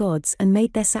at their gods and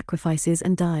made their sacrifices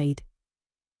and died.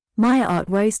 Maya art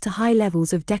rose to high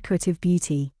levels of decorative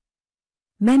beauty.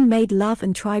 Men made love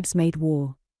and tribes made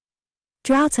war.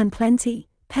 Drought and plenty,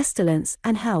 pestilence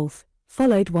and health,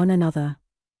 followed one another.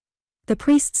 The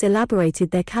priests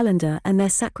elaborated their calendar and their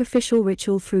sacrificial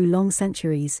ritual through long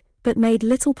centuries, but made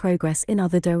little progress in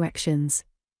other directions.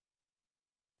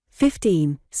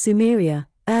 15. Sumeria,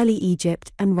 Early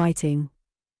Egypt and Writing.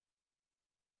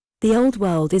 The Old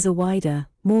World is a wider,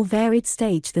 more varied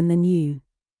stage than the New.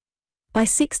 By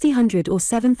 600 or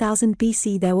 7000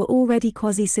 BC there were already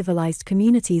quasi-civilized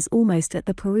communities almost at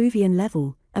the Peruvian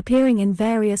level, appearing in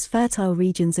various fertile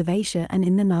regions of Asia and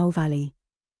in the Nile Valley.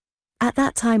 At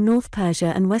that time North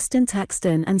Persia and Western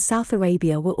Turkestan and South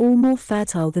Arabia were all more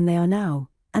fertile than they are now,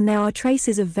 and there are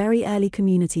traces of very early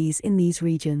communities in these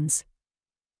regions.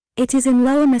 It is in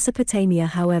Lower Mesopotamia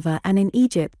however and in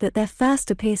Egypt that there first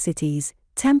appear cities,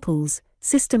 temples,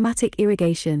 systematic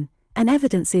irrigation, and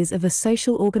evidences of a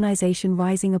social organization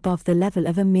rising above the level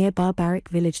of a mere barbaric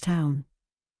village town.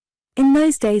 In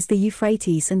those days the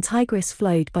Euphrates and Tigris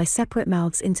flowed by separate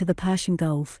mouths into the Persian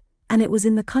Gulf, and it was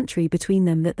in the country between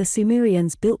them that the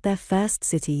Sumerians built their first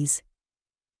cities.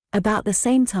 About the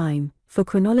same time, for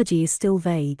chronology is still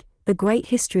vague, the great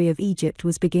history of Egypt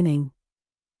was beginning.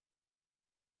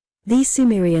 These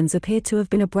Sumerians appear to have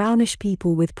been a brownish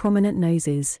people with prominent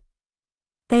noses.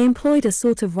 They employed a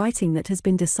sort of writing that has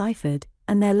been deciphered,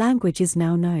 and their language is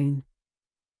now known.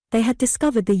 They had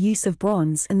discovered the use of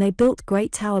bronze and they built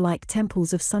great tower-like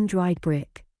temples of sun-dried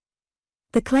brick.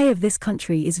 The clay of this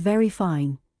country is very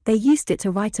fine, they used it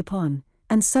to write upon,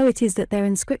 and so it is that their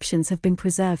inscriptions have been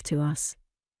preserved to us.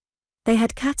 They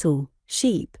had cattle,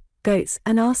 sheep, goats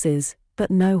and asses,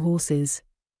 but no horses.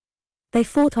 They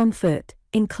fought on foot,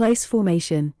 in close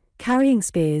formation, carrying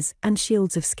spears and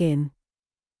shields of skin.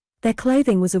 Their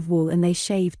clothing was of wool and they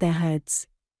shaved their heads.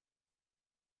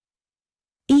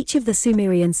 Each of the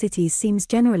Sumerian cities seems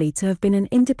generally to have been an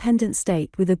independent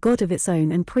state with a god of its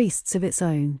own and priests of its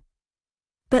own.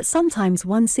 But sometimes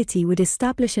one city would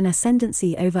establish an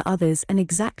ascendancy over others and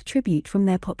exact tribute from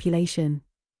their population.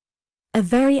 A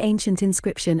very ancient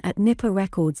inscription at Nippur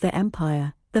records their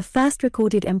empire, the first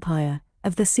recorded empire,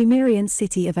 of the Sumerian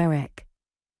city of Erech.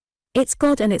 Its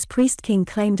god and its priest-king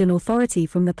claimed an authority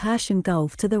from the Persian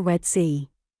Gulf to the Red Sea.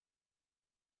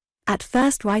 At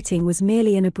first, writing was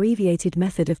merely an abbreviated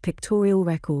method of pictorial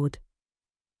record.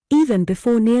 Even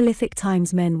before Neolithic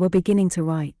times, men were beginning to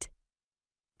write.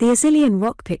 The Assyrian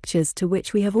rock pictures to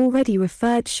which we have already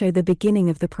referred show the beginning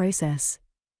of the process.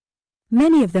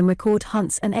 Many of them record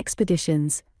hunts and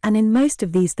expeditions, and in most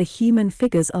of these the human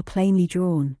figures are plainly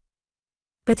drawn.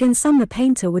 But in some the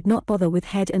painter would not bother with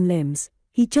head and limbs,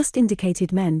 he just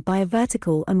indicated men by a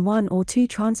vertical and one or two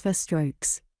transverse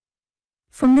strokes.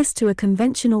 From this to a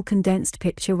conventional condensed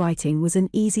picture writing was an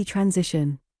easy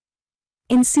transition.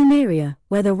 In Sumeria,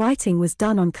 where the writing was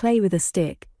done on clay with a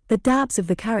stick, the dabs of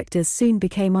the characters soon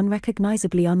became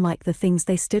unrecognizably unlike the things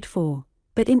they stood for.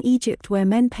 But in Egypt, where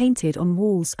men painted on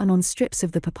walls and on strips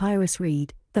of the papyrus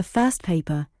reed, the first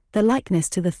paper, the likeness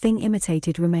to the thing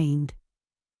imitated remained.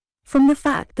 From the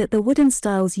fact that the wooden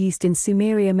stiles used in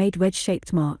Sumeria made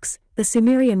wedge-shaped marks, the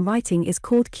Sumerian writing is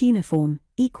called cuneiform,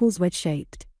 equals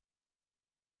wedge-shaped.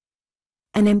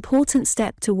 An important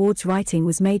step towards writing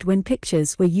was made when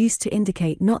pictures were used to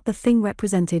indicate not the thing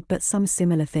represented but some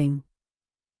similar thing.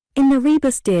 In the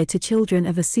rebus deer to children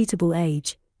of a suitable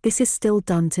age, this is still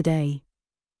done today.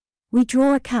 We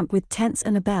draw a camp with tents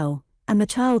and a bell, and the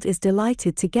child is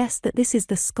delighted to guess that this is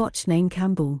the Scotch name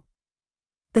Campbell.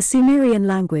 The Sumerian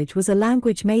language was a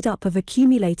language made up of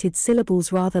accumulated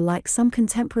syllables rather like some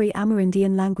contemporary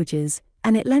Amerindian languages,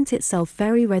 and it lent itself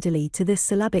very readily to this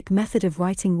syllabic method of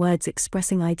writing words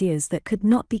expressing ideas that could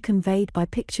not be conveyed by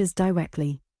pictures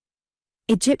directly.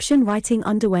 Egyptian writing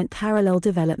underwent parallel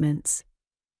developments.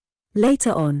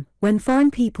 Later on, when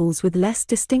foreign peoples with less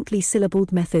distinctly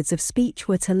syllabled methods of speech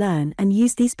were to learn and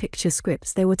use these picture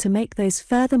scripts, they were to make those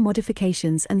further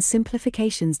modifications and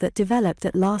simplifications that developed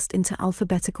at last into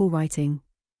alphabetical writing.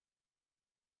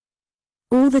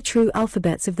 All the true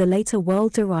alphabets of the later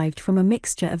world derived from a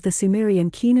mixture of the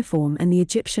Sumerian cuneiform and the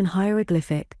Egyptian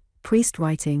hieroglyphic, priest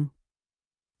writing.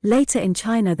 Later in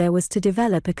China there was to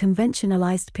develop a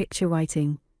conventionalized picture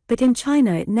writing, but in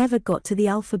China it never got to the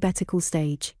alphabetical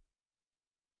stage.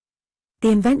 The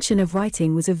invention of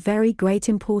writing was of very great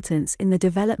importance in the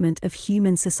development of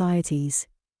human societies.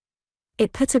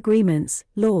 It put agreements,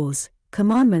 laws,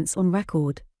 commandments on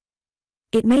record.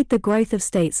 It made the growth of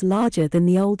states larger than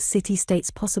the old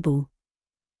city-states possible.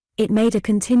 It made a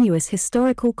continuous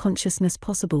historical consciousness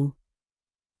possible.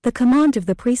 The command of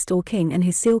the priest or king and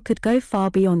his seal could go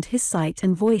far beyond his sight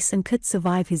and voice and could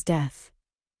survive his death.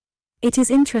 It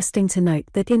is interesting to note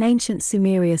that in ancient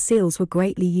Sumeria seals were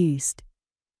greatly used.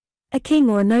 A king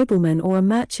or a nobleman or a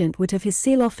merchant would have his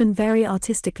seal often very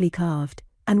artistically carved,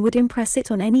 and would impress it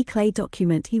on any clay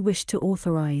document he wished to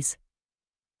authorize.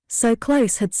 So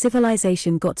close had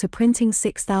civilization got to printing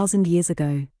 6,000 years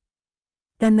ago.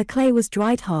 Then the clay was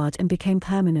dried hard and became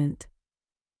permanent.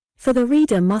 For the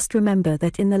reader must remember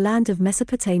that in the land of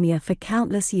Mesopotamia for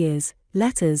countless years,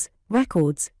 letters,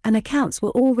 records, and accounts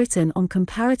were all written on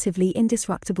comparatively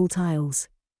indestructible tiles.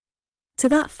 To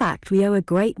that fact we owe a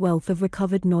great wealth of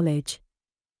recovered knowledge.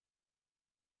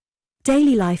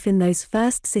 Daily life in those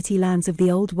first city lands of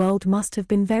the Old World must have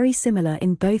been very similar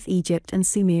in both Egypt and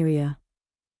Sumeria.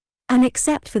 And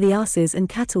except for the asses and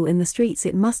cattle in the streets,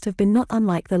 it must have been not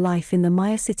unlike the life in the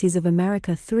Maya cities of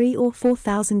America 3,000 or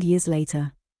 4,000 years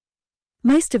later.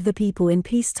 Most of the people in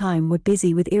peacetime were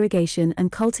busy with irrigation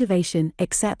and cultivation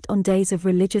except on days of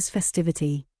religious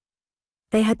festivity.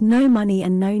 They had no money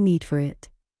and no need for it.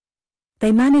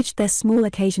 They managed their small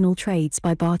occasional trades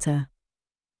by barter.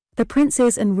 The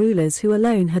princes and rulers who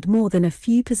alone had more than a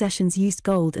few possessions used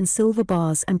gold and silver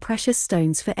bars and precious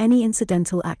stones for any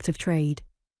incidental act of trade.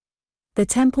 The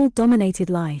temple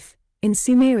dominated life. In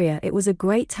Sumeria it was a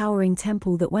great towering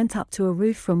temple that went up to a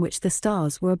roof from which the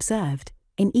stars were observed.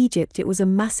 In Egypt it was a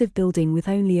massive building with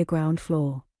only a ground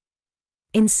floor.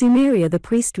 In Sumeria the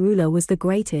priest-ruler was the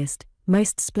greatest,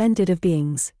 most splendid of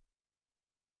beings.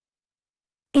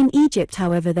 In Egypt,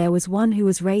 however, there was one who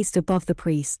was raised above the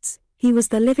priests. He was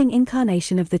the living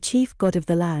incarnation of the chief god of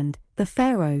the land, the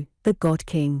pharaoh, the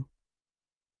god-king.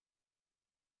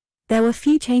 There were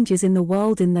few changes in the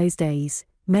world in those days.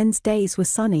 Men's days were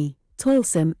sunny,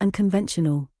 toilsome and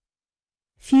conventional.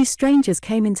 Few strangers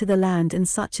came into the land and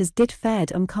such as did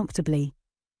fared uncomfortably.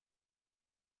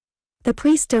 The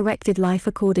priest directed life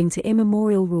according to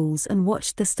immemorial rules and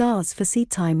watched the stars for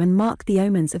seed time and marked the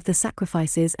omens of the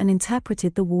sacrifices and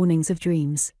interpreted the warnings of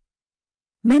dreams.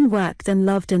 Men worked and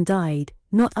loved and died,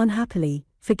 not unhappily,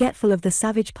 forgetful of the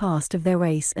savage past of their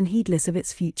race and heedless of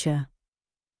its future.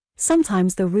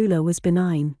 Sometimes the ruler was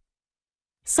benign.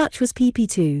 Such was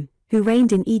Pp II, who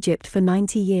reigned in Egypt for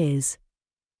 90 years.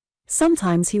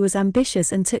 Sometimes he was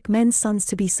ambitious and took men's sons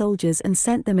to be soldiers and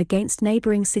sent them against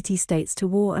neighboring city-states to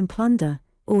war and plunder,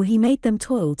 or he made them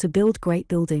toil to build great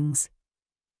buildings.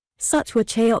 Such were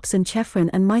Cheops and Chephren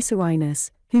and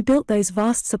Mycerinus, who built those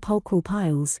vast sepulchral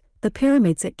piles, the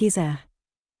pyramids at Gizeh.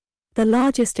 The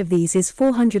largest of these is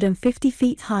 450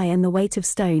 feet high and the weight of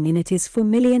stone in it is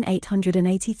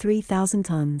 4,883,000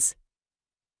 tons.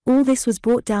 All this was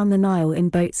brought down the Nile in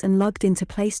boats and lugged into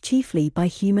place chiefly by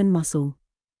human muscle.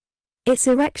 Its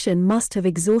erection must have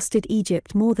exhausted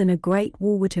Egypt more than a great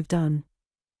war would have done.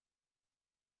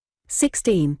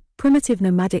 16. Primitive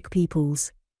nomadic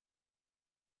peoples.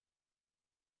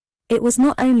 It was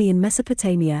not only in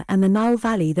Mesopotamia and the Nile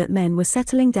Valley that men were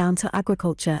settling down to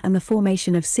agriculture and the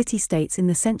formation of city-states in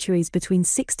the centuries between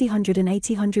 600 and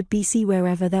 800 BC.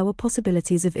 Wherever there were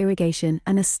possibilities of irrigation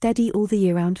and a steady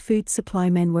all-the-year-round food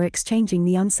supply, men were exchanging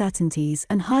the uncertainties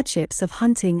and hardships of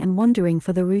hunting and wandering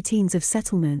for the routines of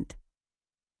settlement.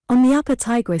 On the upper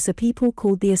Tigris, a people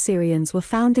called the Assyrians were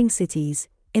founding cities.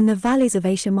 In the valleys of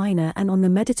Asia Minor and on the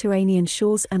Mediterranean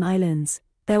shores and islands,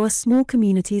 there were small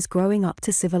communities growing up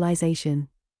to civilization.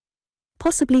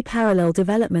 Possibly parallel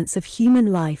developments of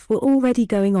human life were already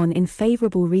going on in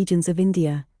favorable regions of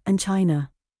India and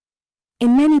China.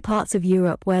 In many parts of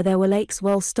Europe where there were lakes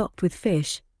well stocked with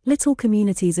fish, little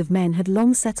communities of men had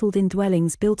long settled in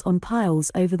dwellings built on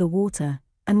piles over the water,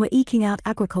 and were eking out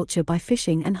agriculture by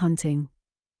fishing and hunting.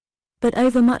 But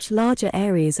over much larger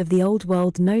areas of the Old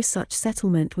World no such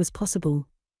settlement was possible.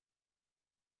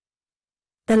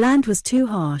 The land was too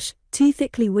harsh, too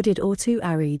thickly wooded or too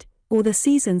arid, or the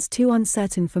seasons too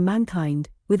uncertain for mankind,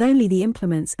 with only the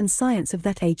implements and science of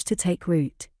that age to take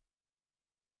root.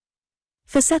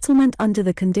 For settlement under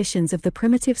the conditions of the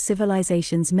primitive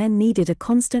civilizations, men needed a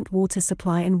constant water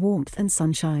supply and warmth and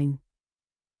sunshine.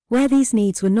 Where these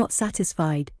needs were not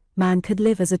satisfied, man could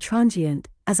live as a transient,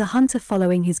 as a hunter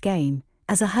following his game,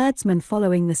 as a herdsman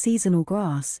following the seasonal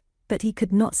grass, but he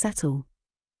could not settle.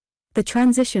 The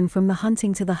transition from the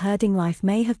hunting to the herding life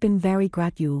may have been very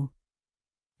gradual.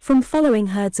 From following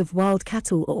herds of wild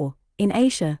cattle or, in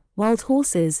Asia, wild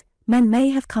horses, men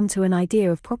may have come to an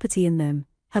idea of property in them,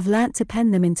 have learnt to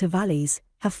pen them into valleys,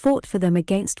 have fought for them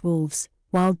against wolves,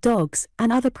 wild dogs,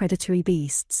 and other predatory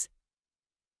beasts.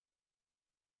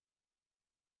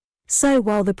 So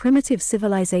while the primitive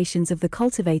civilizations of the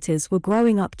cultivators were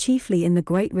growing up chiefly in the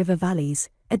great river valleys,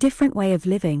 a different way of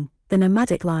living, the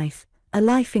nomadic life, a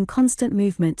life in constant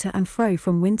movement to and fro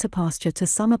from winter pasture to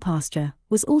summer pasture,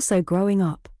 was also growing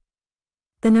up.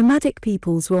 The nomadic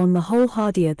peoples were on the whole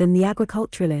hardier than the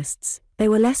agriculturalists. They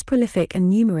were less prolific and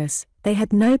numerous, they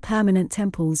had no permanent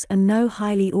temples and no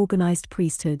highly organized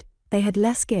priesthood, they had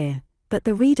less gear. But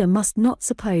the reader must not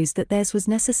suppose that theirs was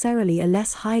necessarily a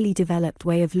less highly developed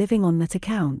way of living on that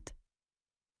account.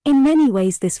 In many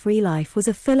ways this free life was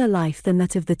a fuller life than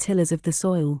that of the tillers of the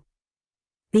soil.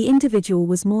 The individual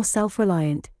was more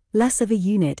self-reliant, less of a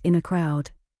unit in a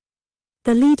crowd.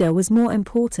 The leader was more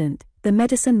important, the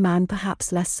medicine man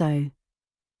perhaps less so.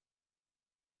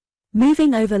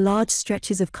 Moving over large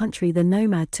stretches of country, the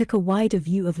nomad took a wider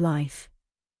view of life.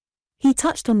 He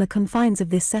touched on the confines of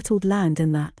this settled land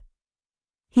and that.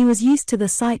 He was used to the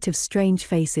sight of strange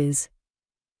faces.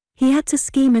 He had to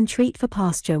scheme and treat for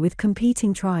pasture with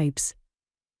competing tribes.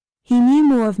 He knew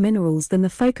more of minerals than the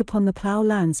folk upon the plough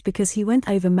lands because he went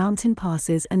over mountain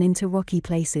passes and into rocky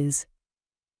places.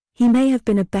 He may have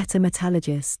been a better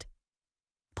metallurgist.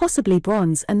 Possibly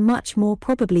bronze and much more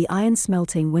probably iron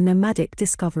smelting were nomadic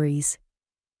discoveries.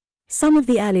 Some of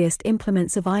the earliest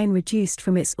implements of iron reduced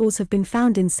from its ores have been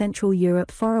found in Central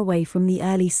Europe far away from the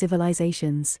early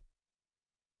civilizations.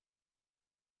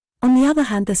 On the other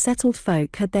hand, the settled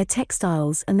folk had their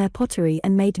textiles and their pottery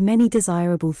and made many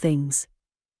desirable things.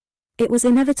 It was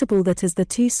inevitable that as the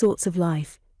two sorts of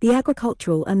life, the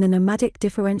agricultural and the nomadic,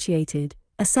 differentiated,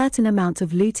 a certain amount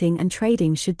of looting and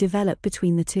trading should develop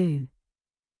between the two.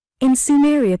 In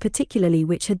Sumeria particularly,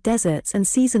 which had deserts and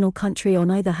seasonal country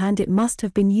on either hand, it must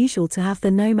have been usual to have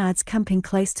the nomads camping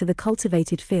close to the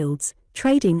cultivated fields,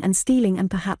 trading and stealing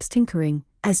and perhaps tinkering,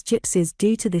 as gypsies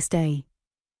do to this day.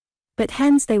 But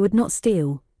hens they would not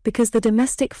steal, because the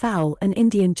domestic fowl, an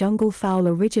Indian jungle fowl,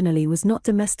 originally was not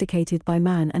domesticated by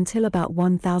man until about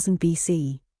 1000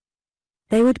 BC.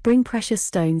 They would bring precious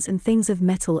stones and things of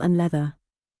metal and leather.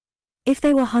 If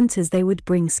they were hunters, they would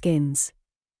bring skins.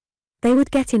 They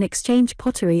would get in exchange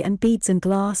pottery and beads and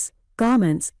glass,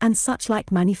 garments, and such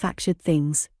like manufactured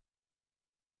things.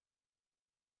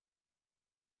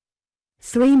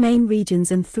 3 main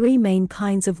regions and 3 main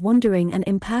kinds of wandering and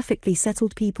imperfectly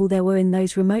settled people there were in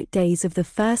those remote days of the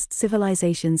first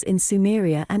civilizations in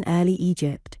Sumeria and early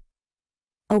Egypt.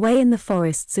 Away in the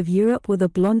forests of Europe were the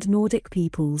blonde Nordic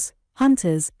peoples,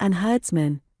 hunters and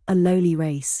herdsmen, a lowly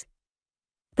race.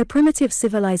 The primitive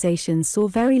civilizations saw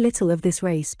very little of this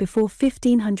race before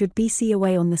 1500 BC.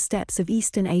 Away on the steppes of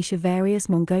eastern Asia, various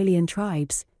Mongolian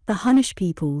tribes, the Hunnish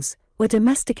peoples, were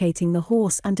domesticating the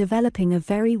horse and developing a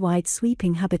very wide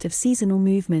sweeping habit of seasonal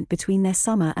movement between their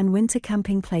summer and winter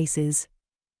camping places.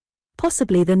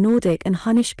 Possibly the Nordic and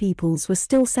Hunnish peoples were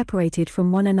still separated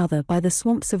from one another by the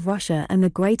swamps of Russia and the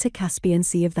greater Caspian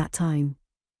Sea of that time.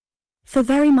 For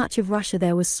very much of Russia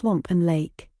there was swamp and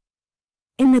lake.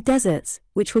 In the deserts,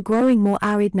 which were growing more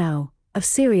arid now, of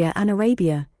Syria and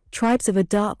Arabia, tribes of a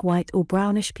dark white or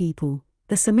brownish people,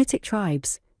 the Semitic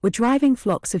tribes, were driving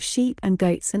flocks of sheep and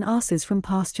goats and asses from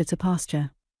pasture to pasture.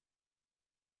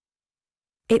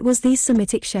 It was these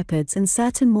Semitic shepherds and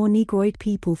certain more Negroid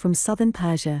people from southern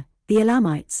Persia, the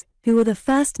Elamites, who were the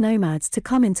first nomads to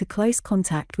come into close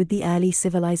contact with the early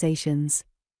civilizations.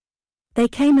 They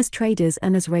came as traders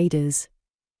and as raiders.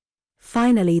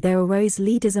 Finally there arose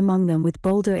leaders among them with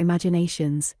bolder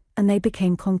imaginations, and they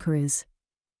became conquerors.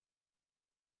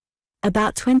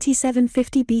 About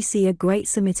 2750 BC a great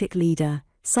Semitic leader,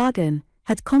 Sargon,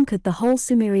 had conquered the whole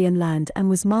Sumerian land and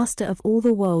was master of all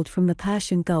the world from the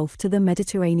Persian Gulf to the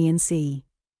Mediterranean Sea.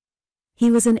 He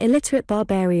was an illiterate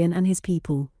barbarian, and his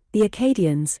people, the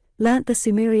Akkadians, learnt the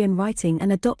Sumerian writing and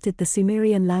adopted the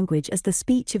Sumerian language as the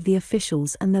speech of the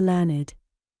officials and the learned.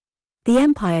 The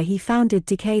empire he founded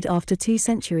decayed after 2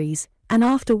 centuries, and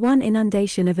after one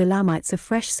inundation of Elamites, a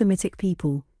fresh Semitic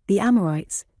people, the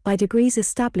Amorites, by degrees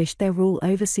established their rule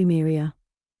over Sumeria.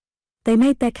 They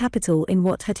made their capital in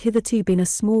what had hitherto been a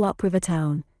small upriver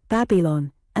town,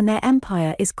 Babylon, and their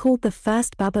empire is called the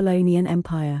First Babylonian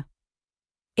Empire.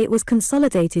 It was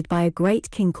consolidated by a great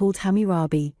king called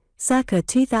Hammurabi, circa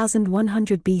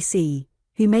 2100 BC,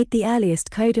 who made the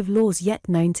earliest code of laws yet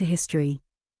known to history.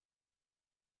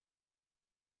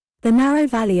 The narrow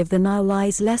valley of the Nile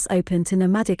lies less open to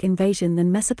nomadic invasion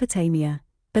than Mesopotamia,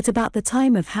 but about the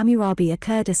time of Hammurabi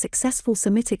occurred a successful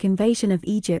Semitic invasion of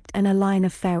Egypt and a line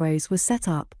of pharaohs was set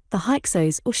up, the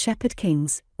Hyksos or shepherd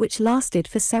kings, which lasted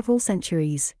for several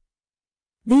centuries.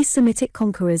 These Semitic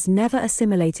conquerors never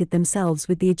assimilated themselves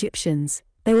with the Egyptians,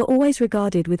 they were always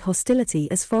regarded with hostility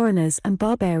as foreigners and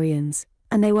barbarians,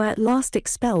 and they were at last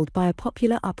expelled by a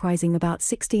popular uprising about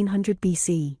 1600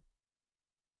 BC.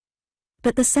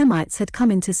 But the Semites had come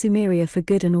into Sumeria for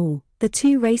good and all, the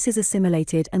two races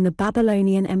assimilated and the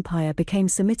Babylonian Empire became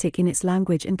Semitic in its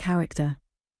language and character.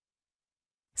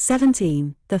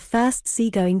 17. The first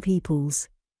seagoing peoples.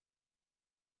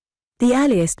 The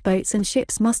earliest boats and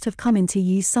ships must have come into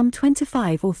use some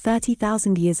 25 or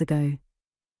 30,000 years ago.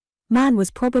 Man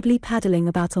was probably paddling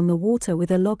about on the water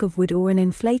with a log of wood or an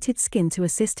inflated skin to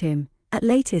assist him, at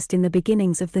latest in the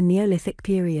beginnings of the Neolithic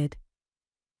period.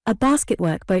 A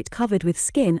basketwork boat covered with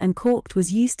skin and corked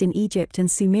was used in Egypt and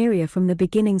Sumeria from the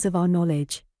beginnings of our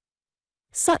knowledge.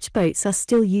 Such boats are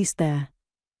still used there.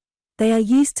 They are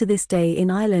used to this day in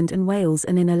Ireland and Wales,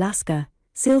 and in Alaska,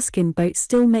 sealskin boats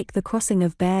still make the crossing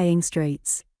of Bering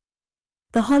Straits.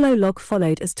 The hollow log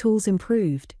followed as tools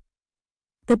improved.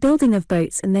 The building of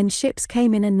boats and then ships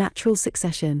came in a natural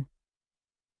succession.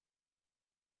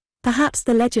 Perhaps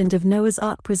the legend of Noah's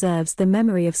Ark preserves the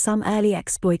memory of some early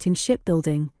exploit in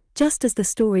shipbuilding, just as the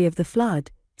story of the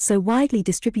flood, so widely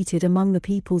distributed among the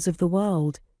peoples of the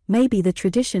world, may be the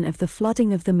tradition of the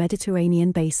flooding of the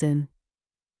Mediterranean basin.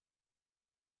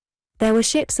 There were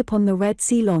ships upon the Red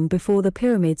Sea long before the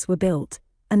pyramids were built,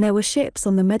 and there were ships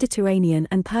on the Mediterranean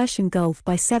and Persian Gulf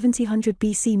by 1700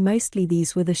 BC. Mostly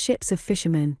these were the ships of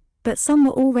fishermen, but some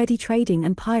were already trading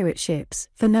and pirate ships.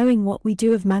 For knowing what we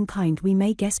do of mankind, we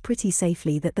may guess pretty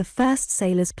safely that the first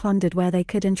sailors plundered where they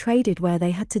could and traded where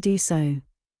they had to do so.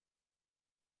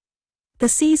 The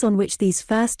seas on which these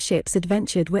first ships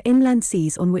adventured were inland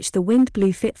seas on which the wind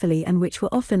blew fitfully and which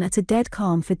were often at a dead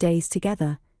calm for days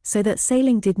together, so that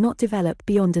sailing did not develop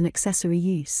beyond an accessory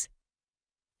use.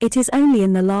 It is only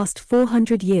in the last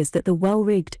 400 years that the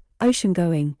well-rigged,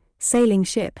 ocean-going, sailing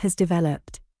ship has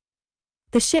developed.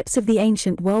 The ships of the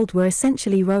ancient world were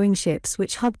essentially rowing ships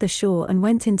which hugged the shore and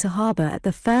went into harbor at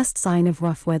the first sign of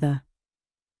rough weather.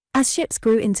 As ships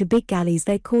grew into big galleys,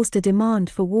 they caused a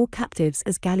demand for war captives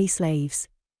as galley slaves.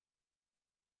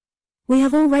 We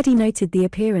have already noted the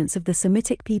appearance of the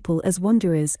Semitic people as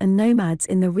wanderers and nomads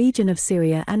in the region of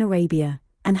Syria and Arabia,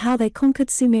 and how they conquered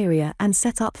Sumeria and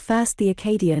set up first the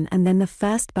Akkadian and then the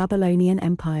first Babylonian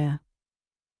Empire.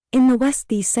 In the west,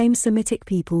 these same Semitic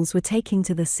peoples were taking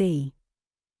to the sea.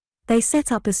 They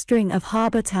set up a string of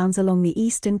harbor towns along the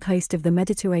eastern coast of the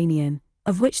Mediterranean,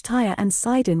 of which Tyre and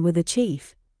Sidon were the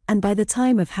chief, and by the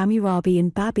time of Hammurabi in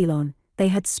Babylon, they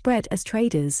had spread as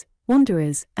traders,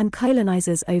 wanderers, and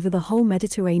colonizers over the whole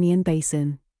Mediterranean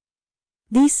basin.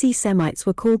 These sea Semites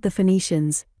were called the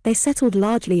Phoenicians. They settled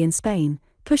largely in Spain,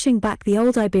 pushing back the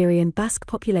old Iberian Basque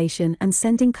population and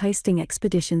sending coasting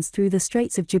expeditions through the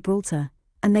Straits of Gibraltar,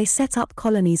 and they set up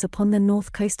colonies upon the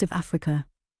north coast of Africa.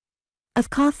 Of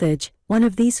Carthage, one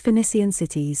of these Phoenician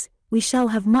cities, we shall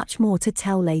have much more to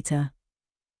tell later.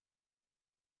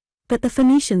 But the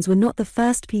Phoenicians were not the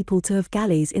first people to have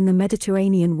galleys in the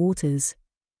Mediterranean waters.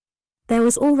 There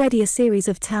was already a series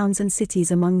of towns and cities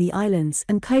among the islands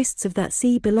and coasts of that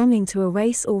sea belonging to a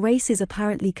race or races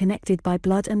apparently connected by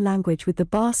blood and language with the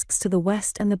Basques to the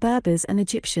west and the Berbers and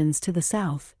Egyptians to the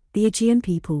south, the Aegean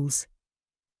peoples.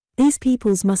 These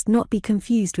peoples must not be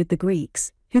confused with the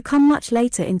Greeks, who come much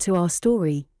later into our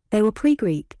story. They were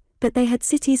pre-Greek, but they had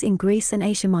cities in Greece and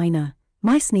Asia Minor,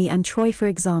 Mycenae and Troy for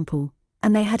example,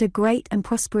 and they had a great and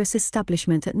prosperous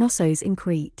establishment at Knossos in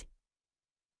Crete.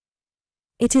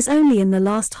 It is only in the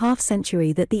last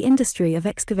half-century that the industry of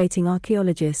excavating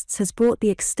archaeologists has brought the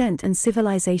extent and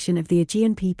civilization of the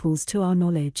Aegean peoples to our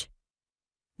knowledge.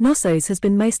 Knossos has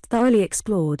been most thoroughly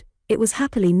explored. It was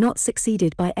happily not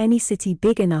succeeded by any city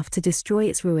big enough to destroy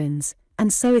its ruins,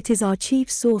 and so it is our chief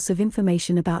source of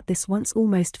information about this once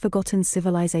almost forgotten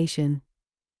civilization.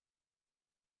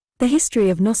 The history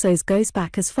of Knossos goes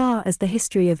back as far as the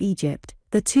history of Egypt.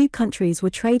 The two countries were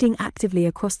trading actively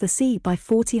across the sea by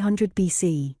 4000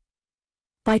 BC.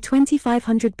 By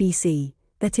 2500 BC,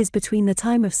 that is between the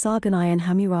time of Sargon and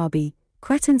Hammurabi,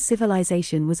 Cretan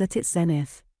civilization was at its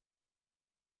zenith.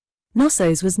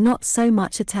 Knossos was not so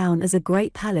much a town as a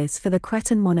great palace for the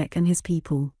Cretan monarch and his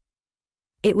people.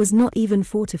 It was not even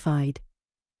fortified.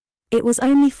 It was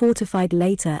only fortified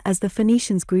later as the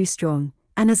Phoenicians grew strong,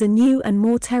 and as a new and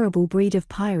more terrible breed of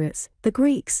pirates, the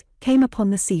Greeks, came upon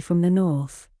the sea from the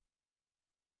north.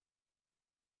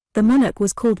 The monarch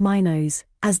was called Minos,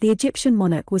 as the Egyptian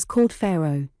monarch was called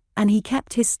Pharaoh, and he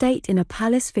kept his state in a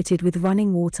palace fitted with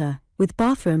running water, with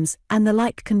bathrooms, and the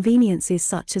like conveniences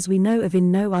such as we know of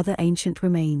in no other ancient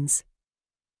remains.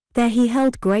 There he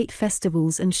held great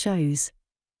festivals and shows.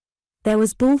 There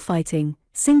was bullfighting,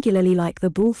 singularly like the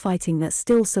bullfighting that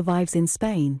still survives in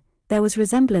Spain. There was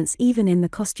resemblance even in the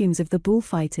costumes of the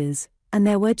bullfighters, and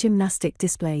there were gymnastic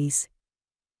displays.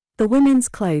 The women's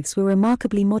clothes were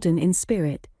remarkably modern in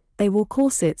spirit. They wore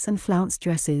corsets and flounced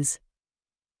dresses.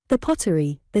 The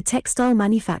pottery, the textile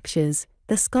manufactures,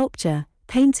 the sculpture,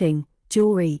 painting,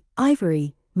 jewelry,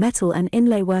 ivory, metal and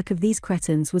inlay work of these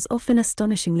Cretans was often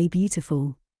astonishingly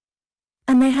beautiful.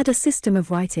 And they had a system of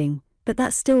writing, but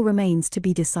that still remains to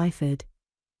be deciphered.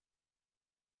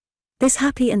 This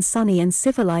happy and sunny and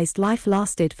civilized life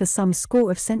lasted for some score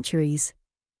of centuries.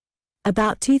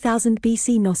 About 2000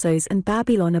 BC Knossos and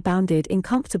Babylon abounded in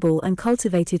comfortable and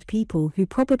cultivated people who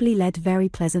probably led very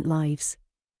pleasant lives.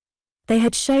 They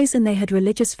had shows and they had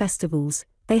religious festivals,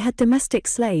 they had domestic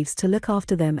slaves to look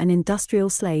after them and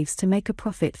industrial slaves to make a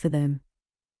profit for them.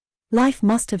 Life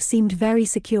must have seemed very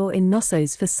secure in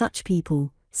Knossos for such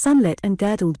people, sunlit and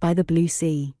girdled by the blue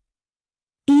sea.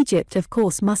 Egypt of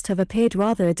course must have appeared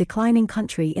rather a declining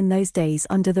country in those days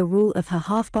under the rule of her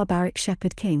half-barbaric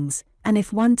shepherd kings, and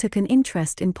if one took an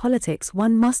interest in politics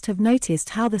one must have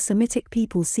noticed how the Semitic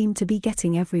people seemed to be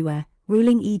getting everywhere,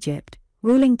 ruling Egypt,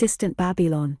 ruling distant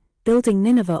Babylon, building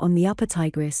Nineveh on the upper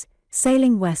Tigris,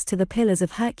 sailing west to the Pillars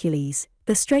of Hercules,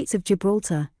 the Straits of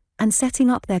Gibraltar, and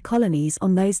setting up their colonies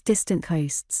on those distant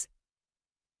coasts.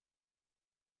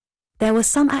 There were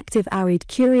some active arid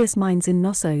curious minds in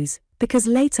Knossos, because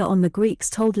later on the Greeks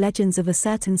told legends of a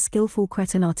certain skillful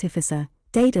Cretan artificer,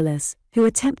 Daedalus, who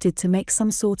attempted to make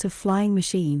some sort of flying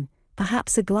machine,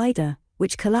 perhaps a glider,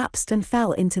 which collapsed and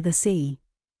fell into the sea.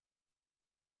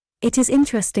 It is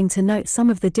interesting to note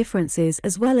some of the differences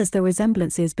as well as the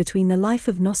resemblances between the life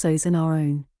of Knossos and our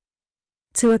own.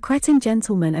 To a Cretan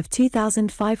gentleman of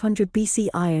 2500 BC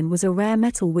iron was a rare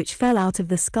metal which fell out of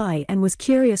the sky and was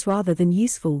curious rather than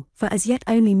useful, for as yet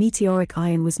only meteoric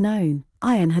iron was known.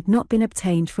 Iron had not been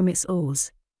obtained from its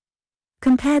ores.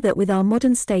 Compare that with our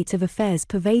modern state of affairs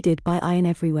pervaded by iron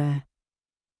everywhere.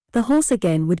 The horse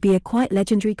again would be a quite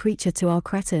legendary creature to our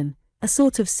Cretan, a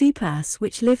sort of super-ass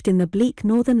which lived in the bleak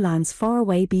northern lands far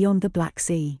away beyond the Black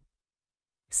Sea.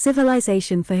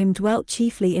 Civilization for him dwelt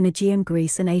chiefly in Aegean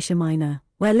Greece and Asia Minor,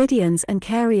 where Lydians and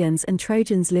Carians and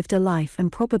Trojans lived a life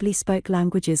and probably spoke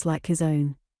languages like his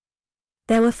own.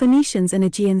 There were Phoenicians and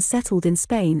Aegeans settled in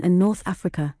Spain and North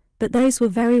Africa, but those were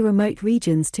very remote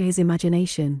regions to his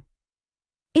imagination.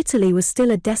 Italy was still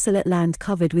a desolate land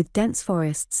covered with dense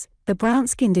forests. The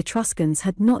brown-skinned Etruscans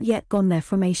had not yet gone there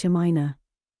from Asia Minor.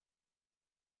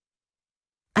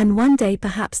 And one day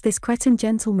perhaps this Cretan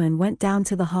gentleman went down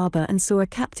to the harbor and saw a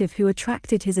captive who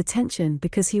attracted his attention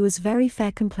because he was very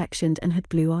fair-complexioned and had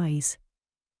blue eyes.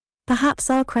 Perhaps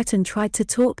our Cretan tried to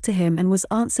talk to him and was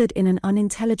answered in an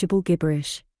unintelligible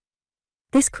gibberish.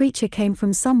 This creature came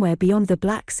from somewhere beyond the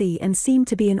Black Sea and seemed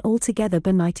to be an altogether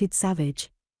benighted savage.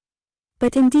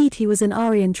 But indeed he was an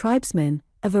Aryan tribesman,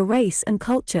 of a race and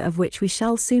culture of which we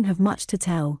shall soon have much to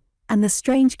tell, and the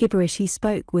strange gibberish he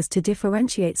spoke was to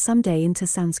differentiate someday into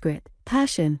Sanskrit,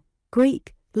 Persian,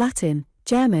 Greek, Latin,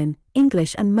 German,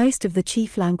 English and most of the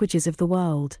chief languages of the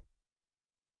world.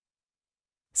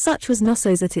 Such was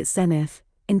Knossos at its zenith,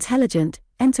 intelligent,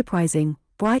 enterprising,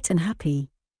 bright and happy.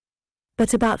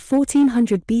 But about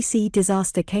 1400 BC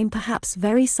disaster came perhaps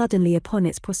very suddenly upon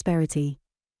its prosperity.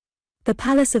 The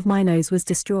palace of Minos was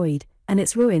destroyed, and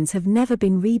its ruins have never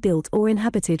been rebuilt or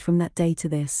inhabited from that day to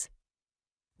this.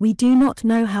 We do not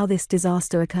know how this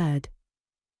disaster occurred.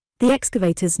 The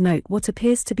excavators note what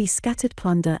appears to be scattered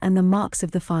plunder and the marks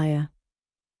of the fire.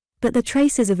 But the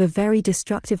traces of a very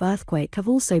destructive earthquake have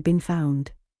also been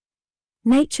found.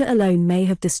 Nature alone may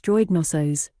have destroyed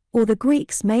Knossos, or the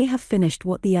Greeks may have finished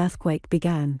what the earthquake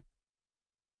began.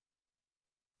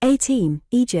 18.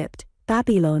 Egypt,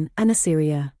 Babylon and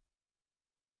Assyria.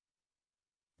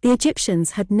 The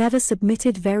Egyptians had never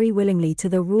submitted very willingly to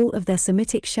the rule of their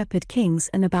Semitic shepherd kings,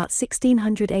 and about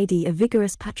 1600 AD a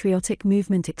vigorous patriotic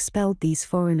movement expelled these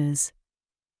foreigners.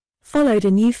 Followed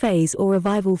a new phase or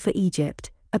revival for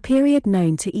Egypt, a period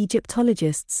known to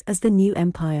Egyptologists as the New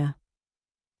Empire.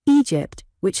 Egypt,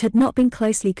 which had not been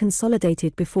closely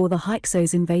consolidated before the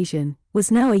Hyksos invasion,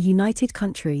 was now a united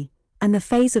country, and the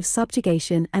phase of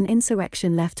subjugation and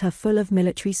insurrection left her full of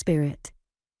military spirit.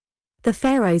 The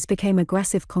pharaohs became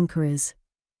aggressive conquerors.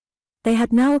 They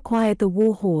had now acquired the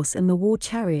war horse and the war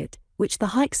chariot, which the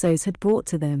Hyksos had brought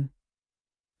to them.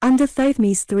 Under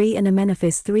Thothmes III and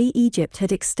Amenephis III, Egypt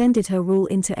had extended her rule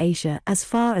into Asia as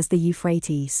far as the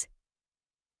Euphrates.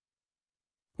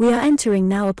 We are entering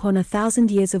now upon 1,000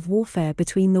 years of warfare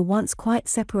between the once quite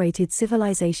separated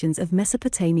civilizations of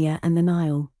Mesopotamia and the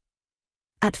Nile.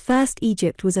 At first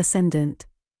Egypt was ascendant.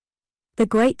 The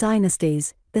great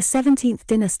dynasties, the 17th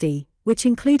dynasty, which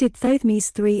included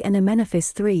Thothmes III and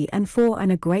Amenephis III and IV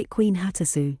and a great queen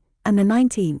Hattusu, and the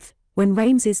 19th, when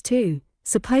Ramses II,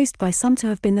 supposed by some to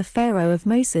have been the pharaoh of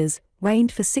Moses,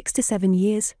 reigned for 6 to 7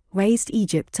 years, raised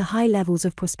Egypt to high levels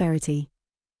of prosperity.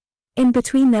 In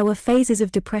between there were phases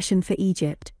of depression for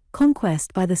Egypt,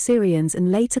 conquest by the Syrians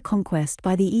and later conquest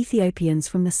by the Ethiopians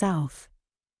from the south.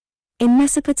 In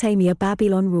Mesopotamia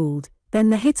Babylon ruled, then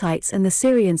the Hittites and the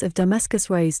Syrians of Damascus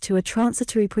rose to a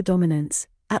transitory predominance.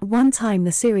 At one time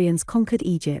the Syrians conquered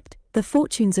Egypt, the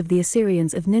fortunes of the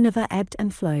Assyrians of Nineveh ebbed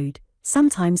and flowed,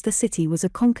 sometimes the city was a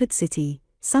conquered city,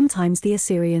 sometimes the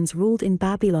Assyrians ruled in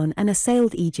Babylon and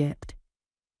assailed Egypt.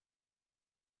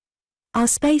 Our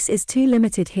space is too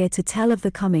limited here to tell of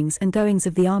the comings and goings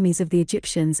of the armies of the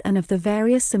Egyptians and of the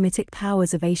various Semitic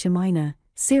powers of Asia Minor,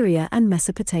 Syria and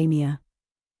Mesopotamia.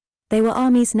 They were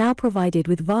armies now provided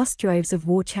with vast droves of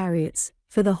war chariots,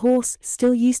 for the horse,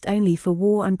 still used only for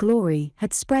war and glory,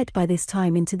 had spread by this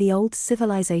time into the old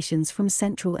civilizations from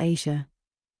Central Asia.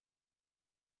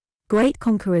 Great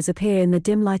conquerors appear in the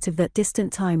dim light of that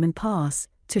distant time and pass,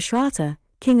 Tushratta,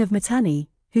 king of Mitanni,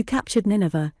 who captured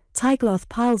Nineveh,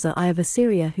 Tiglath-Pileser I of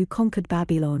Assyria who conquered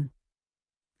Babylon.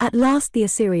 At last the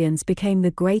Assyrians became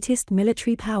the greatest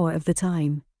military power of the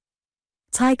time.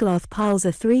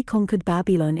 Tiglath-Pileser III conquered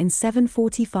Babylon in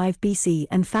 745 BC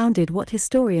and founded what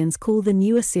historians call the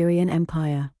New Assyrian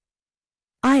Empire.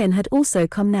 Iron had also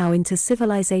come now into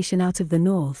civilization out of the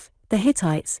north. The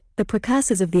Hittites, the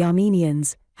precursors of the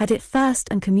Armenians, had it first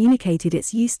and communicated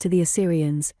its use to the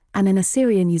Assyrians, and an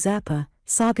Assyrian usurper,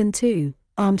 Sargon II,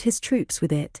 armed his troops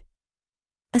with it.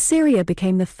 Assyria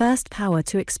became the first power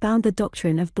to expound the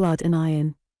doctrine of blood and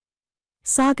iron.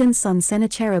 Sargon's son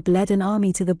Sennacherib led an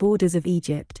army to the borders of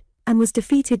Egypt, and was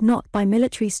defeated not by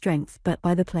military strength but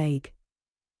by the plague.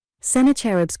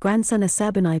 Sennacherib's grandson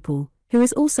Assurbanipal, who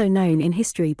is also known in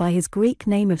history by his Greek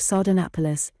name of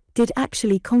Sardanapalus, did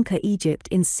actually conquer Egypt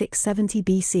in 670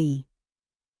 BC.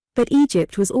 But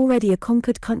Egypt was already a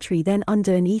conquered country then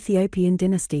under an Ethiopian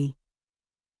dynasty.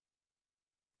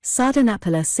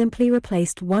 Sardanapalus simply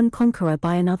replaced one conqueror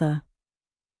by another.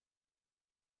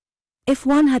 If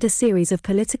one had a series of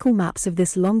political maps of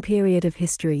this long period of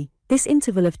history, this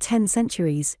interval of 10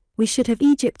 centuries, we should have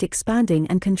Egypt expanding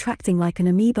and contracting like an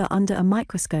amoeba under a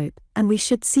microscope, and we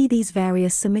should see these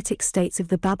various Semitic states of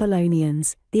the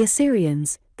Babylonians, the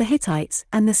Assyrians, the Hittites,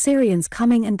 and the Syrians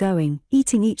coming and going,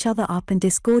 eating each other up and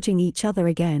disgorging each other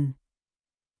again.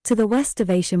 To the west of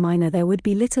Asia Minor there would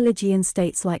be little Aegean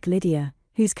states like Lydia,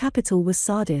 whose capital was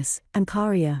Sardis, and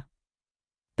Caria.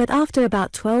 But after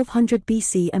about 1200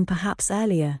 BC and perhaps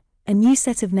earlier, a new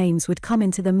set of names would come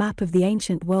into the map of the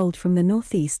ancient world from the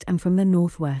northeast and from the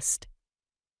northwest.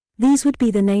 These would be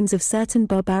the names of certain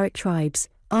barbaric tribes,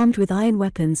 armed with iron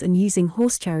weapons and using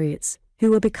horse chariots,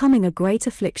 who were becoming a great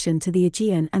affliction to the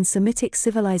Aegean and Semitic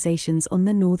civilizations on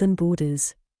the northern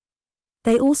borders.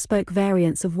 They all spoke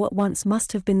variants of what once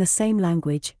must have been the same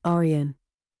language, Aryan.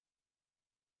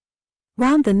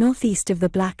 Round the northeast of the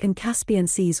Black and Caspian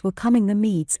Seas were coming the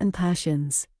Medes and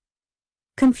Persians.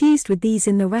 Confused with these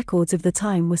in the records of the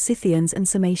time were Scythians and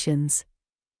Sarmatians.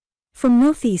 From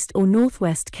northeast or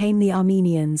northwest came the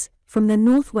Armenians, from the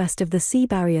northwest of the sea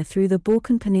barrier through the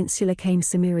Balkan Peninsula came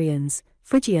Sumerians,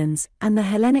 Phrygians, and the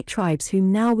Hellenic tribes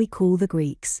whom now we call the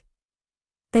Greeks.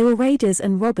 They were raiders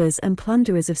and robbers and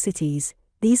plunderers of cities,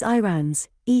 these Aryans,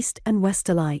 east and west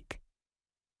alike.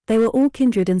 They were all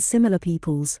kindred and similar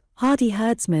peoples, hardy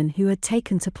herdsmen who had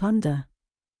taken to plunder.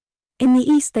 In the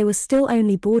east they were still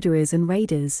only borderers and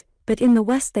raiders, but in the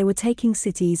west they were taking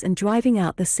cities and driving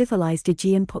out the civilized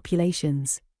Aegean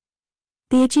populations.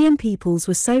 The Aegean peoples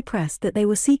were so pressed that they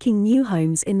were seeking new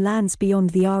homes in lands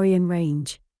beyond the Aryan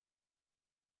range.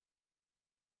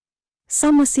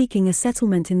 Some were seeking a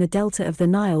settlement in the delta of the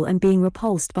Nile and being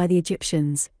repulsed by the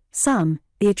Egyptians. Some,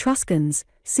 the Etruscans,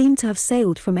 seemed to have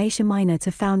sailed from Asia Minor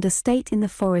to found a state in the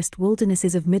forest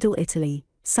wildernesses of Middle Italy.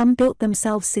 Some built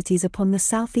themselves cities upon the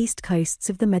southeast coasts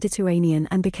of the Mediterranean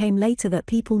and became later that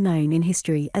people known in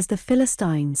history as the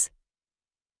Philistines.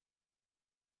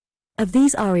 Of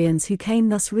these Aryans who came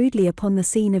thus rudely upon the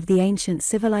scene of the ancient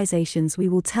civilizations we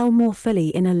will tell more fully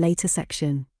in a later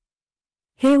section.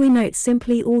 Here we note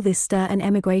simply all this stir and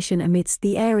emigration amidst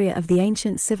the area of the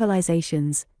ancient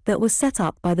civilizations that was set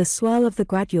up by the swirl of the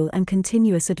gradual and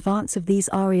continuous advance of these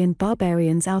Aryan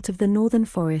barbarians out of the northern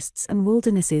forests and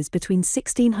wildernesses between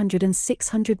 1600 and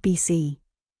 600 BC.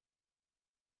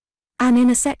 And in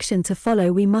a section to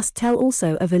follow we must tell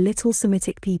also of a little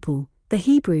Semitic people, the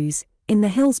Hebrews, in the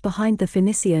hills behind the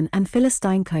Phoenician and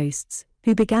Philistine coasts,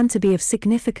 who began to be of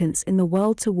significance in the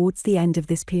world towards the end of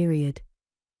this period.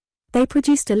 They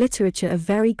produced a literature of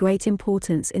very great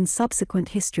importance in subsequent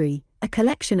history, a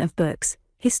collection of books,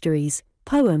 histories,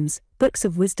 poems, books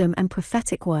of wisdom and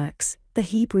prophetic works, the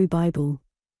Hebrew Bible.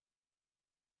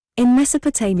 In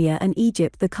Mesopotamia and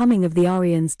Egypt the coming of the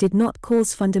Aryans did not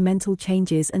cause fundamental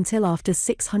changes until after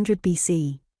 600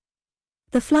 BC.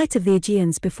 The flight of the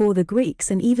Aegeans before the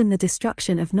Greeks and even the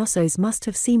destruction of Knossos must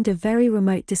have seemed a very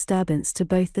remote disturbance to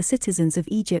both the citizens of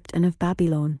Egypt and of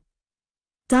Babylon.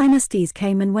 Dynasties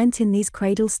came and went in these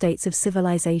cradle states of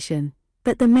civilization,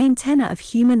 but the main tenor of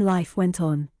human life went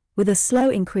on, with a slow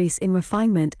increase in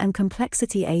refinement and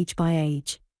complexity age by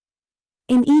age.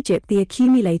 In Egypt the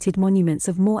accumulated monuments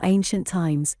of more ancient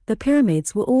times, the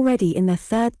pyramids were already in their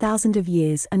third thousand of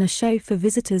years and a show for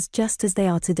visitors just as they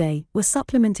are today, were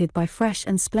supplemented by fresh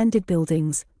and splendid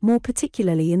buildings, more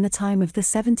particularly in the time of the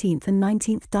 17th and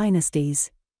 19th dynasties.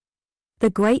 The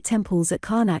great temples at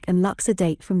Karnak and Luxor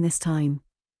date from this time.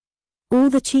 All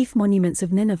the chief monuments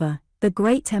of Nineveh, the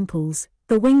great temples,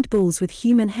 the winged bulls with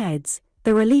human heads,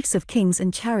 the reliefs of kings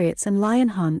and chariots and lion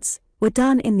hunts, were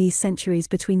done in these centuries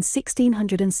between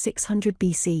 1600 and 600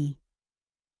 BC.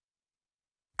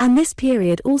 And this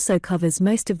period also covers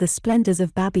most of the splendors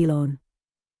of Babylon.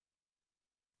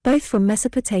 Both from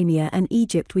Mesopotamia and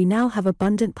Egypt we now have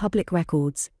abundant public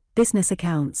records, business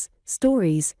accounts,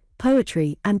 stories,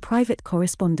 poetry and private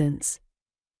correspondence.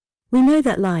 We know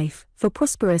that life, for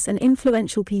prosperous and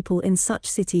influential people in such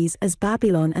cities as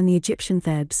Babylon and the Egyptian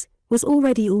Thebes, was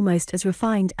already almost as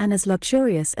refined and as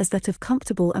luxurious as that of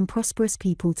comfortable and prosperous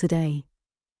people today.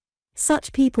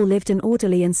 Such people lived an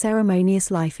orderly and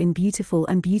ceremonious life in beautiful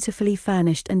and beautifully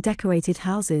furnished and decorated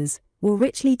houses, wore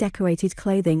richly decorated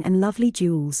clothing and lovely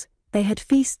jewels, they had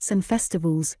feasts and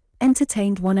festivals,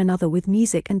 entertained one another with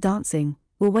music and dancing,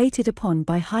 were waited upon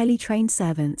by highly trained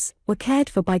servants, were cared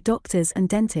for by doctors and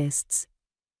dentists.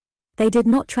 They did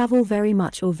not travel very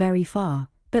much or very far,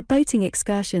 but boating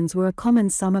excursions were a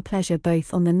common summer pleasure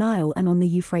both on the Nile and on the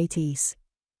Euphrates.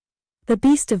 The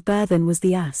beast of burthen was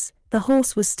the ass, the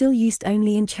horse was still used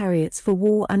only in chariots for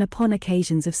war and upon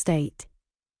occasions of state.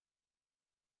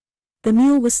 The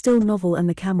mule was still novel and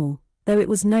the camel, though it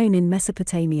was known in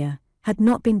Mesopotamia, had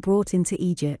not been brought into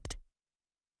Egypt.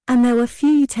 And there were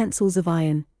few utensils of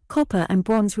iron, copper and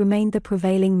bronze remained the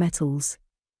prevailing metals.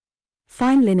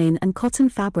 Fine linen and cotton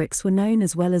fabrics were known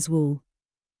as well as wool.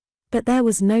 But there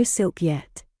was no silk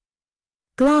yet.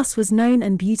 Glass was known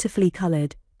and beautifully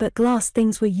colored, but glass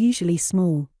things were usually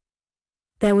small.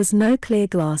 There was no clear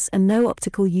glass and no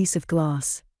optical use of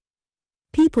glass.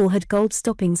 People had gold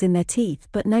stoppings in their teeth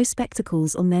but no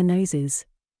spectacles on their noses.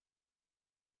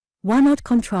 One odd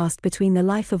contrast between the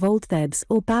life of old Thebes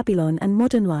or Babylon and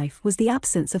modern life was the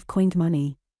absence of coined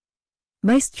money.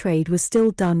 Most trade was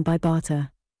still done by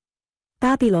barter.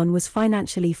 Babylon was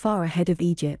financially far ahead of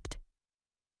Egypt.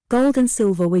 Gold and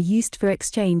silver were used for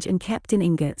exchange and kept in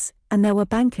ingots, and there were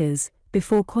bankers,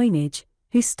 before coinage,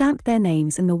 who stamped their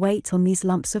names and the weight on these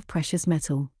lumps of precious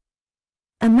metal.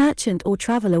 A merchant or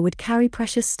traveler would carry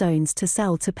precious stones to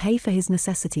sell to pay for his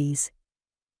necessities.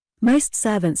 Most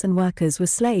servants and workers were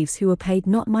slaves who were paid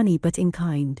not money but in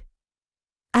kind.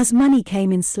 As money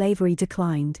came in, slavery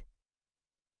declined.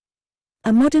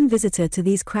 A modern visitor to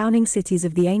these crowning cities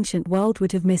of the ancient world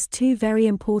would have missed two very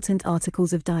important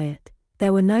articles of diet.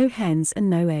 There were no hens and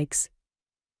no eggs.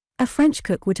 A French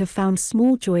cook would have found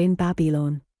small joy in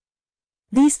Babylon.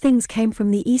 These things came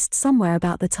from the east somewhere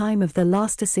about the time of the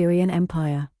last Assyrian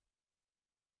Empire.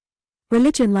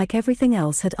 Religion, like everything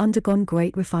else, had undergone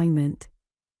great refinement.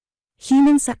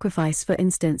 Human sacrifice, for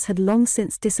instance, had long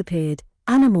since disappeared.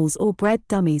 Animals or bread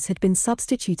dummies had been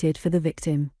substituted for the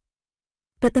victim.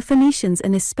 But the Phoenicians,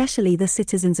 and especially the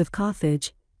citizens of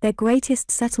Carthage, their greatest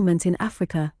settlement in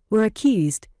Africa, were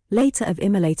accused, later, of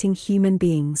immolating human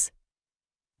beings.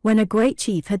 When a great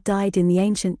chief had died in the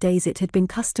ancient days, it had been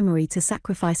customary to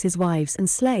sacrifice his wives and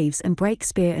slaves and break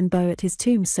spear and bow at his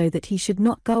tomb so that he should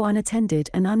not go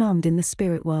unattended and unarmed in the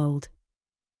spirit world.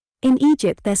 In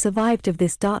Egypt there survived of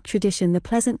this dark tradition the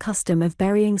pleasant custom of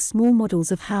burying small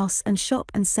models of house and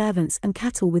shop and servants and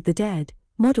cattle with the dead,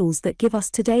 models that give us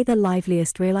today the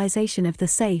liveliest realization of the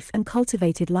safe and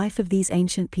cultivated life of these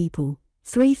ancient people,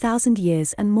 3,000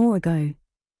 years and more ago.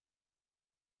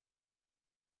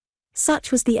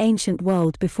 Such was the ancient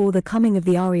world before the coming of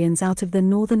the Aryans out of the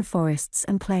northern forests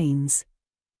and plains.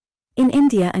 In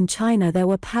India and China there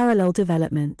were parallel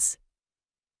developments.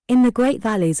 In the great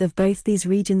valleys of both these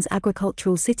regions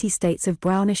agricultural city-states of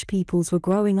brownish peoples were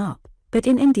growing up, but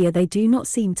in India they do not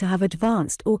seem to have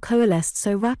advanced or coalesced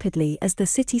so rapidly as the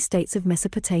city-states of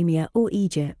Mesopotamia or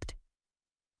Egypt.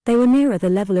 They were nearer the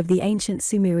level of the ancient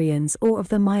Sumerians or of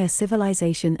the Maya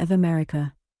civilization of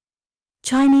America.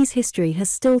 Chinese history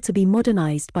has still to be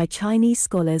modernized by Chinese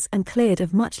scholars and cleared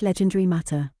of much legendary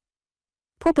matter.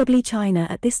 Probably China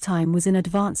at this time was in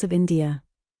advance of India.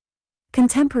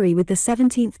 Contemporary with the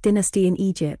 17th dynasty in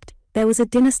Egypt, there was a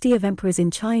dynasty of emperors in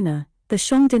China, the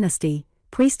Shang dynasty,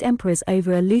 priest emperors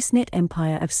over a loose-knit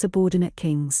empire of subordinate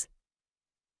kings.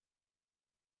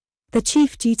 The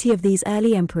chief duty of these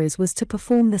early emperors was to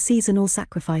perform the seasonal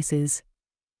sacrifices.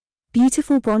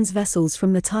 Beautiful bronze vessels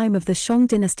from the time of the Shang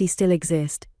dynasty still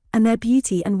exist, and their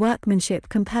beauty and workmanship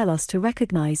compel us to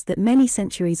recognize that many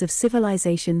centuries of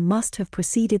civilization must have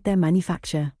preceded their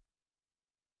manufacture.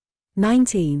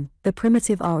 19. The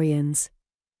Primitive Aryans.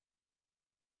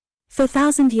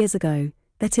 4,000 years ago,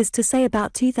 that is to say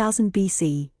about 2000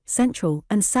 BC, Central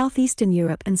and Southeastern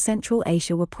Europe and Central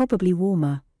Asia were probably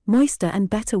warmer, moister and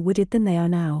better wooded than they are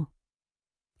now.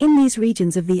 In these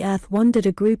regions of the earth wandered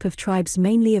a group of tribes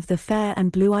mainly of the fair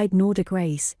and blue-eyed Nordic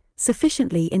race,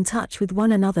 sufficiently in touch with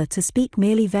one another to speak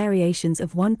merely variations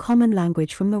of one common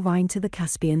language from the Rhine to the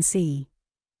Caspian Sea.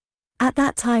 At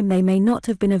that time they may not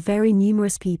have been a very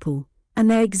numerous people, and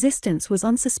their existence was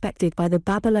unsuspected by the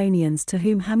Babylonians to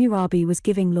whom Hammurabi was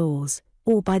giving laws,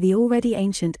 or by the already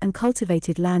ancient and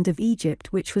cultivated land of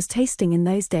Egypt which was tasting in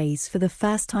those days for the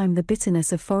first time the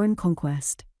bitterness of foreign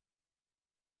conquest.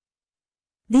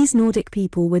 These Nordic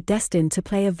people were destined to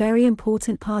play a very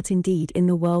important part indeed in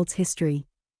the world's history.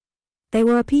 They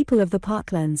were a people of the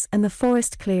parklands and the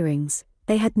forest clearings.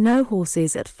 They had no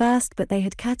horses at first, but they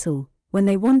had cattle. When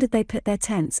they wandered they put their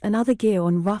tents and other gear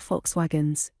on rough ox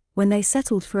wagons. When they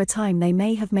settled for a time they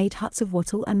may have made huts of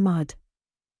wattle and mud.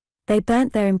 They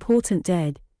burnt their important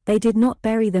dead. They did not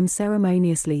bury them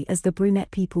ceremoniously as the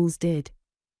brunette peoples did.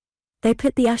 They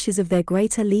put the ashes of their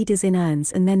greater leaders in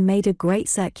urns and then made a great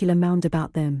circular mound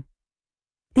about them.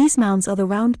 These mounds are the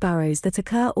round barrows that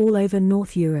occur all over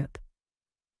North Europe.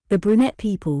 The brunette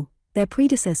people, their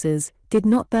predecessors, did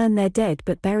not burn their dead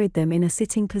but buried them in a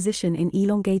sitting position in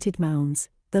elongated mounds,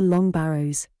 the long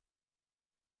barrows.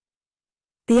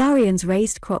 The Aryans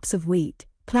raised crops of wheat,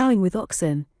 ploughing with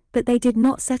oxen, but they did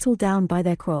not settle down by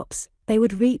their crops. They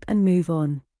would reap and move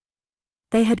on.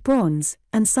 They had bronze,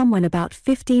 and somewhen about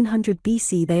 1500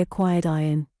 BC they acquired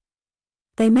iron.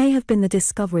 They may have been the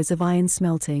discoverers of iron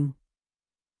smelting.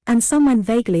 And somewhen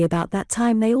vaguely about that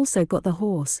time they also got the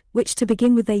horse, which to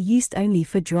begin with they used only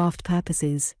for draft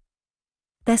purposes.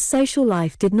 Their social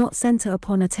life did not center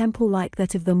upon a temple like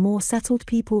that of the more settled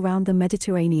people round the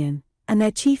Mediterranean, and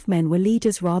their chief men were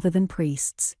leaders rather than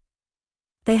priests.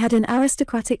 They had an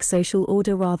aristocratic social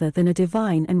order rather than a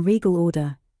divine and regal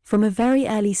order. From a very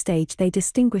early stage they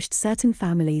distinguished certain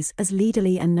families as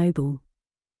leaderly and noble.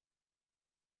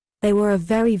 They were a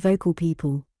very vocal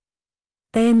people.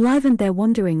 They enlivened their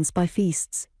wanderings by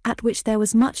feasts, at which there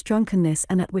was much drunkenness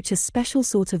and at which a special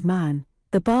sort of man,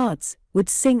 the bards, would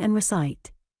sing and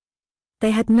recite.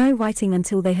 They had no writing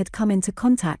until they had come into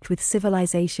contact with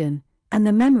civilization, and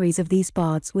the memories of these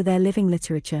bards were their living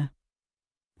literature.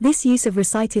 This use of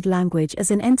recited language as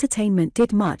an entertainment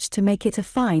did much to make it a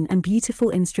fine and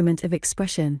beautiful instrument of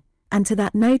expression, and to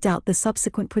that no doubt the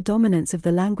subsequent predominance of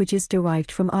the languages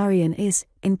derived from Aryan is,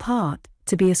 in part,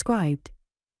 to be ascribed.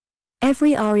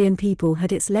 Every Aryan people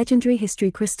had its legendary history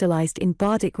crystallized in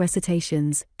bardic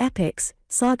recitations, epics,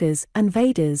 sagas, and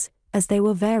Vedas, as they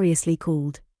were variously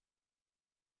called.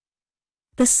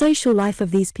 The social life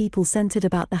of these people centered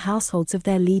about the households of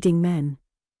their leading men.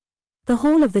 The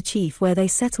hall of the chief where they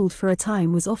settled for a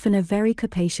time was often a very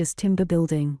capacious timber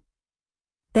building.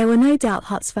 There were no doubt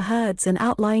huts for herds and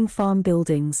outlying farm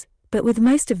buildings, but with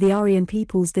most of the Aryan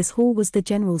peoples this hall was the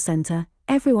general center.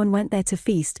 Everyone went there to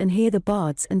feast and hear the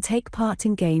bards and take part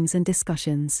in games and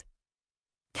discussions.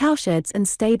 Cowsheds and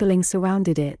stabling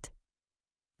surrounded it.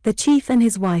 The chief and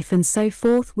his wife and so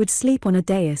forth would sleep on a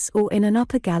dais or in an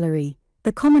upper gallery.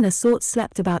 The commoner sort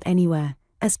slept about anywhere,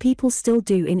 as people still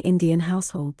do in Indian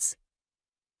households.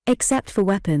 Except for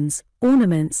weapons,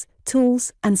 ornaments,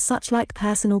 tools, and such like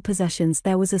personal possessions,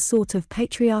 there was a sort of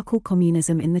patriarchal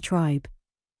communism in the tribe.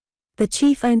 The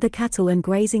chief owned the cattle and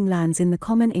grazing lands in the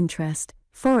common interest.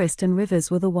 Forest and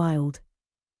rivers were the wild.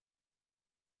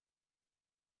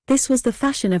 This was the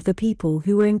fashion of the people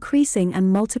who were increasing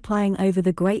and multiplying over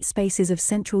the great spaces of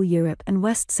Central Europe and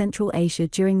West Central Asia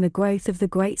during the growth of the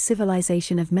great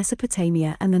civilization of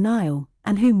Mesopotamia and the Nile,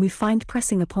 and whom we find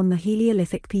pressing upon the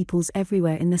Neolithic peoples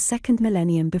everywhere in the second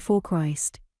millennium before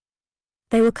Christ.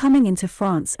 They were coming into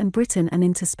France and Britain and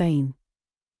into Spain.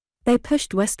 They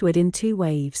pushed westward in two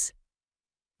waves.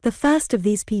 The first of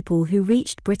these people who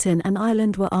reached Britain and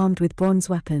Ireland were armed with bronze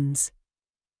weapons.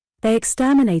 They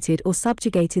exterminated or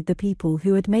subjugated the people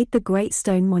who had made the great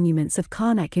stone monuments of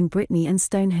Karnak in Brittany and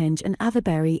Stonehenge and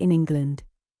Avebury in England.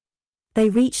 They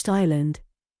reached Ireland.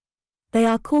 They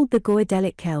are called the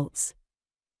Goidelic Celts.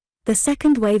 The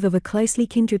second wave of a closely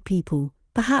kindred people,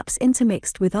 perhaps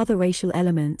intermixed with other racial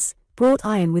elements, brought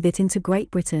iron with it into Great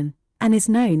Britain, and is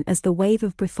known as the wave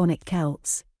of Brythonic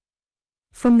Celts.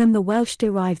 From them the Welsh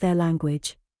derive their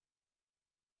language.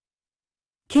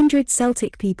 Kindred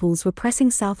Celtic peoples were pressing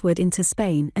southward into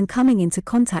Spain and coming into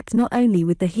contact not only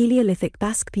with the Neolithic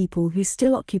Basque people who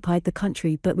still occupied the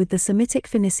country but with the Semitic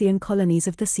Phoenician colonies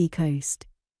of the sea coast.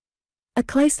 A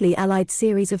closely allied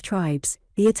series of tribes,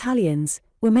 the Italians,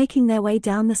 were making their way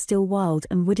down the still wild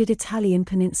and wooded Italian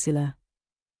peninsula.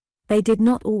 They did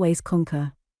not always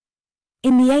conquer.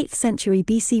 In the 8th century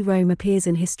BC Rome appears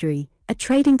in history, a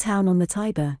trading town on the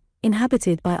Tiber,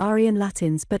 inhabited by Aryan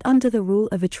Latins but under the rule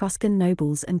of Etruscan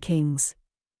nobles and kings.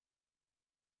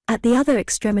 At the other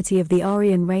extremity of the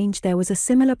Aryan range there was a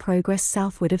similar progress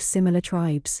southward of similar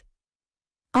tribes.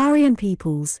 Aryan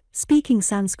peoples, speaking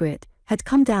Sanskrit, had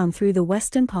come down through the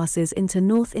western passes into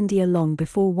North India long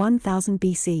before 1000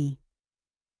 BC.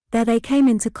 There they came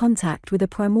into contact with a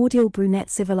primordial brunette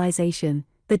civilization,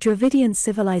 the Dravidian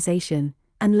civilization,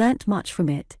 and learnt much from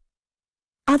it.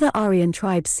 Other Aryan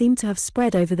tribes seem to have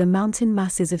spread over the mountain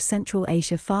masses of Central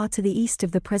Asia far to the east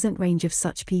of the present range of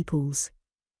such peoples.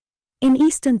 In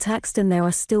eastern Turkestan there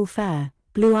are still fair,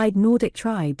 blue-eyed Nordic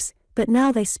tribes, but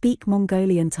now they speak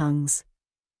Mongolian tongues.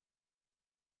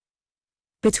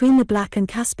 Between the Black and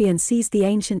Caspian Seas the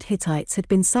ancient Hittites had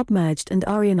been submerged and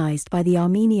Aryanized by the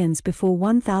Armenians before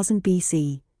 1000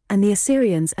 BC, and the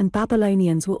Assyrians and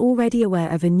Babylonians were already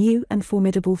aware of a new and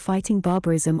formidable fighting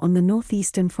barbarism on the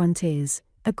northeastern frontiers,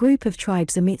 a group of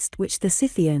tribes amidst which the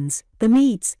Scythians, the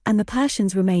Medes, and the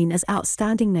Persians remain as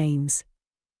outstanding names.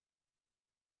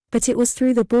 But it was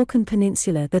through the Balkan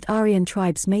Peninsula that Aryan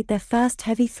tribes made their first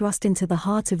heavy thrust into the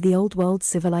heart of the Old World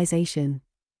civilization.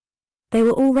 They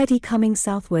were already coming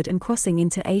southward and crossing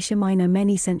into Asia Minor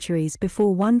many centuries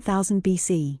before 1000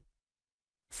 BC.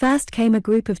 First came a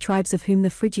group of tribes of whom the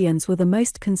Phrygians were the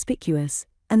most conspicuous,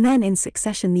 and then in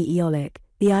succession the Aeolic,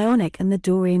 the Ionic and the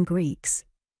Dorian Greeks.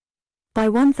 By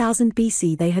 1000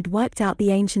 BC they had wiped out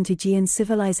the ancient Aegean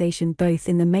civilization both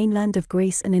in the mainland of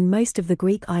Greece and in most of the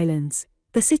Greek islands.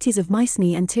 The cities of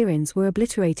Mycenae and Tiryns were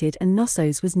obliterated and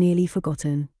Knossos was nearly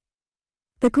forgotten.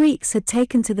 The Greeks had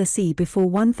taken to the sea before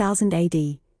 1000 AD,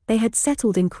 they had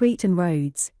settled in Crete and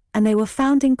Rhodes, and they were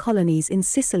founding colonies in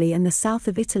Sicily and the south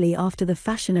of Italy after the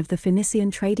fashion of the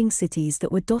Phoenician trading cities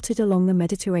that were dotted along the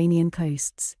Mediterranean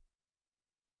coasts.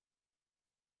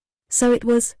 So it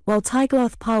was, while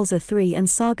Tiglath-Pileser III and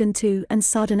Sargon II and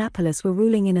Sardanapalus were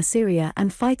ruling in Assyria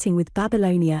and fighting with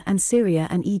Babylonia and Syria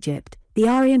and Egypt, the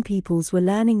Aryan peoples were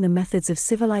learning the methods of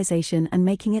civilization and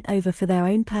making it over for their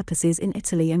own purposes in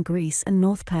Italy and Greece and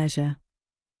North Persia.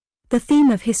 The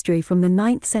theme of history from the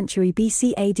 9th century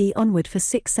BC AD onward for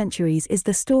 6 centuries is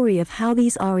the story of how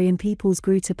these Aryan peoples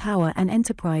grew to power and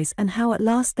enterprise and how at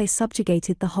last they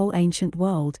subjugated the whole ancient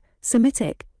world,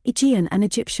 Semitic, Aegean and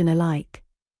Egyptian alike.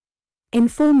 In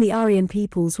form the Aryan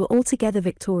peoples were altogether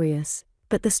victorious,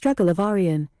 but the struggle of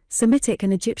Aryan, Semitic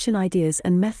and Egyptian ideas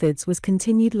and methods was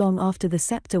continued long after the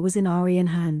scepter was in Aryan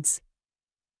hands.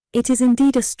 It is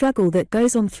indeed a struggle that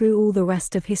goes on through all the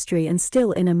rest of history and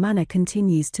still in a manner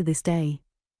continues to this day.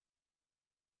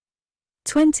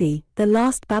 20. The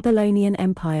last Babylonian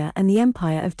Empire and the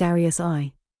Empire of Darius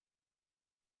I.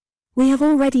 We have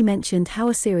already mentioned how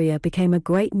Assyria became a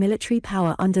great military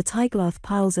power under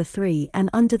Tiglath-Pileser III and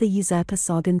under the usurper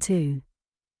Sargon II.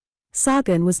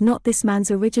 Sargon was not this man's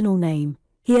original name,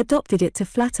 he adopted it to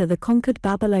flatter the conquered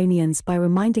Babylonians by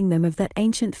reminding them of that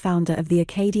ancient founder of the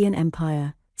Akkadian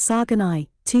Empire, Sargon I,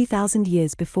 2,000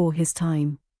 years before his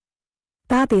time.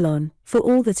 Babylon, for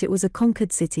all that it was a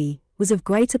conquered city, was of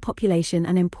greater population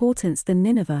and importance than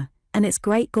Nineveh, and its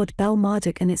great god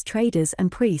Bel-Marduk and its traders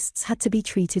and priests had to be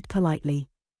treated politely.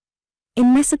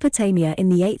 In Mesopotamia in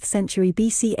the 8th century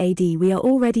BC AD we are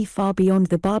already far beyond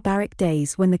the barbaric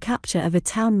days when the capture of a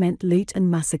town meant loot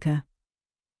and massacre.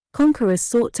 Conquerors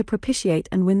sought to propitiate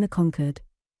and win the conquered.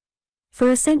 For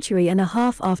a century and a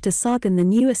half after Sargon the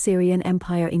new Assyrian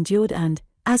Empire endured and,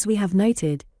 as we have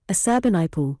noted,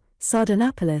 Assurbanipal,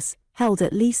 Sardanapalus, held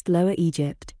at least Lower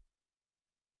Egypt.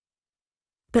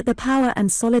 But the power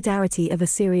and solidarity of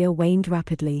Assyria waned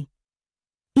rapidly.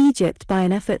 Egypt by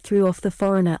an effort threw off the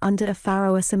foreigner under a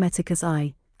pharaoh Psammetichus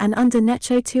I, and under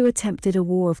Necho II attempted a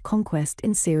war of conquest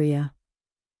in Syria.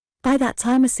 By that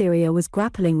time Assyria was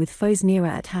grappling with foes nearer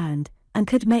at hand, and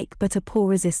could make but a poor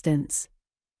resistance.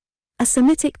 A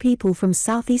Semitic people from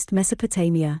southeast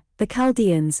Mesopotamia, the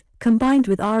Chaldeans, combined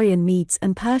with Aryan Medes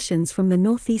and Persians from the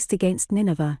northeast against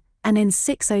Nineveh, and in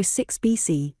 606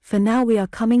 BC, for now we are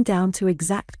coming down to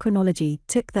exact chronology,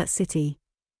 took that city.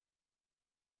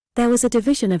 There was a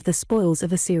division of the spoils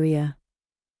of Assyria.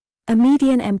 A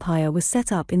Median empire was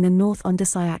set up in the north under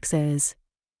Cyaxares.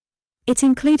 It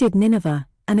included Nineveh,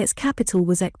 and its capital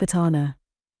was Ecbatana.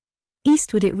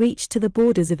 Eastward it reached to the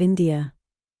borders of India.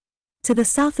 To the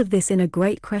south of this in a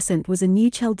great crescent was a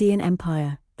new Chaldean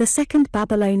empire, the Second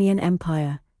Babylonian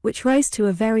Empire, which rose to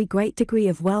a very great degree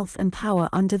of wealth and power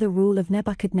under the rule of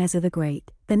Nebuchadnezzar the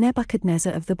Great, the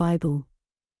Nebuchadnezzar of the Bible.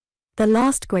 The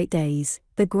last great days,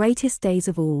 the greatest days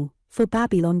of all, for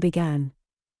Babylon began.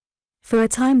 For a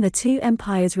time the two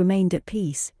empires remained at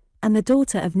peace, and the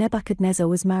daughter of Nebuchadnezzar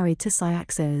was married to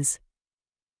Cyaxares.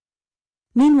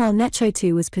 Meanwhile Necho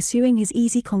II was pursuing his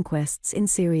easy conquests in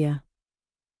Syria.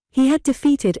 He had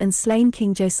defeated and slain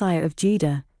King Josiah of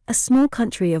Judah, a small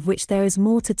country of which there is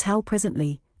more to tell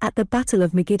presently, at the Battle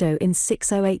of Megiddo in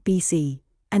 608 BC,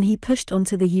 and he pushed on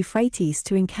to the Euphrates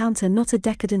to encounter not a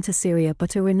decadent Assyria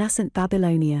but a renascent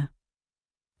Babylonia.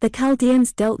 The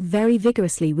Chaldeans dealt very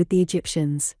vigorously with the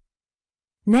Egyptians.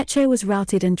 Necho was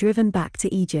routed and driven back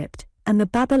to Egypt, and the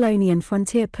Babylonian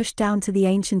frontier pushed down to the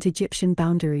ancient Egyptian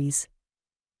boundaries.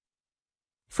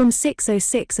 From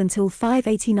 606 until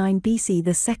 589 BC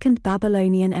the Second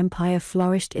Babylonian Empire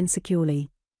flourished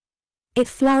insecurely. It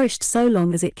flourished so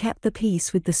long as it kept the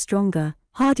peace with the stronger,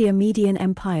 hardier Median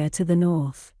Empire to the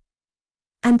north.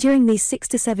 And during these 6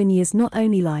 to 7 years not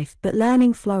only life but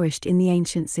learning flourished in the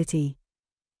ancient city.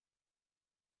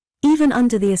 Even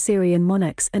under the Assyrian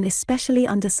monarchs and especially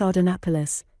under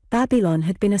Sardanapalus, Babylon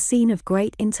had been a scene of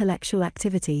great intellectual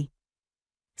activity.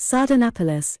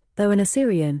 Sardanapalus, though an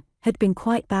Assyrian, had been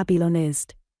quite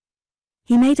Babylonized.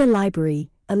 He made a library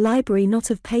not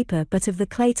of paper but of the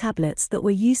clay tablets that were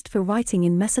used for writing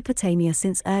in Mesopotamia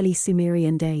since early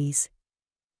Sumerian days.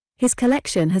 His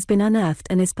collection has been unearthed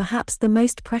and is perhaps the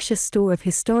most precious store of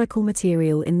historical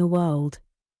material in the world.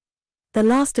 The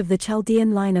last of the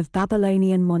Chaldean line of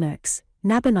Babylonian monarchs,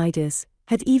 Nabonidus,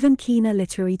 had even keener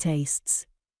literary tastes.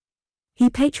 He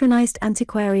patronized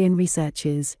antiquarian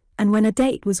researches, and when a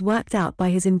date was worked out by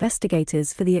his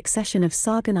investigators for the accession of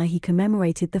Sargon I he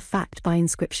commemorated the fact by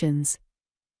inscriptions.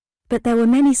 But there were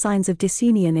many signs of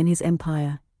disunion in his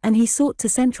empire, and he sought to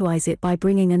centralize it by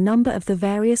bringing a number of the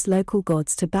various local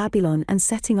gods to Babylon and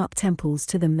setting up temples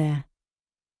to them there.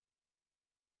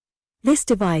 This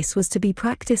device was to be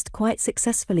practiced quite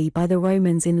successfully by the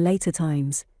Romans in later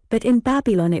times, but in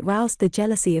Babylon it roused the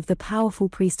jealousy of the powerful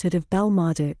priesthood of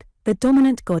Bel-Marduk, the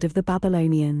dominant god of the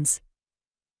Babylonians.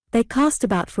 They cast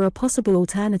about for a possible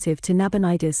alternative to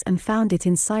Nabonidus and found it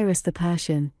in Cyrus the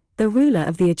Persian, the ruler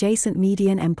of the adjacent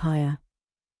Median Empire.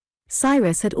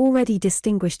 Cyrus had already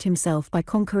distinguished himself by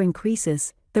conquering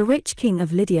Croesus, the rich king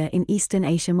of Lydia in eastern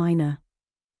Asia Minor.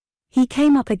 He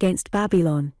came up against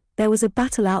Babylon, there was a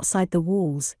battle outside the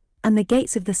walls, and the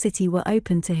gates of the city were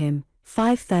opened to him,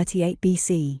 538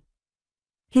 BC.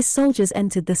 His soldiers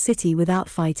entered the city without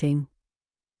fighting.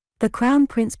 The crown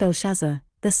prince Belshazzar,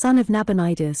 the son of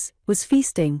Nabonidus, was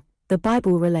feasting, the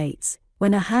Bible relates,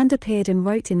 when a hand appeared and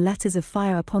wrote in letters of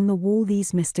fire upon the wall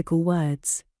these mystical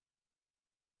words.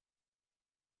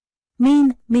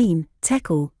 Min,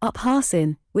 Tekel,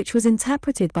 Upharsin, which was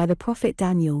interpreted by the prophet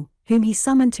Daniel, whom he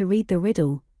summoned to read the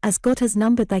riddle, as God has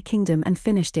numbered thy kingdom and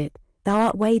finished it, thou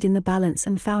art weighed in the balance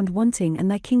and found wanting,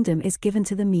 and thy kingdom is given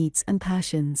to the Medes and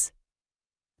Persians.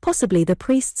 Possibly the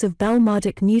priests of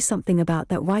Bel-Marduk knew something about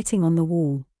that writing on the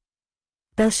wall.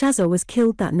 Belshazzar was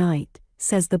killed that night,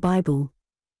 says the Bible.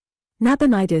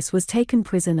 Nabonidus was taken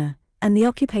prisoner, and the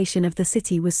occupation of the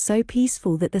city was so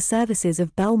peaceful that the services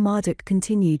of Bel-Marduk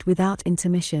continued without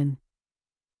intermission.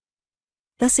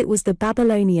 Thus it was the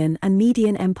Babylonian and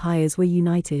Median empires were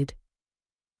united.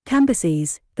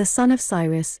 Cambyses, the son of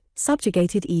Cyrus,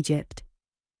 subjugated Egypt.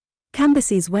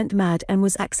 Cambyses went mad and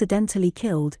was accidentally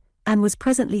killed, and was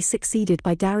presently succeeded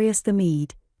by Darius the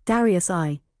Mede, Darius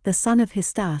I, the son of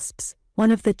Hystaspes,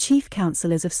 one of the chief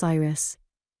counselors of Cyrus.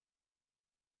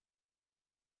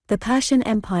 The Persian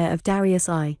Empire of Darius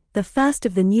I, the first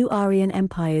of the new Aryan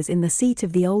empires in the seat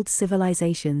of the old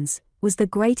civilizations, was the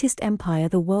greatest empire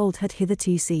the world had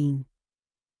hitherto seen.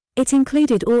 It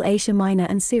included all Asia Minor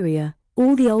and Syria,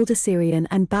 all the old Assyrian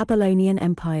and Babylonian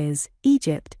empires,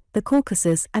 Egypt, the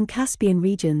Caucasus and Caspian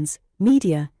regions,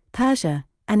 Media, Persia,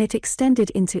 and it extended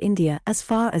into India as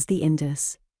far as the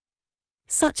Indus.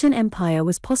 Such an empire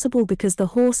was possible because the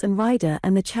horse and rider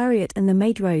and the chariot and the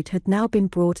made road had now been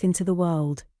brought into the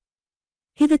world.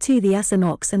 Hitherto the ass and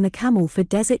ox and the camel for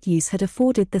desert use had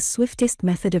afforded the swiftest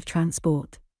method of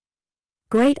transport.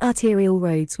 Great arterial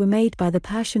roads were made by the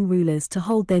Persian rulers to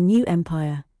hold their new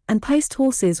empire, and post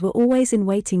horses were always in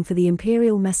waiting for the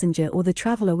imperial messenger or the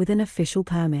traveler with an official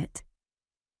permit.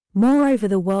 Moreover,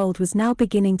 the world was now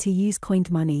beginning to use coined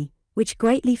money, which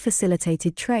greatly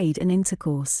facilitated trade and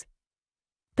intercourse.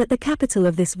 But the capital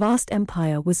of this vast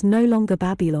empire was no longer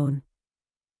Babylon.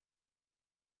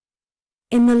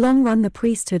 In the long run the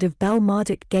priesthood of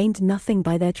Bel-Marduk gained nothing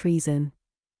by their treason.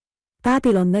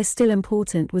 Babylon, though still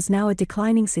important, was now a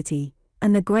declining city,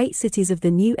 and the great cities of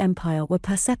the new empire were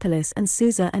Persepolis and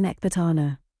Susa and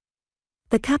Ecbatana.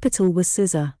 The capital was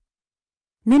Susa.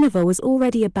 Nineveh was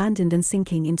already abandoned and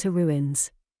sinking into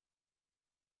ruins.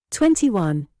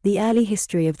 21. The early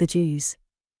history of the Jews.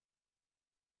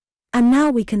 And now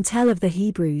we can tell of the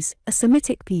Hebrews, a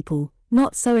Semitic people,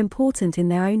 not so important in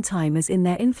their own time as in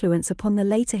their influence upon the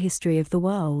later history of the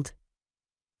world.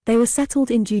 They were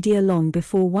settled in Judea long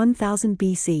before 1000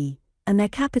 BC, and their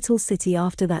capital city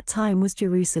after that time was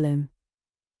Jerusalem.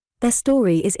 Their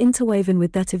story is interwoven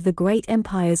with that of the great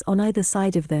empires on either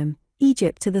side of them,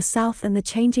 Egypt to the south and the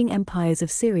changing empires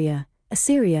of Syria,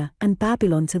 Assyria, and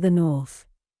Babylon to the north.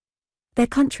 Their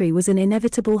country was an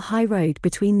inevitable high road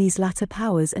between these latter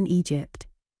powers and Egypt.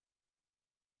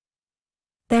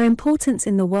 Their importance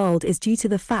in the world is due to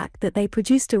the fact that they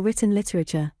produced a written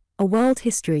literature, a world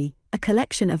history, a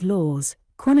collection of laws,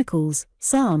 chronicles,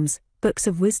 psalms, books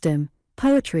of wisdom,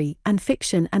 poetry and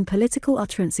fiction and political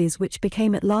utterances which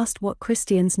became at last what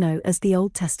Christians know as the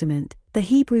Old Testament, the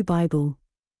Hebrew Bible.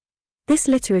 This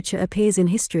literature appears in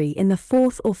history in the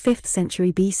 4th or 5th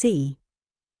century BC.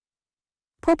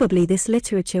 Probably this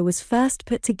literature was first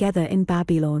put together in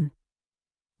Babylon.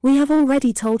 We have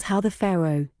already told how the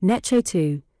pharaoh, Necho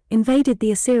II, invaded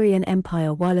the Assyrian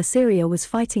Empire while Assyria was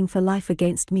fighting for life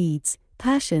against Medes,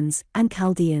 Persians, and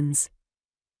Chaldeans.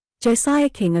 Josiah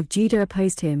king of Judah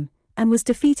opposed him, and was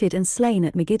defeated and slain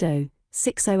at Megiddo,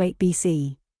 608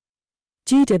 BC.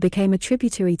 Judah became a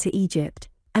tributary to Egypt,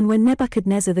 and when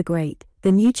Nebuchadnezzar the Great,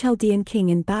 the new Chaldean king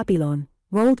in Babylon,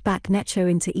 rolled back Necho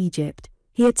into Egypt,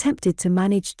 he attempted to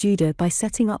manage Judah by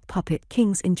setting up puppet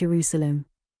kings in Jerusalem.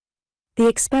 The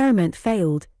experiment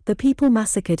failed, the people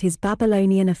massacred his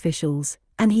Babylonian officials,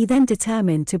 and he then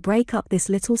determined to break up this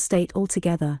little state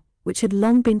altogether, which had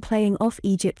long been playing off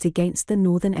Egypt against the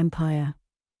northern empire.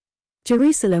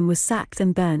 Jerusalem was sacked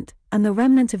and burnt, and the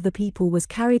remnant of the people was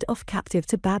carried off captive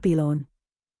to Babylon.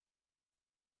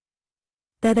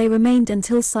 There they remained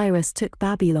until Cyrus took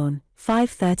Babylon,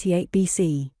 538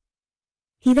 BC.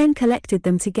 He then collected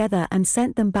them together and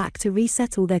sent them back to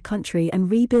resettle their country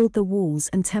and rebuild the walls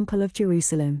and temple of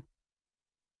Jerusalem.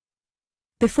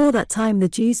 Before that time, the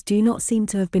Jews do not seem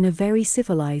to have been a very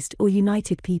civilized or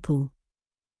united people.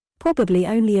 Probably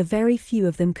only a very few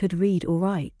of them could read or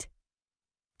write.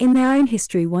 In their own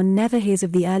history, one never hears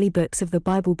of the early books of the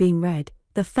Bible being read.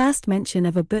 The first mention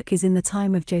of a book is in the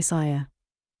time of Josiah.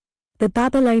 The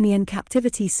Babylonian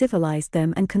captivity civilized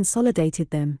them and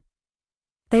consolidated them.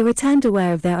 They returned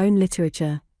aware of their own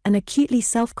literature, an acutely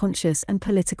self-conscious and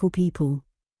political people.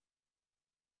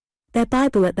 Their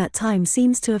Bible at that time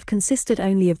seems to have consisted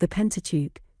only of the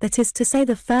Pentateuch, that is to say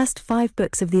the first 5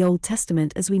 books of the Old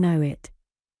Testament as we know it.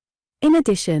 In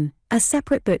addition, as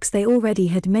separate books, they already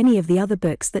had many of the other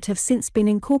books that have since been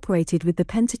incorporated with the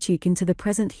Pentateuch into the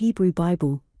present Hebrew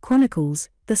Bible, Chronicles,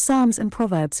 the Psalms and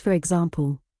Proverbs for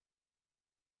example.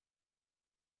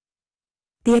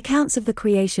 The accounts of the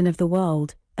creation of the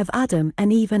world, of Adam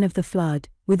and Eve and of the flood,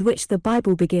 with which the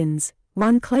Bible begins,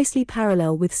 run closely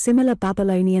parallel with similar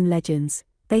Babylonian legends.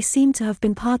 They seem to have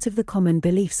been part of the common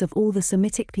beliefs of all the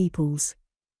Semitic peoples.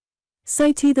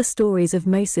 So too the stories of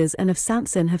Moses and of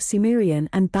Samson have Sumerian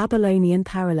and Babylonian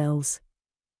parallels.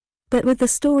 But with the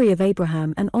story of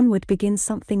Abraham and onward begins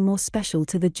something more special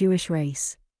to the Jewish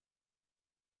race.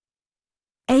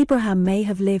 Abraham may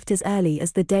have lived as early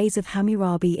as the days of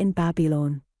Hammurabi in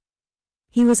Babylon.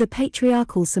 He was a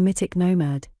patriarchal Semitic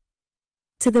nomad.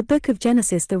 To the book of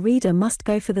Genesis the reader must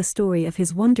go for the story of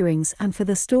his wanderings and for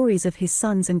the stories of his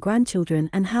sons and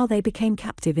grandchildren and how they became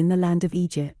captive in the land of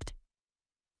Egypt.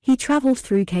 He traveled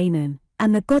through Canaan,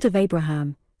 and the God of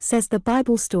Abraham, says the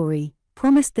Bible story,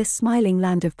 promised this smiling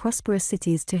land of prosperous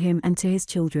cities to him and to his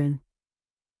children.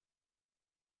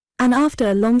 And after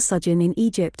a long sojourn in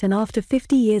Egypt and after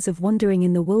 50 years of wandering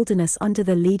in the wilderness under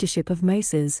the leadership of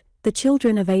Moses, the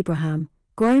children of Abraham,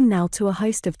 grown now to a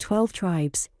host of 12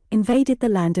 tribes, invaded the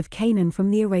land of Canaan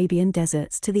from the Arabian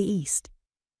deserts to the east.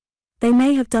 They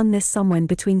may have done this somewhere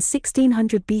between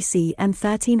 1600 BC and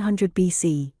 1300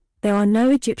 BC. There are no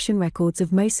Egyptian records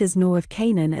of Moses nor of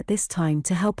Canaan at this time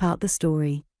to help out the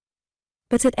story.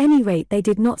 But at any rate they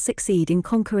did not succeed in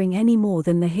conquering any more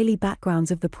than the hilly backgrounds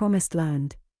of the Promised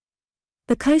Land.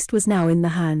 The coast was now in the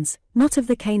hands, not of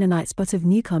the Canaanites but of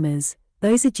newcomers,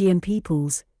 those Aegean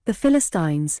peoples, the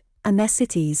Philistines, and their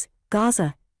cities,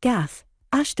 Gaza, Gath,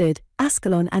 Ashdod,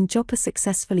 Ascalon and Joppa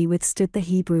successfully withstood the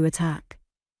Hebrew attack.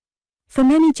 For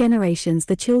many generations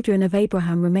the children of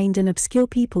Abraham remained an obscure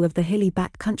people of the hilly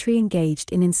back country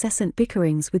engaged in incessant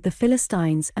bickerings with the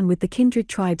Philistines and with the kindred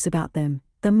tribes about them,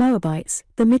 the Moabites,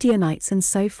 the Midianites and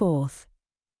so forth.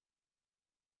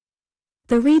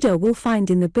 The reader will find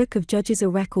in the book of Judges a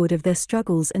record of their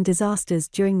struggles and disasters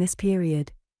during this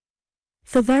period.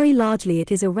 For very largely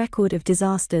it is a record of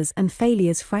disasters and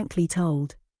failures frankly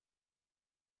told.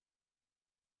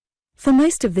 For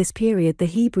most of this period the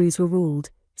Hebrews were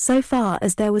ruled, so far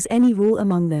as there was any rule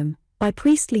among them, by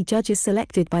priestly judges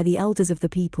selected by the elders of the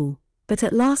people, but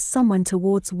at last someone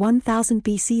towards 1000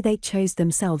 BC they chose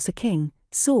themselves a king,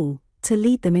 Saul, to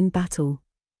lead them in battle.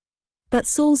 But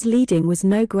Saul's leading was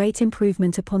no great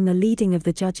improvement upon the leading of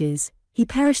the judges. He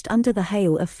perished under the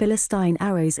hail of Philistine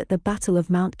arrows at the battle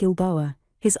of Mount Gilboa,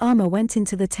 his armor went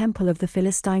into the temple of the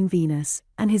Philistine Venus,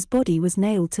 and his body was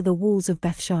nailed to the walls of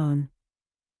Bethshan.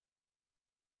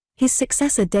 His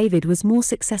successor David was more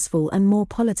successful and more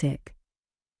politic.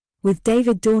 With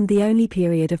David dawned the only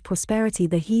period of prosperity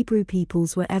the Hebrew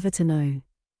peoples were ever to know.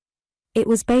 It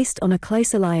was based on a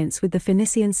close alliance with the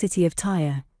Phoenician city of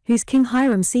Tyre, whose king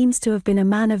Hiram seems to have been a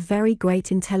man of very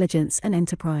great intelligence and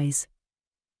enterprise.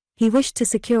 He wished to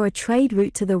secure a trade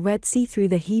route to the Red Sea through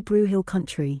the Hebrew hill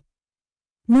country.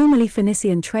 Normally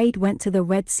Phoenician trade went to the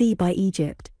Red Sea by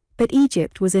Egypt, but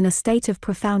Egypt was in a state of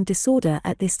profound disorder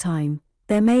at this time.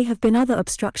 There may have been other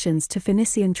obstructions to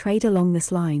Phoenician trade along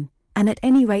this line, and at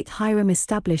any rate Hiram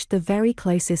established the very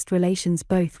closest relations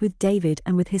both with David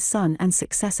and with his son and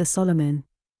successor Solomon.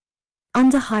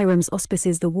 Under Hiram's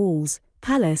auspices the walls,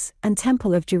 palace, and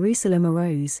temple of Jerusalem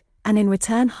arose, and in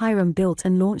return Hiram built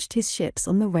and launched his ships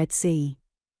on the Red Sea.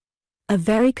 A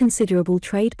very considerable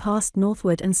trade passed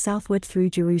northward and southward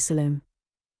through Jerusalem.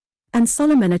 And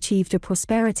Solomon achieved a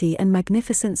prosperity and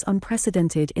magnificence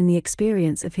unprecedented in the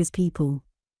experience of his people.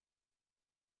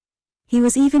 He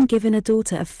was even given a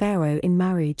daughter of Pharaoh in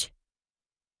marriage.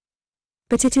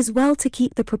 But it is well to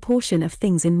keep the proportion of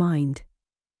things in mind.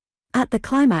 At the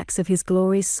climax of his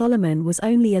glories Solomon was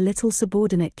only a little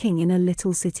subordinate king in a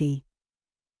little city.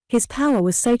 His power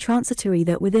was so transitory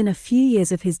that within a few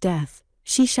years of his death,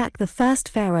 Shishak the first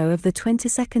pharaoh of the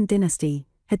 22nd dynasty,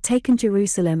 had taken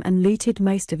Jerusalem and looted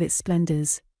most of its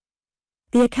splendors.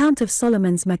 The account of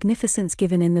Solomon's magnificence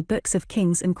given in the books of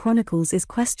Kings and Chronicles is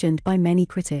questioned by many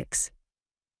critics.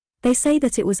 They say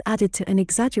that it was added to and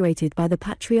exaggerated by the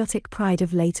patriotic pride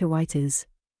of later writers.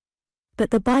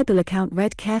 But the Bible account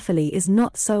read carefully is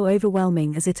not so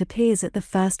overwhelming as it appears at the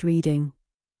first reading.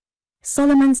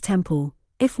 Solomon's temple,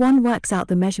 if one works out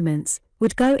the measurements,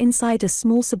 would go inside a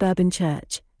small suburban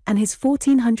church, and his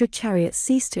 1,400 chariots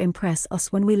cease to impress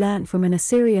us when we learn from an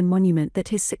Assyrian monument that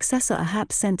his successor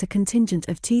Ahab sent a contingent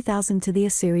of 2,000 to the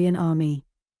Assyrian army.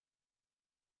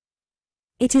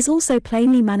 It is also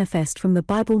plainly manifest from the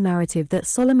Bible narrative that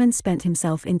Solomon spent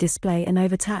himself in display and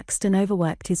overtaxed and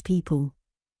overworked his people.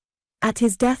 At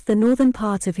his death, the northern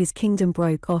part of his kingdom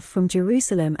broke off from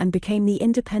Jerusalem and became the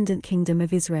independent kingdom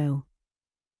of Israel.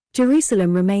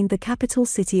 Jerusalem remained the capital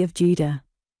city of Judah.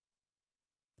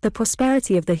 The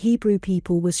prosperity of the Hebrew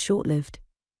people was short-lived.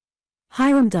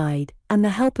 Hiram died, and the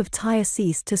help of Tyre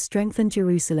ceased to strengthen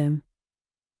Jerusalem.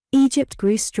 Egypt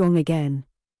grew strong again.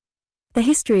 The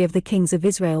history of the kings of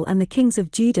Israel and the kings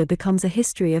of Judah becomes a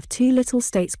history of two little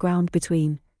states ground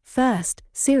between, first,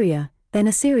 Syria, then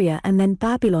Assyria, and then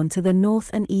Babylon to the north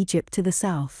and Egypt to the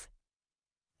south.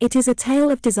 It is a tale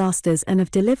of disasters and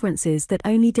of deliverances that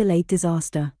only delayed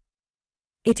disaster.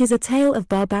 It is a tale of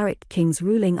barbaric kings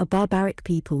ruling a barbaric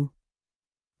people.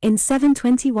 In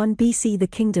 721 BC, the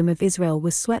kingdom of Israel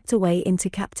was swept away into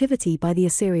captivity by the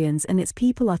Assyrians and its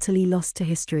people utterly lost to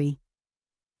history.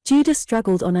 Judah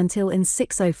struggled on until in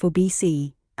 604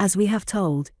 BC, as we have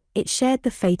told, it shared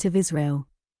the fate of Israel.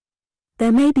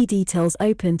 There may be details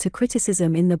open to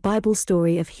criticism in the Bible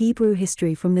story of Hebrew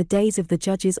history from the days of the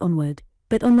Judges onward,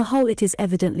 but on the whole it is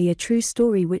evidently a true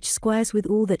story which squares with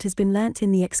all that has been learnt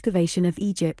in the excavation of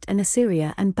Egypt and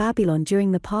Assyria and Babylon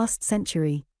during the past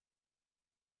century.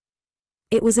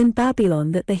 It was in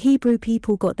Babylon that the Hebrew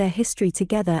people got their history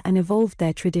together and evolved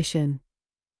their tradition.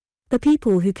 The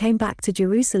people who came back to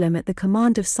Jerusalem at the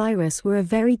command of Cyrus were a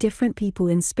very different people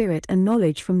in spirit and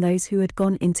knowledge from those who had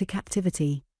gone into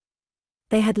captivity.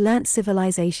 They had learnt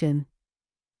civilization.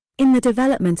 In the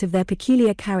development of their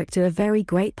peculiar character, a very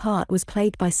great part was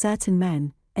played by certain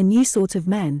men, a new sort of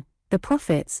men, the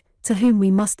prophets, to whom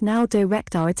we must now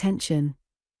direct our attention.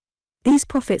 These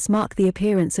prophets mark the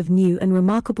appearance of new and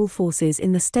remarkable forces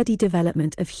in the steady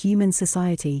development of human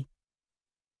society.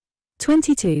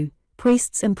 22.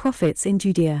 Priests and prophets in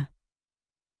Judea.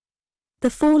 The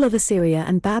fall of Assyria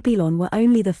and Babylon were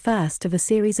only the first of a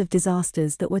series of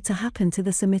disasters that were to happen to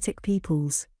the Semitic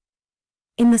peoples.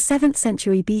 In the 7th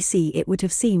century BC, it would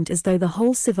have seemed as though the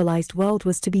whole civilized world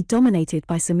was to be dominated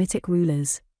by Semitic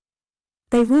rulers.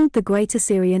 They ruled the great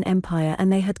Assyrian Empire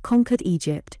and they had conquered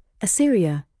Egypt,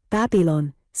 Assyria,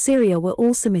 Babylon, Syria were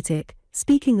all Semitic,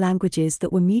 speaking languages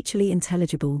that were mutually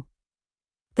intelligible.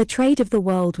 The trade of the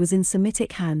world was in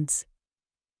Semitic hands.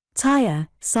 Tyre,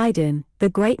 Sidon, the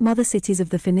great mother cities of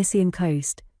the Phoenician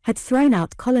coast, had thrown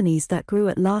out colonies that grew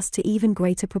at last to even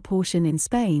greater proportion in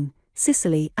Spain,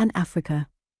 Sicily, and Africa.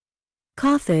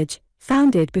 Carthage,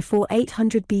 founded before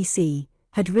 800 BC,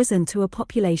 had risen to a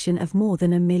population of more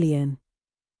than 1 million.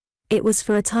 It was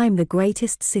for a time the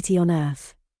greatest city on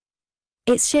earth.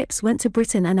 Its ships went to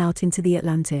Britain and out into the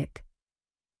Atlantic.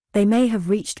 They may have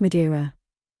reached Madeira.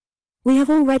 We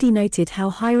have already noted how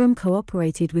Hiram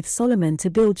cooperated with Solomon to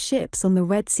build ships on the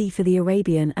Red Sea for the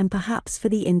Arabian and perhaps for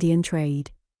the Indian trade.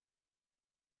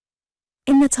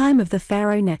 In the time of the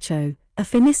pharaoh Necho, a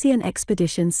Phoenician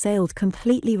expedition sailed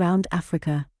completely round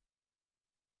Africa.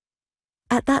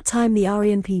 At that time the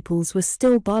Aryan peoples were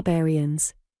still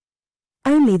barbarians.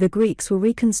 Only the Greeks were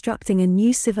reconstructing a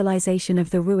new civilization of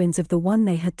the ruins of the one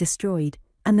they had destroyed,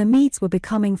 and the Medes were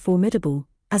becoming formidable,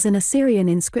 as an Assyrian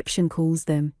inscription calls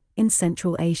them, in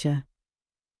Central Asia.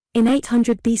 In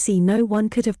 800 BC no one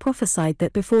could have prophesied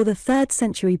that before the 3rd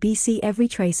century BC every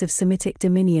trace of Semitic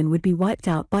dominion would be wiped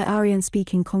out by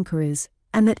Aryan-speaking conquerors,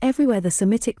 and that everywhere the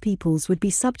Semitic peoples would be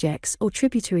subjects or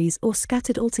tributaries or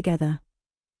scattered altogether.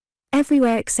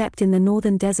 Everywhere except in the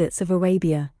northern deserts of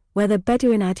Arabia, where the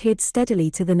Bedouin adhered steadily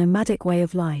to the nomadic way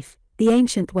of life, the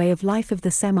ancient way of life of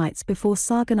the Semites before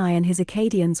Sargon and his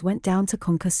Akkadians went down to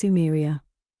conquer Sumeria.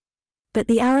 But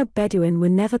the Arab Bedouin were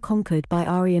never conquered by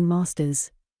Aryan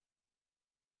masters.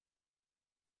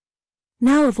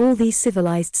 Now of all these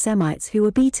civilized Semites who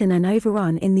were beaten and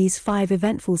overrun in these 5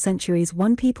 eventful centuries,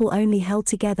 one people only held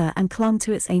together and clung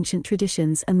to its ancient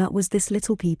traditions, and that was this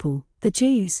little people, the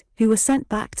Jews, who were sent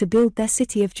back to build their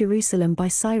city of Jerusalem by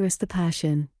Cyrus the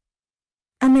Persian.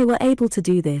 And they were able to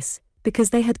do this,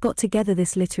 because they had got together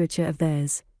this literature of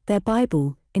theirs, their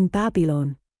Bible, in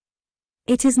Babylon.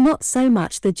 It is not so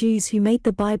much the Jews who made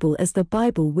the Bible as the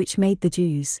Bible which made the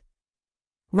Jews.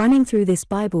 Running through this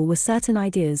Bible were certain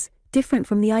ideas, different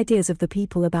from the ideas of the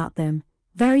people about them,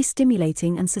 very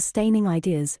stimulating and sustaining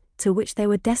ideas, to which they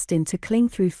were destined to cling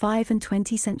through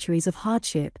 25 centuries of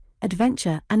hardship,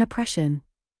 adventure, and oppression.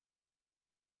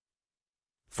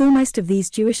 Foremost of these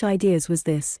Jewish ideas was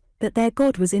this, that their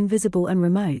God was invisible and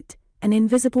remote, an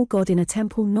invisible God in a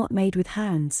temple not made with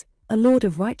hands, a Lord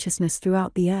of righteousness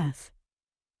throughout the earth.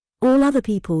 All other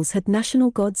peoples had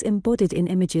national gods embodied in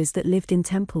images that lived in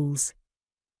temples.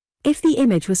 If the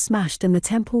image was smashed and the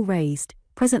temple razed,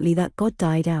 presently that God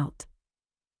died out.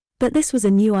 But this was a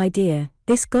new idea,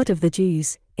 this God of the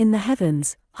Jews, in the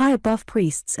heavens, high above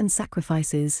priests and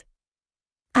sacrifices.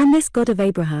 And this God of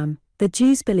Abraham, the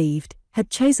Jews believed,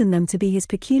 had chosen them to be his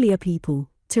peculiar people,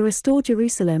 to restore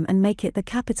Jerusalem and make it the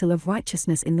capital of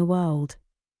righteousness in the world.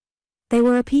 They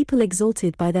were a people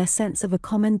exalted by their sense of a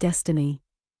common destiny.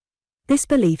 This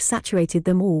belief saturated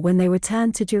them all when they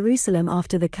returned to Jerusalem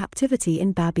after the captivity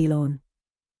in Babylon.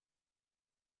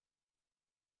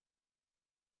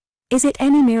 Is it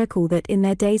any miracle that in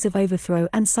their days of overthrow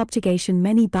and subjugation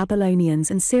many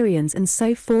Babylonians and Syrians and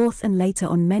so forth and later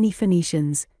on many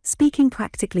Phoenicians, speaking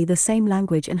practically the same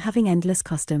language and having endless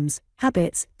customs,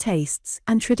 habits, tastes,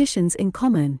 and traditions in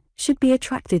common, should be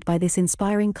attracted by this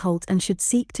inspiring cult and should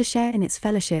seek to share in its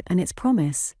fellowship and its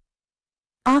promise?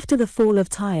 After the fall of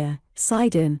Tyre,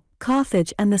 Sidon,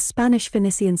 Carthage and the Spanish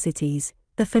Phoenician cities,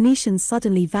 the Phoenicians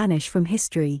suddenly vanish from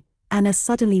history, and as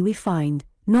suddenly we find,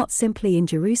 not simply in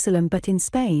Jerusalem but in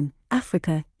Spain,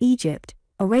 Africa, Egypt,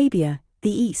 Arabia,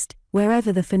 the East,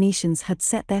 wherever the Phoenicians had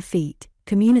set their feet,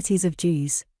 communities of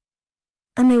Jews.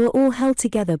 And they were all held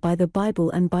together by the Bible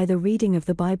and by the reading of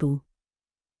the Bible.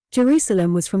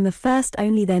 Jerusalem was from the first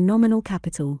only their nominal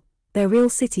capital, their real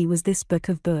city was this book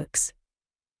of books.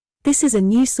 This is a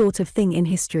new sort of thing in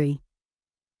history.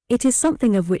 It is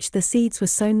something of which the seeds were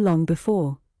sown long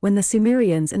before, when the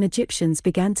Sumerians and Egyptians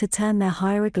began to turn their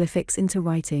hieroglyphics into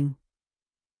writing.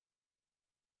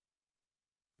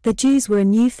 The Jews were a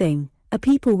new thing, a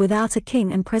people without a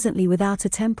king and presently without a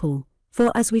temple,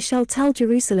 for as we shall tell,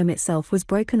 Jerusalem itself was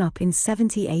broken up in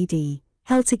 70 AD,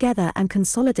 held together and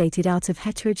consolidated out of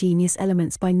heterogeneous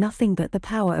elements by nothing but the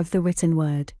power of the written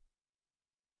word.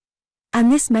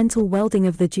 And this mental welding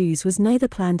of the Jews was neither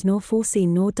planned nor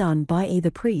foreseen nor done by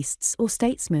either priests or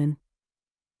statesmen.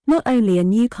 Not only a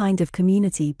new kind of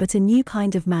community but a new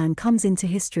kind of man comes into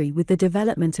history with the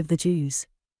development of the Jews.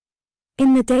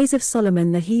 In the days of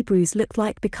Solomon the Hebrews looked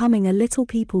like becoming a little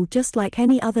people just like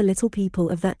any other little people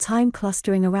of that time,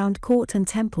 clustering around court and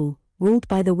temple, ruled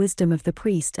by the wisdom of the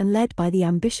priest and led by the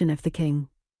ambition of the king.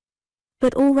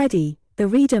 But already, the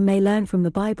reader may learn from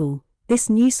the Bible, this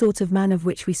new sort of man of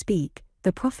which we speak,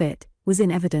 the prophet, was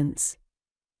in evidence.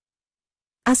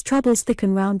 As troubles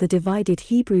thicken round the divided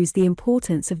Hebrews, the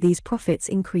importance of these prophets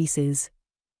increases.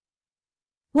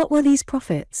 What were these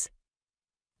prophets?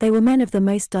 They were men of the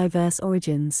most diverse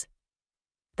origins.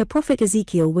 The prophet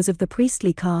Ezekiel was of the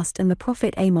priestly caste and the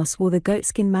prophet Amos wore the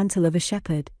goatskin mantle of a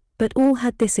shepherd, but all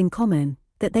had this in common,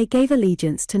 that they gave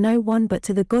allegiance to no one but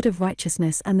to the God of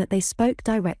righteousness and that they spoke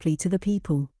directly to the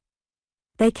people.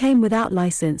 They came without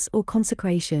license or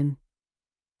consecration.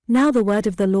 Now the word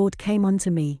of the Lord came unto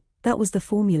me. That was the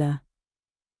formula.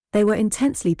 They were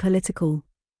intensely political.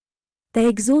 They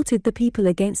exhorted the people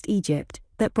against Egypt,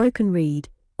 that broken reed,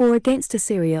 or against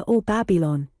Assyria or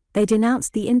Babylon. They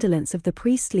denounced the indolence of the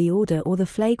priestly order or the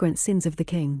flagrant sins of the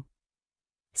king.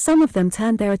 Some of them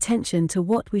turned their attention to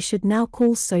what we should now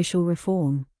call social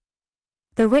reform.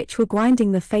 The rich were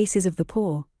grinding the faces of the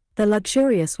poor, the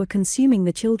luxurious were consuming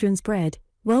the children's bread,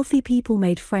 wealthy people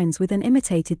made friends with and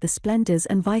imitated the splendors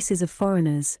and vices of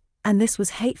foreigners. And this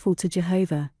was hateful to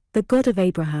Jehovah, the God of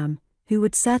Abraham, who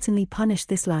would certainly punish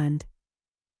this land.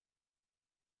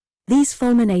 These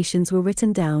fulminations were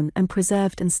written down and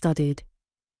preserved and studied.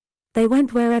 They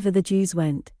went wherever the Jews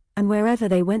went, and wherever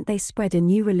they went they spread a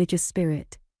new religious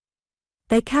spirit.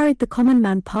 They carried the common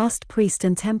man past priest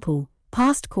and temple,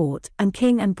 past court and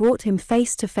king and brought him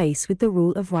face to face with the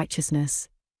rule of righteousness.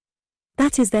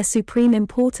 That is their supreme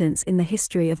importance in the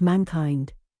history of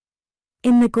mankind.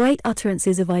 In the great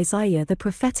utterances of Isaiah the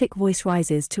prophetic voice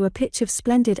rises to a pitch of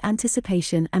splendid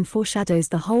anticipation and foreshadows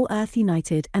the whole earth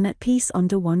united and at peace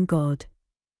under one God.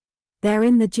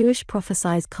 Therein the Jewish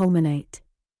prophecies culminate.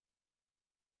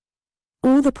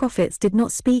 All the prophets did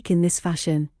not speak in this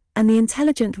fashion, and the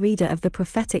intelligent reader of the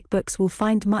prophetic books will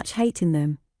find much hate in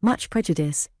them, much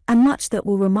prejudice, and much that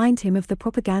will remind him of the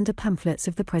propaganda pamphlets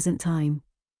of the present time.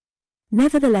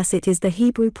 Nevertheless, it is the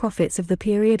Hebrew prophets of the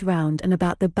period round and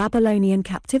about the Babylonian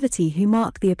captivity who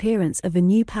mark the appearance of a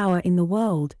new power in the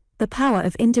world, the power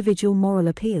of individual moral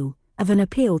appeal, of an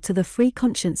appeal to the free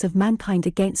conscience of mankind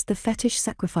against the fetish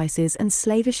sacrifices and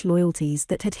slavish loyalties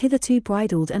that had hitherto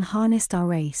bridled and harnessed our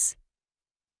race.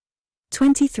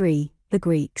 23. The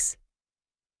Greeks.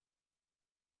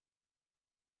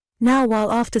 Now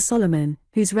while after Solomon,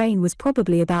 whose reign was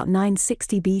probably about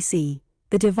 960 BC,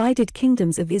 the divided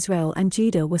kingdoms of Israel and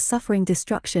Judah were suffering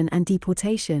destruction and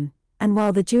deportation, and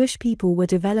while the Jewish people were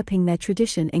developing their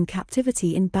tradition in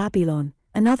captivity in Babylon,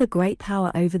 another great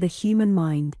power over the human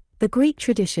mind, the Greek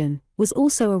tradition, was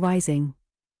also arising.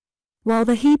 While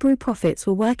the Hebrew prophets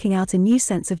were working out a new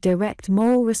sense of direct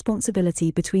moral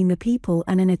responsibility between the people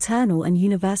and an eternal and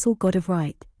universal God of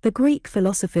right, the Greek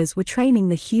philosophers were training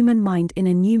the human mind in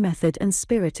a new method and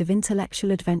spirit of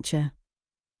intellectual adventure.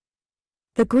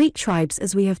 The Greek tribes,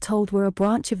 as we have told, were a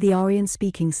branch of the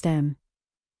Aryan-speaking stem.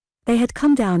 They had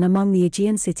come down among the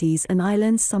Aegean cities and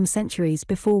islands some centuries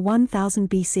before 1000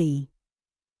 BC.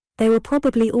 They were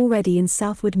probably already in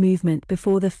southward movement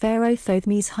before the pharaoh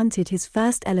Thothmes hunted his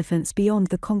first elephants beyond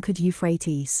the conquered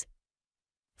Euphrates.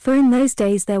 For in those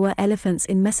days there were elephants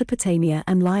in Mesopotamia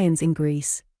and lions in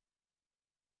Greece.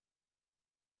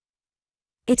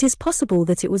 It is possible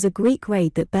that it was a Greek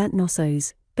raid that burnt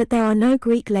Knossos, but there are no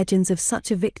Greek legends of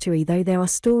such a victory, though there are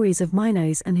stories of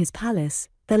Minos and his palace,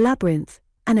 the labyrinth,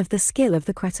 and of the skill of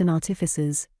the Cretan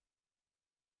artificers.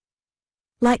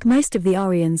 Like most of the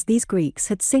Aryans, these Greeks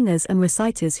had singers and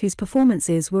reciters whose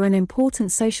performances were an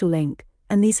important social link,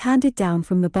 and these handed down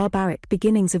from the barbaric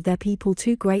beginnings of their people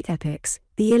two great epics,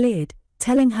 the Iliad,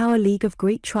 telling how a league of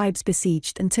Greek tribes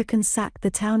besieged and took and sacked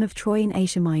the town of Troy in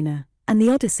Asia Minor, and the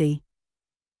Odyssey,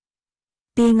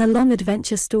 being a long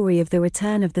adventure story of the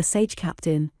return of the sage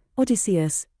captain,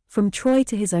 Odysseus, from Troy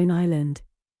to his own island.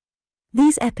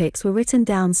 These epics were written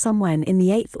down somewhere in the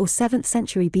 8th or 7th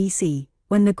century BC,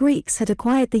 when the Greeks had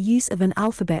acquired the use of an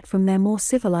alphabet from their more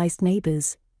civilized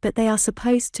neighbors, but they are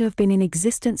supposed to have been in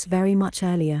existence very much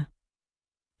earlier.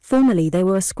 Formerly they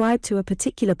were ascribed to a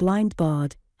particular blind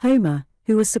bard, Homer,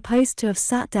 who was supposed to have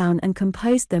sat down and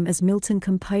composed them as Milton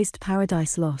composed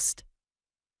Paradise Lost.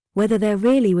 Whether there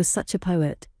really was such a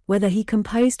poet, whether he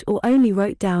composed or only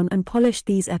wrote down and polished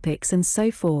these epics and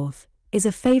so forth, is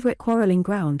a favorite quarreling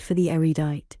ground for the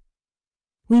erudite.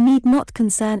 We need not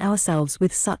concern ourselves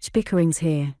with such bickerings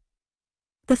here.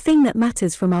 The thing that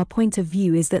matters from our point of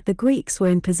view is that the Greeks were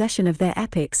in possession of their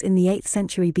epics in the 8th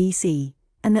century BC,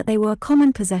 and that they were a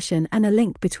common possession and a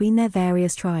link between their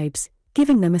various tribes,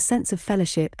 giving them a sense of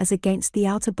fellowship as against the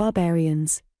outer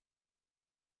barbarians.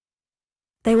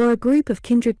 They were a group of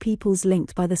kindred peoples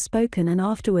linked by the spoken and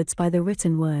afterwards by the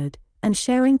written word, and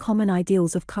sharing common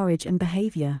ideals of courage and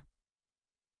behavior.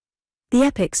 The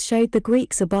epics showed the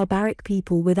Greeks a barbaric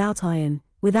people without iron,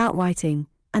 without writing,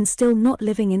 and still not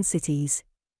living in cities.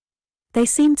 They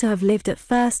seem to have lived at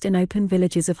first in open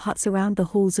villages of huts around the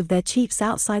halls of their chiefs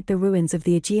outside the ruins of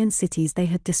the Aegean cities they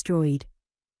had destroyed.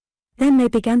 Then they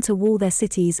began to wall their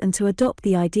cities and to adopt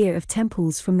the idea of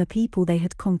temples from the people they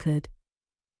had conquered.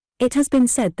 It has been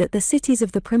said that the cities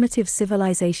of the primitive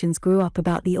civilizations grew up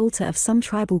about the altar of some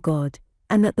tribal god,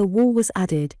 and that the wall was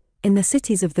added. In the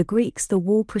cities of the Greeks the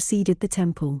wall preceded the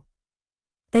temple.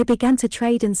 They began to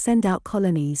trade and send out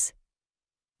colonies.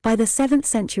 By the 7th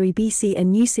century BC a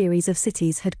new series of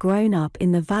cities had grown up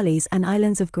in the valleys and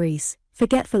islands of Greece,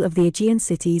 forgetful of the Aegean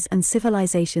cities and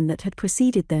civilization that had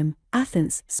preceded them,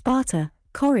 Athens, Sparta,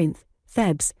 Corinth,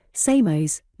 Thebes,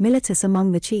 Samos, Miletus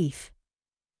among the chief.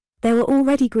 There were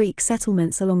already Greek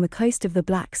settlements along the coast of the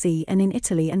Black Sea and in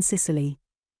Italy and Sicily.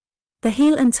 The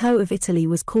heel and toe of Italy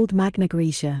was called Magna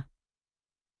Graecia.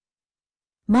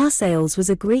 Marseilles was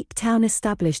a Greek town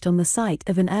established on the site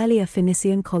of an earlier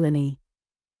Phoenician colony.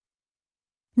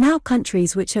 Now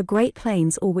countries which are great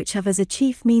plains or which have as a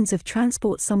chief means of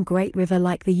transport some great river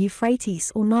like the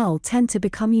Euphrates or Nile tend to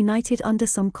become united under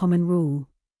some common rule.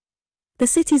 The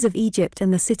cities of Egypt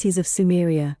and the cities of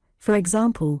Sumeria, for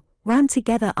example, ran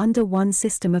together under one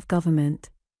system of government.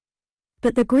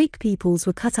 But the Greek peoples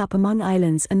were cut up among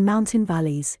islands and mountain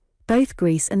valleys. Both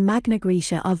Greece and Magna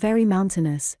Graecia are very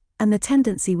mountainous, and the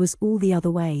tendency was all the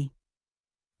other way.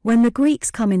 When the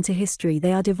Greeks come into history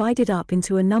they are divided up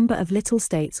into a number of little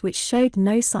states which showed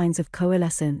no signs of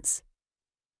coalescence.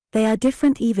 They are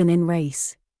different even in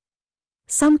race.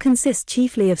 Some consist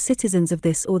chiefly of citizens of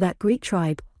this or that Greek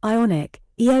tribe, Ionic,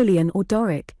 Aeolian or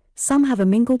Doric, some have a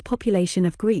mingled population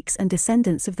of Greeks and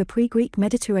descendants of the pre-Greek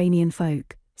Mediterranean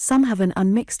folk, some have an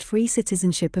unmixed free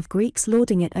citizenship of Greeks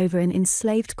lording it over an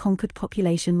enslaved conquered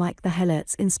population like the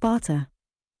Helots in Sparta.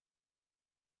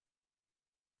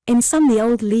 In some the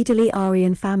old leaderly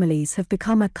Aryan families have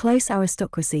become a close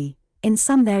aristocracy, in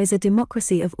some there is a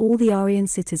democracy of all the Aryan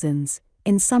citizens,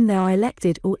 in some there are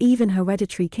elected or even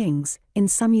hereditary kings, in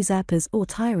some usurpers or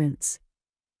tyrants.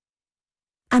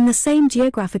 And the same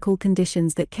geographical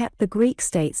conditions that kept the Greek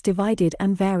states divided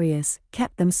and various,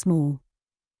 kept them small.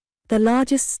 The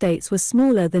largest states were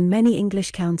smaller than many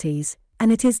English counties, and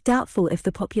it is doubtful if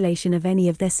the population of any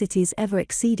of their cities ever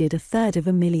exceeded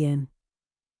 1/3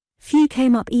 Few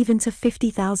came up even to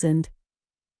 50,000.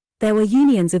 There were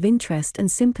unions of interest and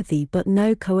sympathy but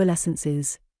no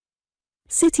coalescences.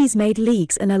 Cities made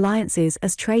leagues and alliances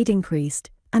as trade increased,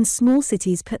 and small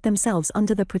cities put themselves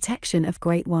under the protection of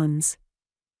great ones.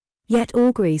 Yet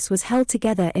all Greece was held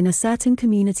together in a certain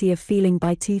community of feeling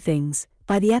by two things,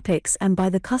 by the epics and by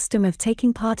the custom of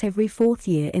taking part every 4th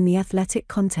year in the athletic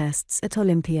contests at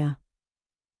Olympia.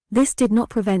 This did not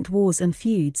prevent wars and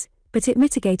feuds, but it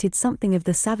mitigated something of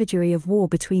the savagery of war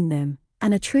between them,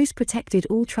 and a truce protected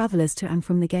all travelers to and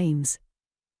from the games.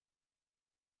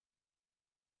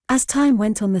 As time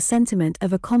went on, the sentiment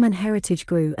of a common heritage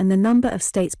grew and the number of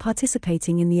states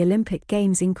participating in the Olympic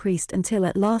Games increased until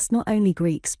at last not only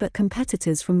Greeks but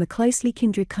competitors from the closely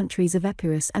kindred countries of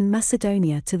Epirus and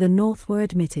Macedonia to the north were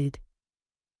admitted.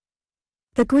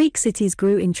 The Greek cities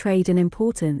grew in trade and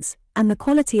importance, and the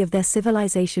quality of their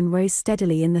civilization rose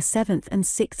steadily in the 7th and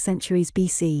 6th centuries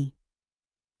BC.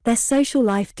 Their social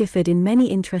life differed in many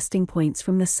interesting points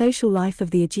from the social life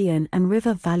of the Aegean and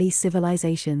River Valley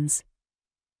civilizations.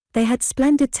 They had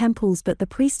splendid temples, but the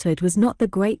priesthood was not the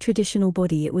great traditional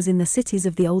body it was in the cities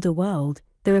of the older world,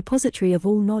 the repository of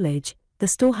all knowledge, the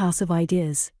storehouse of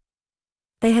ideas.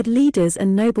 They had leaders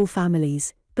and noble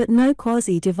families, but no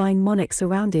quasi-divine monarch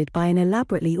surrounded by an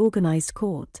elaborately organized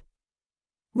court.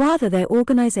 Rather, their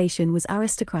organization was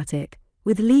aristocratic,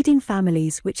 with leading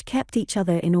families which kept each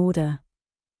other in order.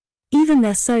 Even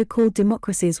their so-called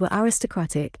democracies were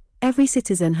aristocratic. Every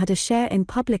citizen had a share in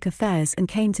public affairs and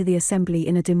came to the assembly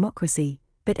in a democracy,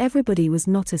 but everybody was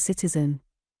not a citizen.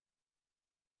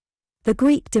 The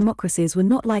Greek democracies were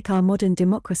not like our modern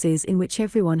democracies in which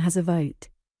everyone has a vote.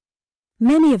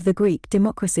 Many of the Greek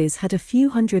democracies had a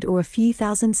few hundred or a few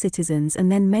thousand citizens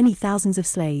and then many thousands of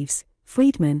slaves,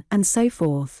 freedmen, and so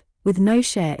forth, with no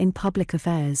share in public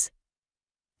affairs.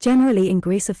 Generally in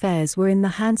Greece, affairs were in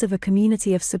the hands of a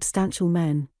community of substantial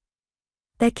men.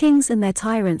 Their kings and their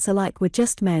tyrants alike were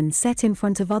just men set in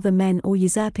front of other men or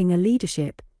usurping a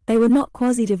leadership. They were not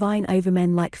quasi-divine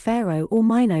overmen like Pharaoh or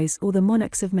Minos or the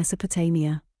monarchs of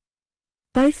Mesopotamia.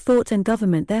 Both thought and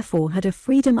government therefore had a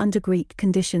freedom under Greek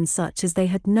conditions such as they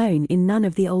had known in none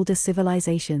of the older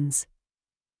civilizations.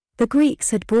 The Greeks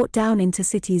had brought down into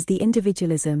cities the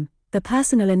individualism, the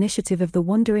personal initiative of the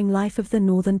wandering life of the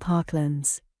northern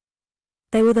parklands.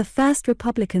 They were the first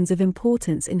republicans of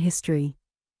importance in history.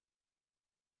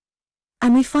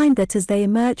 And we find that as they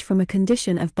emerge from a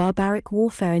condition of barbaric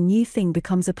warfare, a new thing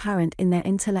becomes apparent in their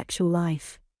intellectual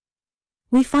life.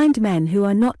 We find men who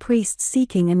are not priests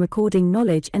seeking and recording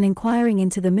knowledge and inquiring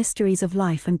into the mysteries of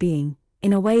life and being,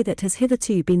 in a way that has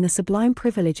hitherto been the sublime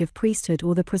privilege of priesthood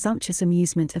or the presumptuous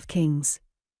amusement of kings.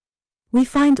 We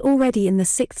find already in the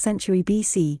 6th century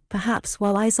BC, perhaps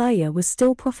while Isaiah was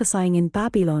still prophesying in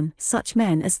Babylon, such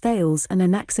men as Thales and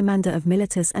Anaximander of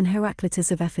Miletus and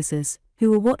Heraclitus of Ephesus, who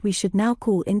were what we should now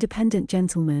call independent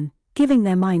gentlemen, giving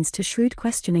their minds to shrewd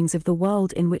questionings of the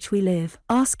world in which we live,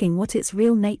 asking what its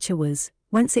real nature was,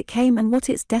 whence it came and what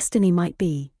its destiny might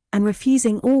be, and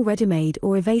refusing all ready-made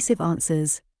or evasive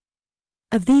answers.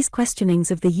 Of these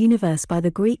questionings of the universe by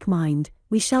the Greek mind,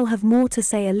 we shall have more to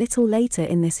say a little later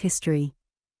in this history.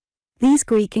 These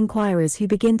Greek inquirers who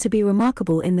begin to be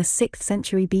remarkable in the 6th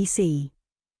century BC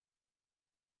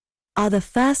are the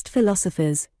first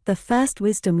philosophers, the first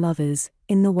wisdom lovers,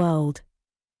 in the world.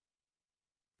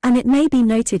 And it may be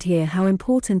noted here how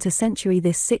important a century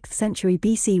this 6th century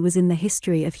BC was in the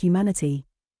history of humanity.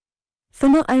 For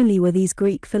not only were these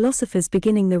Greek philosophers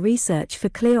beginning the research for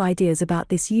clear ideas about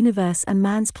this universe and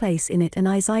man's place in it, and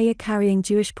Isaiah carrying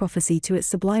Jewish prophecy to its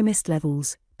sublimest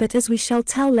levels, but as we shall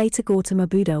tell later, Gautama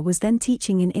Buddha was then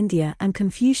teaching in India and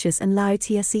Confucius and Lao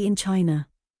Tse in China.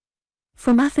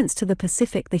 From Athens to the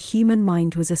Pacific, the human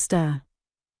mind was astir.